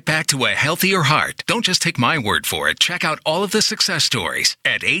people get back to a healthier heart. Don't just take my word for it. Check out all of the success stories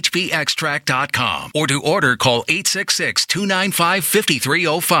at hbextract.com. Or to order, call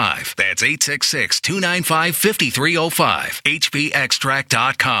 866-295-5305. That's 866-295-5305.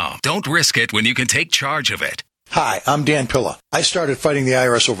 hbextract.com. Don't risk it when you can take charge of it. Hi, I'm Dan Pilla. I started fighting the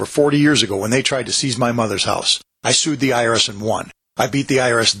IRS over 40 years ago when they tried to seize my mother's house. I sued the IRS and won. I beat the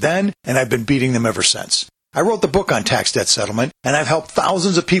IRS then, and I've been beating them ever since. I wrote the book on tax debt settlement, and I've helped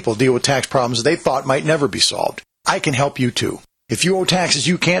thousands of people deal with tax problems they thought might never be solved. I can help you too. If you owe taxes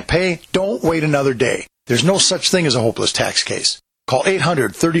you can't pay, don't wait another day. There's no such thing as a hopeless tax case. Call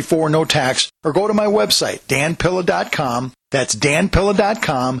 800-34-NO-TAX or go to my website, danpilla.com. That's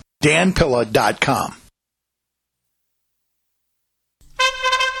danpilla.com, danpilla.com.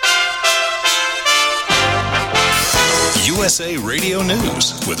 USA Radio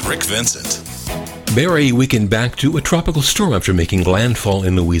News with Rick Vincent. Barry weakened back to a tropical storm after making landfall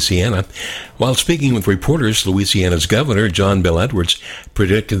in Louisiana. While speaking with reporters, Louisiana's governor, John Bel Edwards,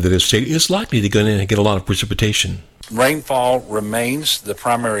 predicted that his state is likely to get a lot of precipitation. Rainfall remains the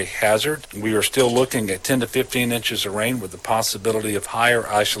primary hazard. We are still looking at 10 to 15 inches of rain with the possibility of higher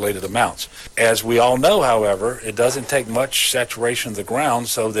isolated amounts. As we all know, however, it doesn't take much saturation of the ground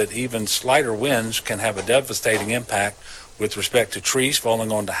so that even slighter winds can have a devastating impact with respect to trees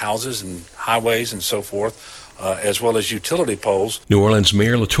falling onto houses and highways and so forth, as well as utility poles. New Orleans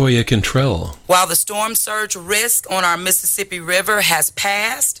Mayor LaToya Cantrell. While the storm surge risk on our Mississippi River has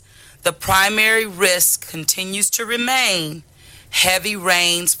passed, the primary risk continues to remain heavy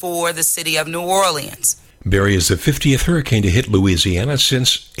rains for the city of New Orleans. Barry is the 50th hurricane to hit Louisiana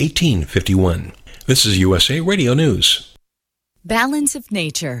since 1851. This is USA Radio News. Balance of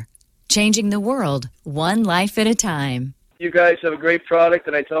nature, changing the world one life at a time. You guys have a great product,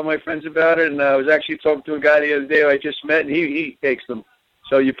 and I tell my friends about it, and I was actually talking to a guy the other day who I just met, and he takes them.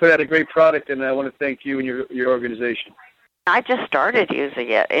 So you put out a great product, and I want to thank you and your organization. I just started using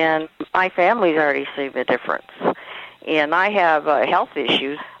it, and my family's already seen the difference. And I have health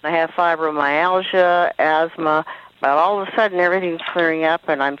issues. I have fibromyalgia, asthma, but all of a sudden everything's clearing up,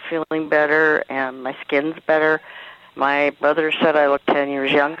 and I'm feeling better, and my skin's better. My brother said I look 10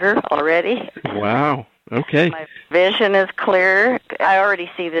 years younger already. Wow. Okay. My vision is clear. I already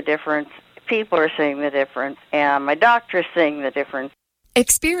see the difference. People are seeing the difference, and my doctor's seeing the difference.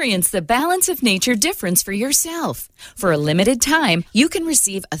 Experience the Balance of Nature difference for yourself. For a limited time, you can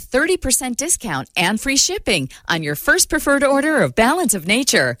receive a 30% discount and free shipping on your first preferred order of Balance of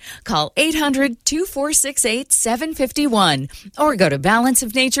Nature. Call 800-2468-751 or go to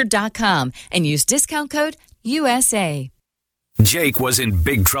balanceofnature.com and use discount code USA. Jake was in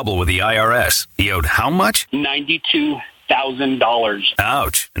big trouble with the IRS. He owed how much? $92,000.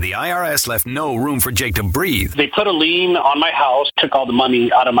 Ouch. And the IRS left no room for Jake to breathe. They put a lien on my house, took all the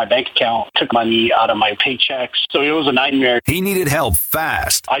money out of my bank account, took money out of my paychecks. So it was a nightmare. He needed help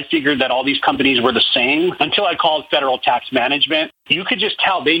fast. I figured that all these companies were the same until I called Federal Tax Management. You could just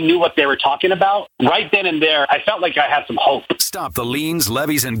tell they knew what they were talking about. Right then and there, I felt like I had some hope. Stop the liens,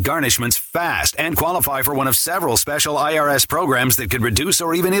 levies, and garnishments fast and qualify for one of several special IRS programs that could reduce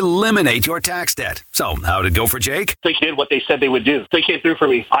or even eliminate your tax debt. So, how'd it go for Jake? They did what they said they would do. They came through for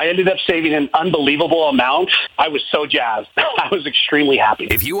me. I ended up saving an unbelievable amount. I was so jazzed. I was extremely happy.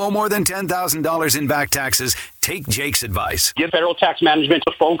 If you owe more than $10,000 in back taxes, take Jake's advice. Give Federal Tax Management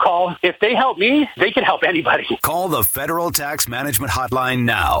a phone call. If they help me, they can help anybody. Call the Federal Tax Management Hotline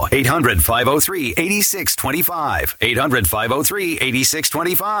now. 800-503-8625.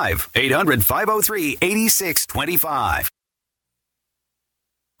 800-503-8625. 800-503-8625.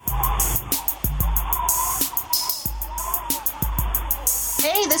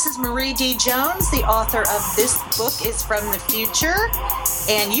 Hey, this is Marie D. Jones, the author of This Book is from the Future,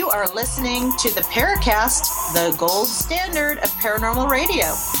 and you are listening to the Paracast, the gold standard of paranormal radio.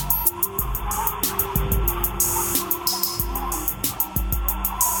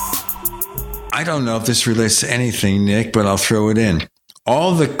 I don't know if this relates to anything, Nick, but I'll throw it in.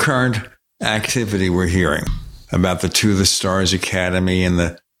 All the current activity we're hearing about the To the Stars Academy and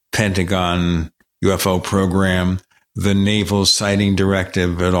the Pentagon UFO program, the naval sighting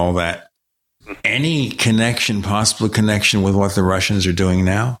directive and all that. Any connection, possible connection with what the Russians are doing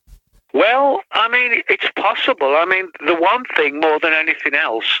now? Well, I mean, it's possible. I mean, the one thing more than anything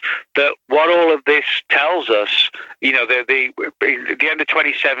else that what all of this tells us, you know, at the end of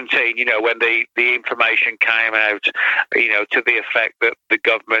 2017, you know, when the information came out, you know, to the effect that the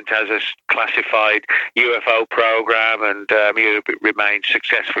government has a classified UFO program and it remained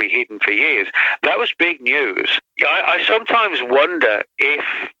successfully hidden for years, that was big news. I sometimes wonder if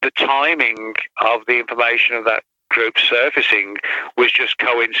the timing of the information of that group surfacing was just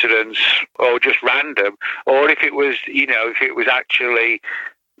coincidence or just random, or if it was, you know, if it was actually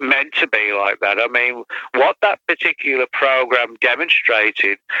meant to be like that. I mean, what that particular program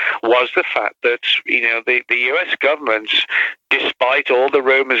demonstrated was the fact that, you know, the US government, despite all the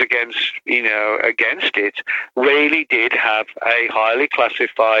rumors against it, really did have a highly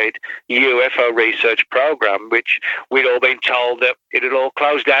classified UFO research program, which we'd all been told that it had all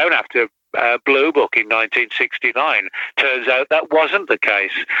closed down after Blue Book in 1969. Turns out that wasn't the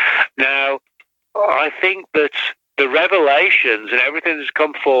case. Now, I think that the revelations and everything that's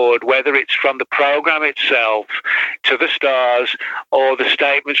come forward, whether it's from the program itself to the stars or the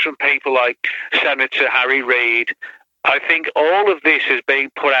statements from people like Senator Harry Reid, I think all of this is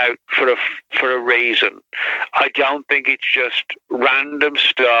being put out for a reason. I don't think it's just random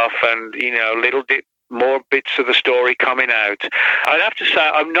stuff and, you know, more bits of the story coming out. I'd have to say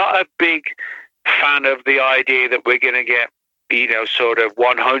I'm not a big fan of the idea that we're going to get, you know, sort of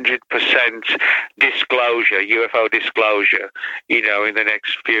 100% disclosure, UFO disclosure, you know, in the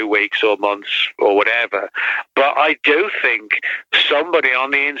next few weeks or months or whatever. But I do think somebody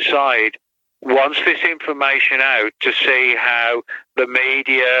on the inside wants this information out to see how the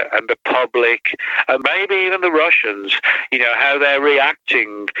media and the public, and maybe even the Russians, you know, how they're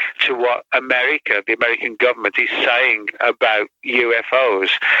reacting to what America, the American government, is saying about UFOs.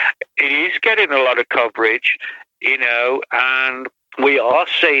 It is getting a lot of coverage, you know, and we are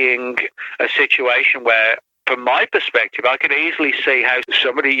seeing a situation where, from my perspective, I can easily see how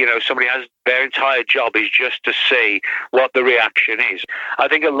somebody has their entire job is just to see what the reaction is. I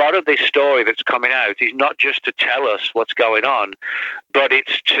think a lot of this story that's coming out is not just to tell us what's going on, but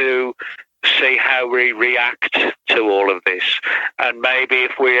it's to see how we react to all of this. And maybe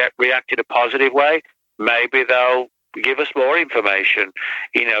if we react in a positive way, maybe they'll give us more information.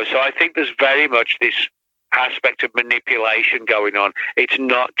 You know, so I think there's very much this aspect of manipulation going on. It's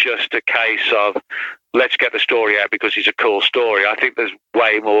not just a case of let's get the story out because it's a cool story. I think there's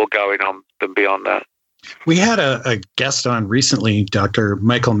way more going on than beyond that. We had a guest on recently, Dr.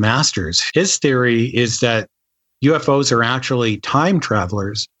 Michael Masters. His theory is that UFOs are actually time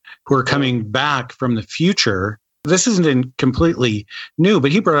travelers who are coming back from the future. This isn't completely new,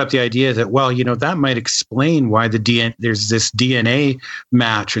 but he brought up the idea that, well, that might explain why there's this DNA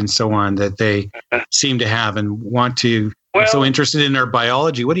match and so on that they seem to have and want to. Well, so interested in our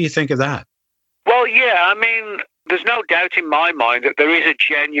biology. What do you think of that? Well, yeah, I mean, there's no doubt in my mind that there is a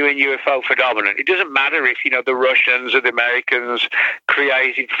genuine UFO phenomenon. It doesn't matter if, the Russians or the Americans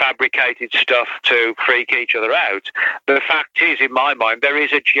created, fabricated stuff to freak each other out. The fact is, in my mind, there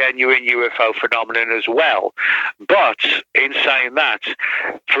is a genuine UFO phenomenon as well. But in saying that,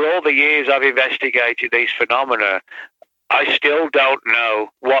 for all the years I've investigated these phenomena, I still don't know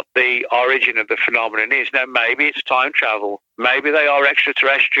what the origin of the phenomenon is. Now, maybe it's time travel. Maybe they are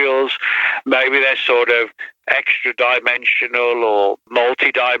extraterrestrials. Maybe they're sort of extra-dimensional or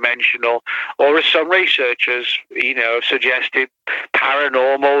multi-dimensional. Or as some researchers, suggested,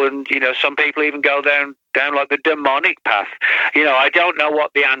 paranormal. And, some people even go down like the demonic path. I don't know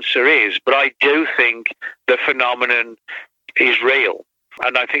what the answer is, but I do think the phenomenon is real.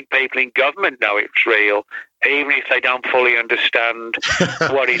 And I think people in government know it's real, even if they don't fully understand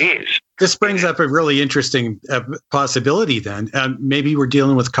what it is. This brings up a really interesting possibility then. Maybe we're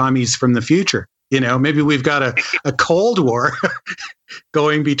dealing with commies from the future. Maybe we've got a Cold War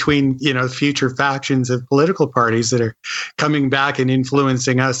going between, future factions of political parties that are coming back and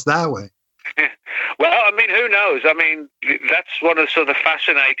influencing us that way. Well, I mean, who knows? I mean, that's one of the sort of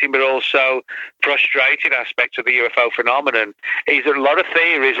fascinating but also frustrating aspects of the UFO phenomenon, is there a lot of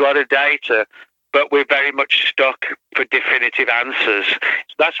theories, a lot of data, but we're very much stuck for definitive answers.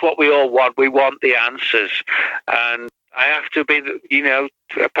 That's what we all want. We want the answers. And I have to be,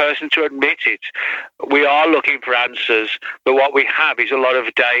 a person to admit it. We are looking for answers, but what we have is a lot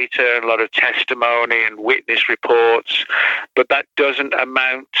of data and a lot of testimony and witness reports, but that doesn't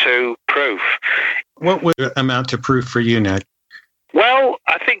amount to proof. What would amount to proof for you, Ned? Well,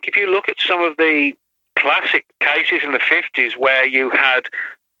 I think if you look at some of the classic cases in the 50s where you had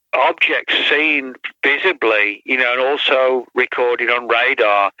objects seen visibly, and also recorded on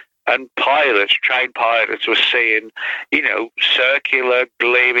radar, and trained pilots were seeing, circular,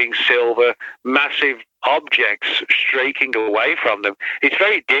 gleaming silver, massive objects streaking away from them. It's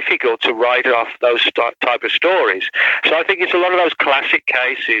very difficult to write off those type of stories. So I think it's a lot of those classic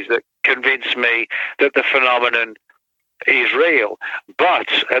cases that convince me that the phenomenon is real.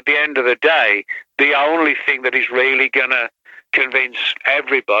 But at the end of the day, the only thing that is really going to convince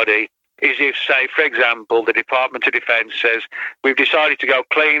everybody is if, say, for example, the Department of Defense says, we've decided to go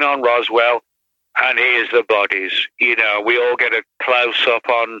clean on Roswell, and here's the bodies. We all get a close-up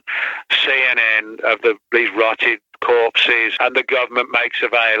on CNN of these rotted corpses, and the government makes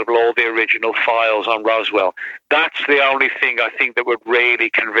available all the original files on Roswell. That's the only thing I think that would really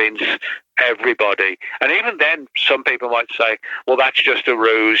convince everybody. And even then, some people might say, well, that's just a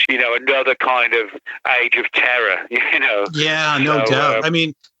ruse, another kind of age of terror, Yeah, no doubt. I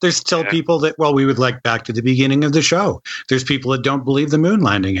mean, there's still people that, we would like back to the beginning of the show. There's people that don't believe the moon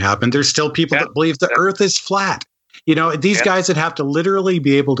landing happened. There's still people that believe the Earth is flat. These guys that have to literally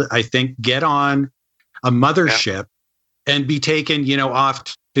be able to, I think, get on a mothership and be taken,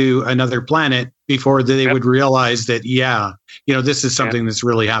 off to another planet before they would realize that, this is something that's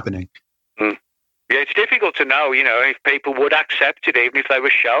really happening. Yeah, it's difficult to know, if people would accept it, even if they were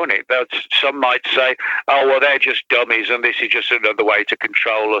shown it. Some might say, oh, well, they're just dummies, and this is just another way to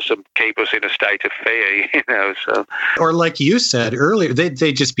control us and keep us in a state of fear, so. Or like you said earlier, they'd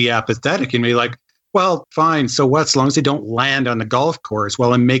just be apathetic and be like, well, fine, so what? As long as they don't land on the golf course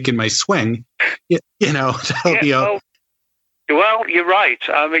while I'm making my swing, that'll be okay. Well, you're right.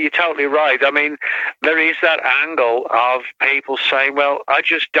 I mean, you're totally right. I mean, there is that angle of people saying, well, I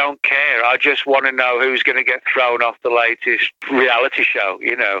just don't care. I just want to know who's going to get thrown off the latest reality show,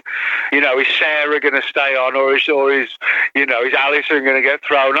 is Sarah going to stay on or is Alison going to get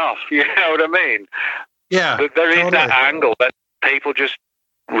thrown off? You know what I mean? Yeah. But there is that angle that people just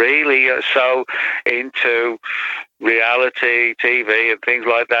really are so into reality TV and things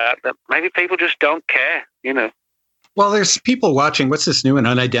like that maybe people just don't care, Well, there's people watching, what's this new one,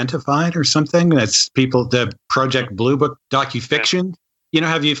 Unidentified or something? That's people, the Project Blue Book docufiction.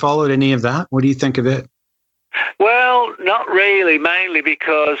 Have you followed any of that? What do you think of it? Well, not really, mainly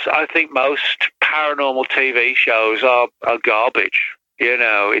because I think most paranormal TV shows are garbage.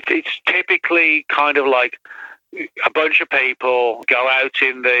 It's typically kind of like a bunch of people go out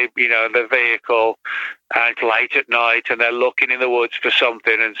in the vehicle, and it's late at night, and they're looking in the woods for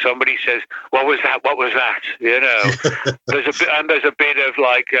something, and somebody says, "What was that? What was that?" There's a bit of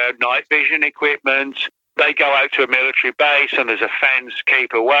like night vision equipment. They go out to a military base, and there's a fence,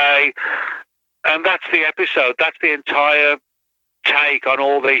 keep away, and that's the episode. That's the entire take on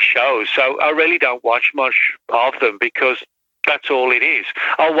all these shows. So I really don't watch much of them because that's all it is.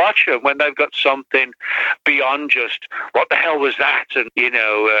 I'll watch them when they've got something beyond just, what the hell was that? And,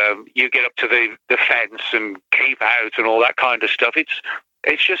 you get up to the fence and keep out and all that kind of stuff.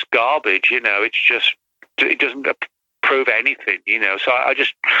 It's just garbage, it doesn't prove anything, so I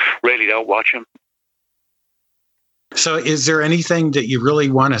just really don't watch them. So is there anything that you really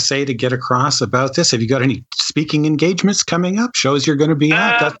want to say to get across about this? Have you got any speaking engagements coming up, shows you're going to be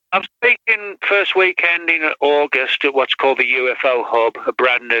at? I'm speaking first weekend in August at what's called the UFO Hub, a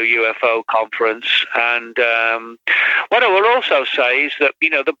brand new UFO conference. And what I will also say is that,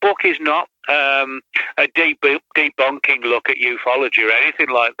 the book is not a debunking look at ufology or anything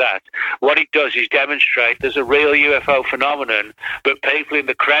like that. What it does is demonstrate there's a real UFO phenomenon, but people in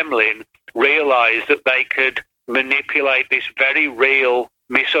the Kremlin realize that they could manipulate this very real,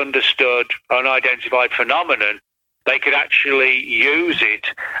 misunderstood, unidentified phenomenon. They could actually use it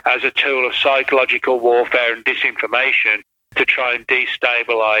as a tool of psychological warfare and disinformation to try and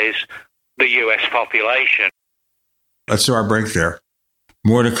destabilize the U.S. population. Let's do our break there.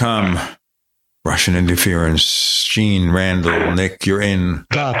 More to come. Russian interference. Gene, Randall, Nick, you're in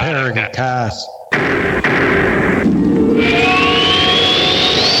the Paracast.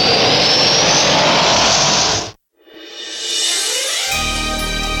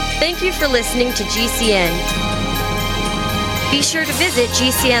 Thank you for listening to GCN. Be sure to visit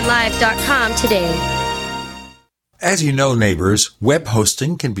GCNlive.com today. As you know, neighbors, web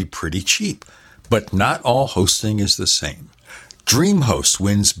hosting can be pretty cheap, but not all hosting is the same. DreamHost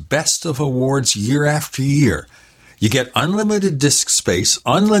wins Best of Awards year after year. You get unlimited disk space,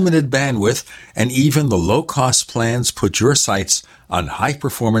 unlimited bandwidth, and even the low-cost plans put your sites on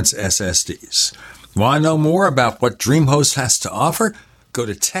high-performance SSDs. Want to know more about what DreamHost has to offer? Go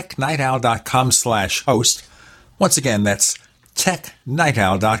to technightowl.com/host. Once again, that's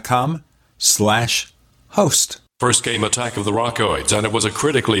technightowl.com/host. First came Attack of the Rockoids, and it was a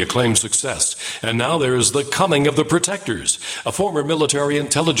critically acclaimed success. And now there is The Coming of the Protectors. A former military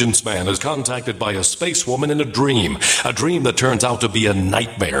intelligence man is contacted by a space woman in a dream that turns out to be a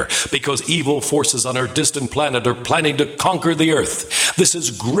nightmare because evil forces on her distant planet are planning to conquer the Earth. This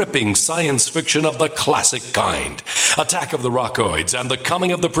is gripping science fiction of the classic kind. Attack of the Rockoids and The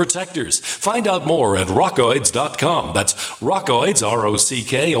Coming of the Protectors. Find out more at rockoids.com. That's Rockoids,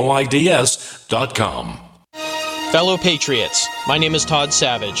 ROCKOIDS.com. Fellow Patriots, my name is Todd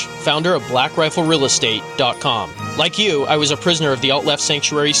Savage, founder of BlackRifleRealEstate.com. Like you, I was a prisoner of the alt-left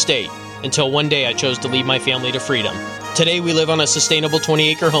sanctuary state until one day I chose to lead my family to freedom. Today we live on a sustainable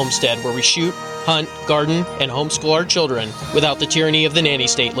 20-acre homestead where we shoot, hunt, garden, and homeschool our children without the tyranny of the nanny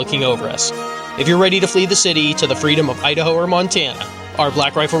state looking over us. If you're ready to flee the city to the freedom of Idaho or Montana, our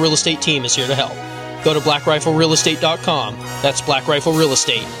Black Rifle Real Estate team is here to help. Go to BlackRifleRealEstate.com. That's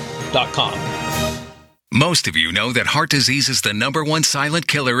BlackRifleRealEstate.com. Most of you know that heart disease is the #1 silent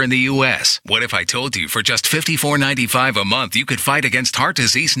killer in the U.S. What if I told you for just $54.95 a month you could fight against heart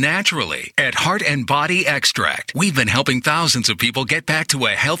disease naturally? At Heart and Body Extract, we've been helping thousands of people get back to a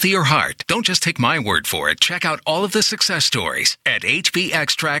healthier heart. Don't just take my word for it. Check out all of the success stories at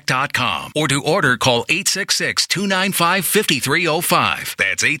hbextract.com. Or to order, call 866-295-5305.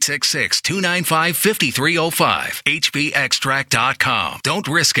 That's 866-295-5305. hbextract.com. Don't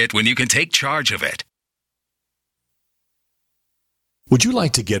risk it when you can take charge of it. Would you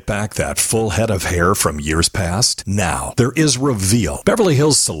like to get back that full head of hair from years past? Now, there is Reveal. Beverly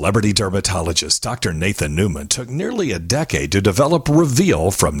Hills celebrity dermatologist Dr. Nathan Newman took nearly a decade to develop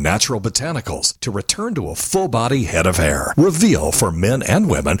Reveal from natural botanicals to return to a full-body head of hair. Reveal for men and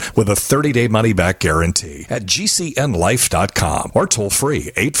women with a 30-day money-back guarantee at GCNlife.com or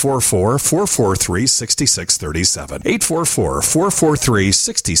toll-free 844-443-6637.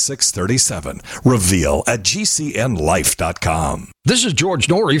 844-443-6637. Reveal at GCNlife.com. This is George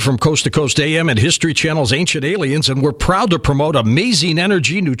Norrie from Coast to Coast AM and History Channel's Ancient Aliens, and we're proud to promote amazing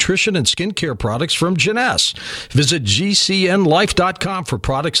energy, nutrition, and skincare products from Jeunesse. Visit GCNlife.com for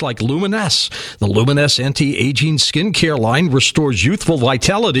products like Luminesse. The Luminesse anti-aging skincare line restores youthful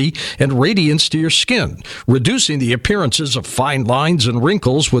vitality and radiance to your skin, reducing the appearances of fine lines and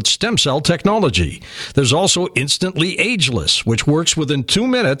wrinkles with stem cell technology. There's also Instantly Ageless, which works within 2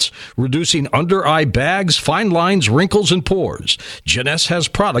 minutes, reducing under-eye bags, fine lines, wrinkles, and pores. Jeunesse has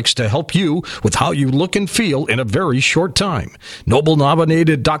products to help you with how you look and feel in a very short time.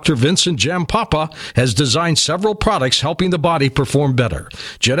 Nobel-nominated Dr. Vincent Jampapa has designed several products helping the body perform better.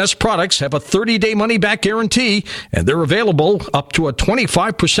 Jeunesse products have a 30-day money-back guarantee, and they're available up to a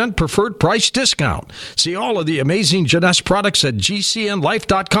 25% preferred price discount. See all of the amazing Jeunesse products at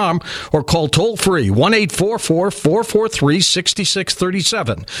gcnlife.com or call toll-free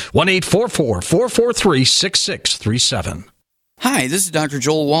 1-844-443-6637, 1-844-443-6637. Hi, this is Dr.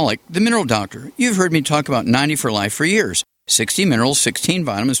 Joel Wallach, the Mineral Doctor. You've heard me talk about 90 for Life for years. 60 minerals, 16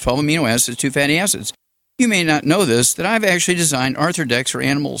 vitamins, 12 amino acids, 2 fatty acids. You may not know this, that I've actually designed Arthrodex for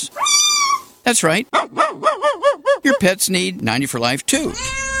animals. That's right. Your pets need 90 for Life too.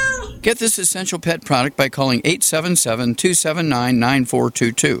 Get this essential pet product by calling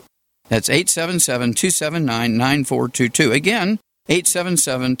 877-279-9422. That's 877-279-9422. Again,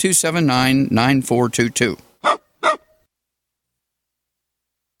 877-279-9422.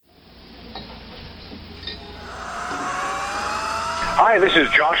 Hi, this is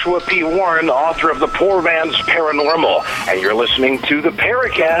Joshua P. Warren, author of The Poor Man's Paranormal, and you're listening to the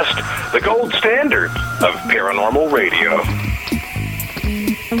Paracast, the gold standard of paranormal radio.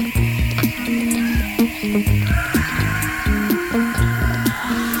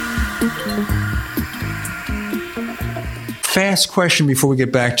 Fast question before we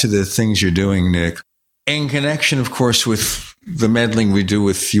get back to the things you're doing, Nick. In connection, of course, with the meddling we do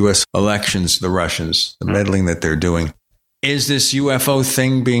with U.S. elections, the Russians, the meddling that they're doing. Is this UFO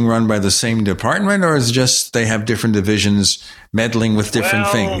thing being run by the same department, or is it just they have different divisions meddling with different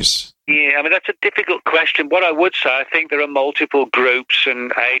things? Yeah, I mean, that's a difficult question. What I would say, I think there are multiple groups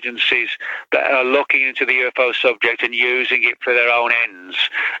and agencies that are looking into the UFO subject and using it for their own ends,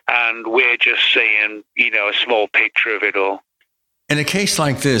 and we're just seeing, a small picture of it all. In a case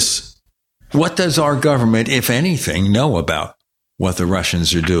like this, what does our government, if anything, know about what the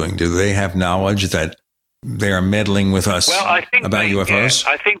Russians are doing? Do they have knowledge that they are meddling with us about UFOs?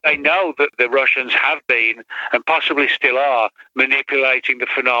 I think they know that the Russians have been, and possibly still are, manipulating the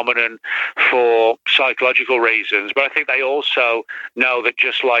phenomenon for psychological reasons. But I think they also know that,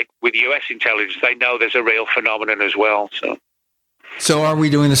 just like with U.S. intelligence, they know there's a real phenomenon as well. So are we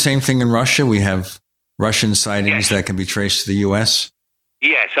doing the same thing in Russia? We have Russian sightings that can be traced to the U.S.?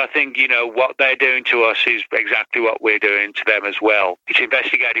 Yes, I think, what they're doing to us is exactly what we're doing to them as well. It's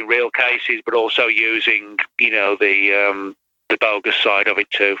investigating real cases, but also using, the bogus side of it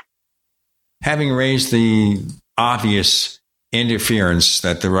too. Having raised the obvious interference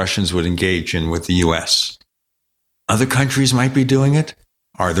that the Russians would engage in with the U.S., other countries might be doing it?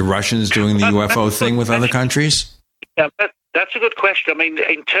 Are the Russians doing the UFO thing with other countries? Yeah, that's a good question. I mean,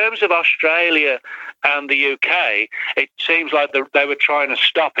 in terms of Australia and the UK, it seems like they were trying to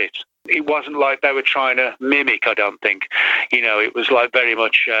stop it. It wasn't like they were trying to mimic, I don't think. It was like very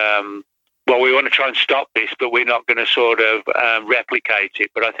much, we want to try and stop this, but we're not going to sort of replicate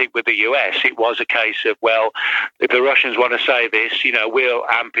it. But I think with the US, it was a case of, if the Russians want to say this, we'll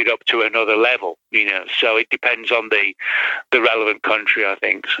amp it up to another level, So it depends on the relevant country, I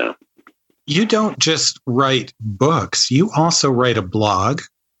think, so. You don't just write books, you also write a blog,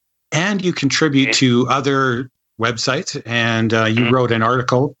 and you contribute to other websites. And you wrote an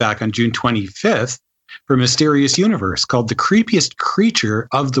article back on June 25th for Mysterious Universe called The Creepiest Creature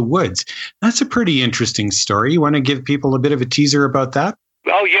of the Woods. That's a pretty interesting story. You want to give people a bit of a teaser about that?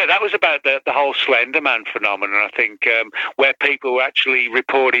 Oh, yeah, that was about the whole Slender Man phenomenon, I think, where people actually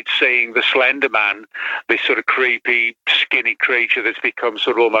reported seeing the Slender Man, this sort of creepy, skinny creature that's become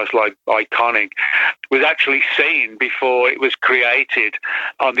sort of almost like iconic, was actually seen before it was created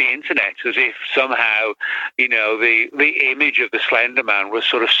on the internet, as if somehow, the image of the Slender Man was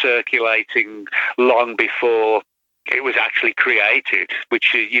sort of circulating long before it was actually created,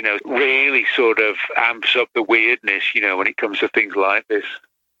 which, really sort of amps up the weirdness, when it comes to things like this.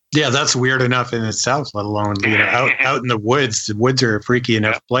 Yeah, that's weird enough in itself, let alone, out in the woods. The woods are a freaky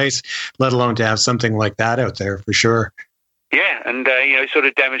enough place, let alone to have something like that out there, for sure. Yeah, and, it sort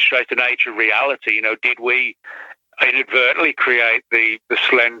of demonstrates the nature of reality. Did we inadvertently create the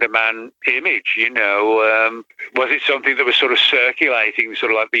Slender Man image? Was it something that was sort of circulating,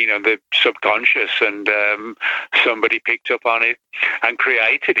 sort of like the subconscious, and somebody picked up on it and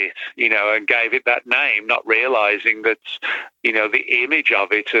created it, and gave it that name, not realizing that the image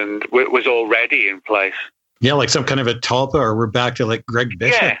of it and was already in place. Yeah, like some kind of a tulpa, or we're back to like Greg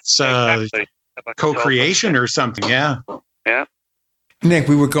Bissett's exactly. co-creation or something. Yeah. Nick,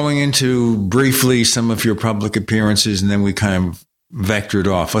 we were going into briefly some of your public appearances, and then we kind of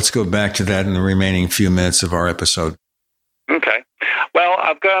vectored off. Let's go back to that in the remaining few minutes of our episode. Okay. Well,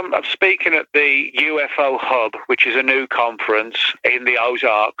 I'm speaking at the UFO Hub, which is a new conference in the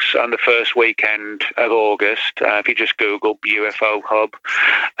Ozarks on the first weekend of August. If you just Google UFO Hub,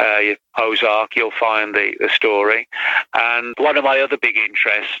 Ozark, you'll find the story. And one of my other big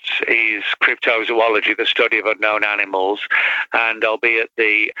interests is cryptozoology, the study of unknown animals. And I'll be at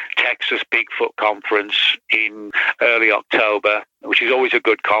the Texas Bigfoot Conference in early October, which is always a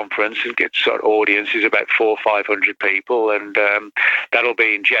good conference and gets sort of audiences about 400 or 500 people, and that'll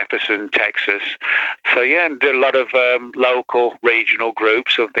be in Jefferson, Texas. So yeah, and a lot of local, regional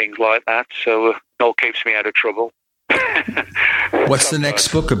groups and things like that. So it all keeps me out of trouble. What's the next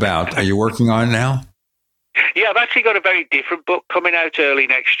book about? Are you working on it now? Yeah, I've actually got a very different book coming out early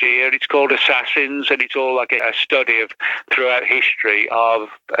next year. It's called Assassins, and it's all like a study of throughout history of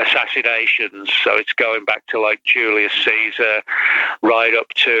assassinations. So it's going back to like Julius Caesar, right up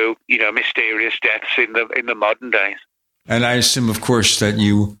to mysterious deaths in the modern days. And I assume, of course, that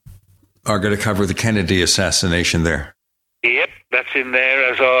you are going to cover the Kennedy assassination there. Yep, that's in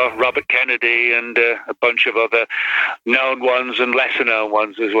there, as are Robert Kennedy and a bunch of other known ones and lesser known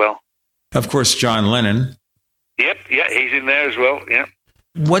ones as well. Of course, John Lennon. Yep, yeah, he's in there as well, yeah.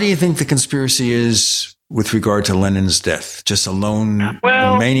 What do you think the conspiracy is with regard to Lennon's death? Just a lone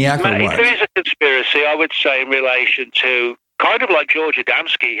maniac or what? If there is a conspiracy, I would say in relation to, kind of like George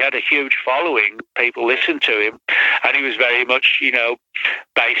Adamski, he had a huge following. People listened to him, and he was very much,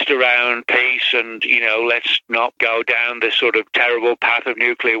 based around peace and, let's not go down this sort of terrible path of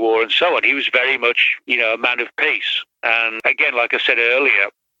nuclear war and so on. He was very much, a man of peace. And again, like I said earlier,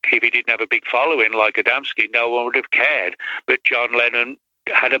 if he didn't have a big following like Adamski, no one would have cared. But John Lennon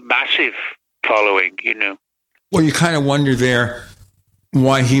had a massive following, Well, you kind of wonder there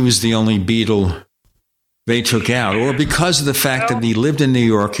why he was the only Beatle they took out, or because of the fact that he lived in New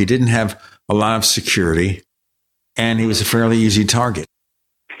York, he didn't have a lot of security, and he was a fairly easy target.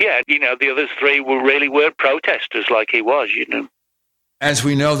 Yeah, the other three weren't protesters like he was, As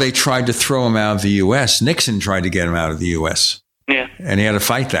we know, they tried to throw him out of the U.S. Nixon tried to get him out of the U.S. Yeah. And he had to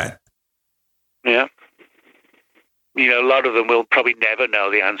fight that. Yeah. A lot of them will probably never know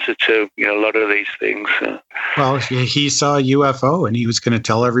the answer to, a lot of these things. Well, he saw a UFO and he was going to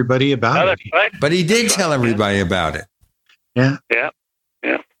tell everybody about it. Right. But he did tell everybody about it. Yeah. Yeah.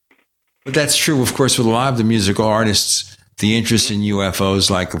 Yeah. But that's true, of course, with a lot of the musical artists, the interest in UFOs,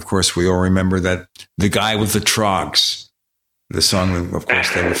 like, of course, we all remember that the guy with the trogs, the song, of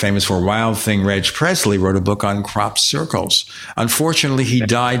course, they were famous for. Wild Thing, Reg Presley wrote a book on crop circles. Unfortunately, he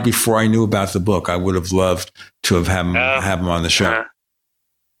died before I knew about the book. I would have loved to have him on the show.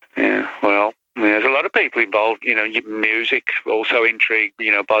 Yeah, well, there's a lot of people involved. Music also intrigued,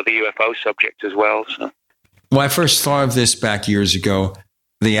 by the UFO subject as well. So. Well, I first thought of this back years ago.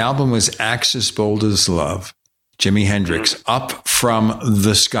 The album was Axis Bold as Love, Jimi Hendrix, Up from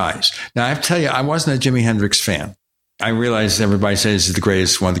the Skies. Now, I have to tell you, I wasn't a Jimi Hendrix fan. I realized everybody says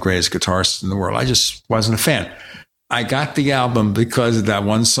he's one of the greatest guitarists in the world. I just wasn't a fan. I got the album because of that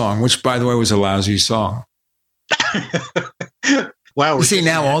one song, which, by the way, was a lousy song. Wow. You see,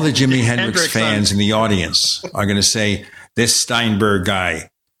 now all the Jimi Hendrix fans in the audience are going to say, this Steinberg guy,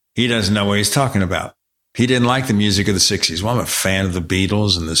 he doesn't know what he's talking about. He didn't like the music of the 60s. Well, I'm a fan of the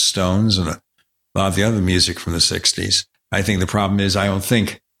Beatles and the Stones and a lot of the other music from the 60s. I think the problem is I don't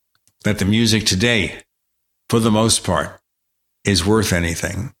think that the music today, for the most part, is worth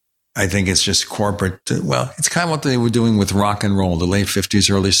anything. I think it's just corporate. Well, it's kind of what they were doing with rock and roll, the late 50s,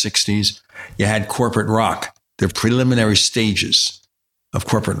 early 60s. You had corporate rock, the preliminary stages of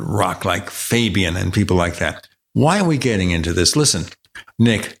corporate rock, like Fabian and people like that. Why are we getting into this? Listen,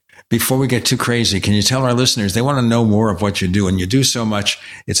 Nick, before we get too crazy, can you tell our listeners, they want to know more of what you do, and you do so much,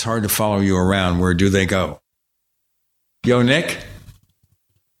 it's hard to follow you around. Where do they go? Yo, Nick?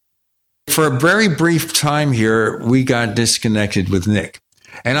 For a very brief time here, we got disconnected with Nick.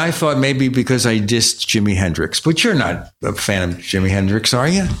 And I thought maybe because I dissed Jimi Hendrix. But you're not a fan of Jimi Hendrix, are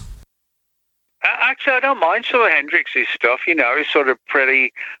you? Actually, I don't mind some of Hendrix's stuff. He's sort of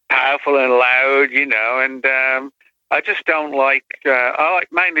pretty powerful and loud, and I just don't like, I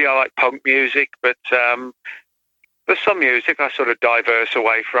like punk music, but there's some music I sort of diverse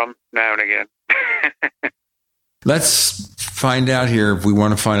away from now and again. Let's find out here. If we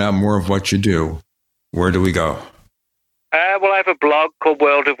want to find out more of what you do, where do we go? Well, I have a blog called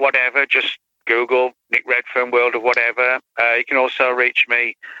World of Whatever. Just Google Nick Redfern, World of Whatever. You can also reach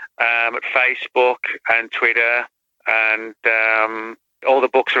me at Facebook and Twitter, and all the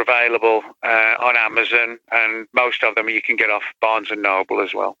books are available on Amazon, and most of them you can get off Barnes & Noble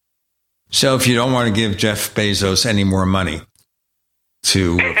as well. So if you don't want to give Jeff Bezos any more money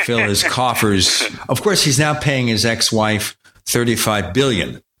to fill his coffers, of course, he's now paying his ex-wife 35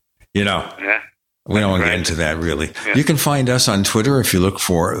 billion. You know, we don't want to get into that, really. Yeah. You can find us on Twitter if you look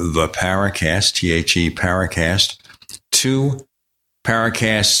for the Paracast, THE Paracast, 2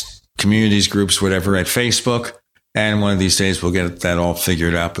 Paracast communities, groups, whatever, at Facebook. And one of these days we'll get that all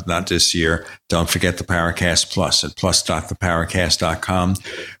figured out, but not this year. Don't forget the Paracast Plus at plus.theparacast.com.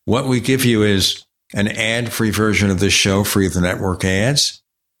 What we give you is an ad-free version of this show, free of the network ads,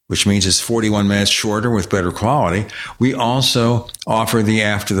 which means it's 41 minutes shorter with better quality. We also offer the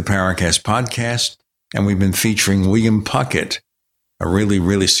After the Paracast podcast, and we've been featuring William Puckett, a really,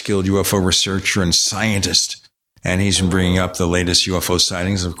 really skilled UFO researcher and scientist. And he's been bringing up the latest UFO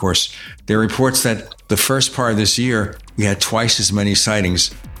sightings. Of course, there are reports that the first part of this year, we had twice as many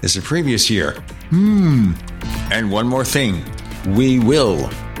sightings as the previous year. And one more thing. We will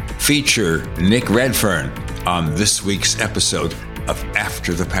feature Nick Redfern on this week's episode of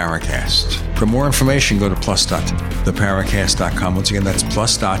After the Paracast. For more information, go to plus.theparacast.com. Once again, that's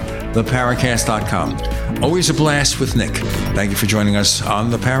plus.theparacast.com. Always a blast with Nick. Thank you for joining us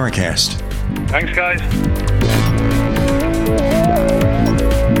on the Paracast. Thanks, guys.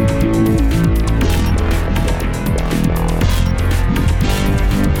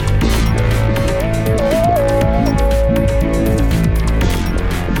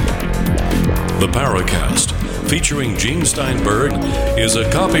 The Paracast, featuring Gene Steinberg, is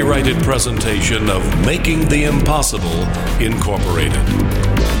a copyrighted presentation of Making the Impossible, Incorporated.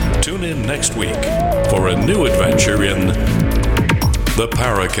 Tune in next week for a new adventure in The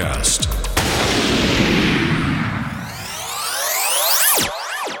Paracast.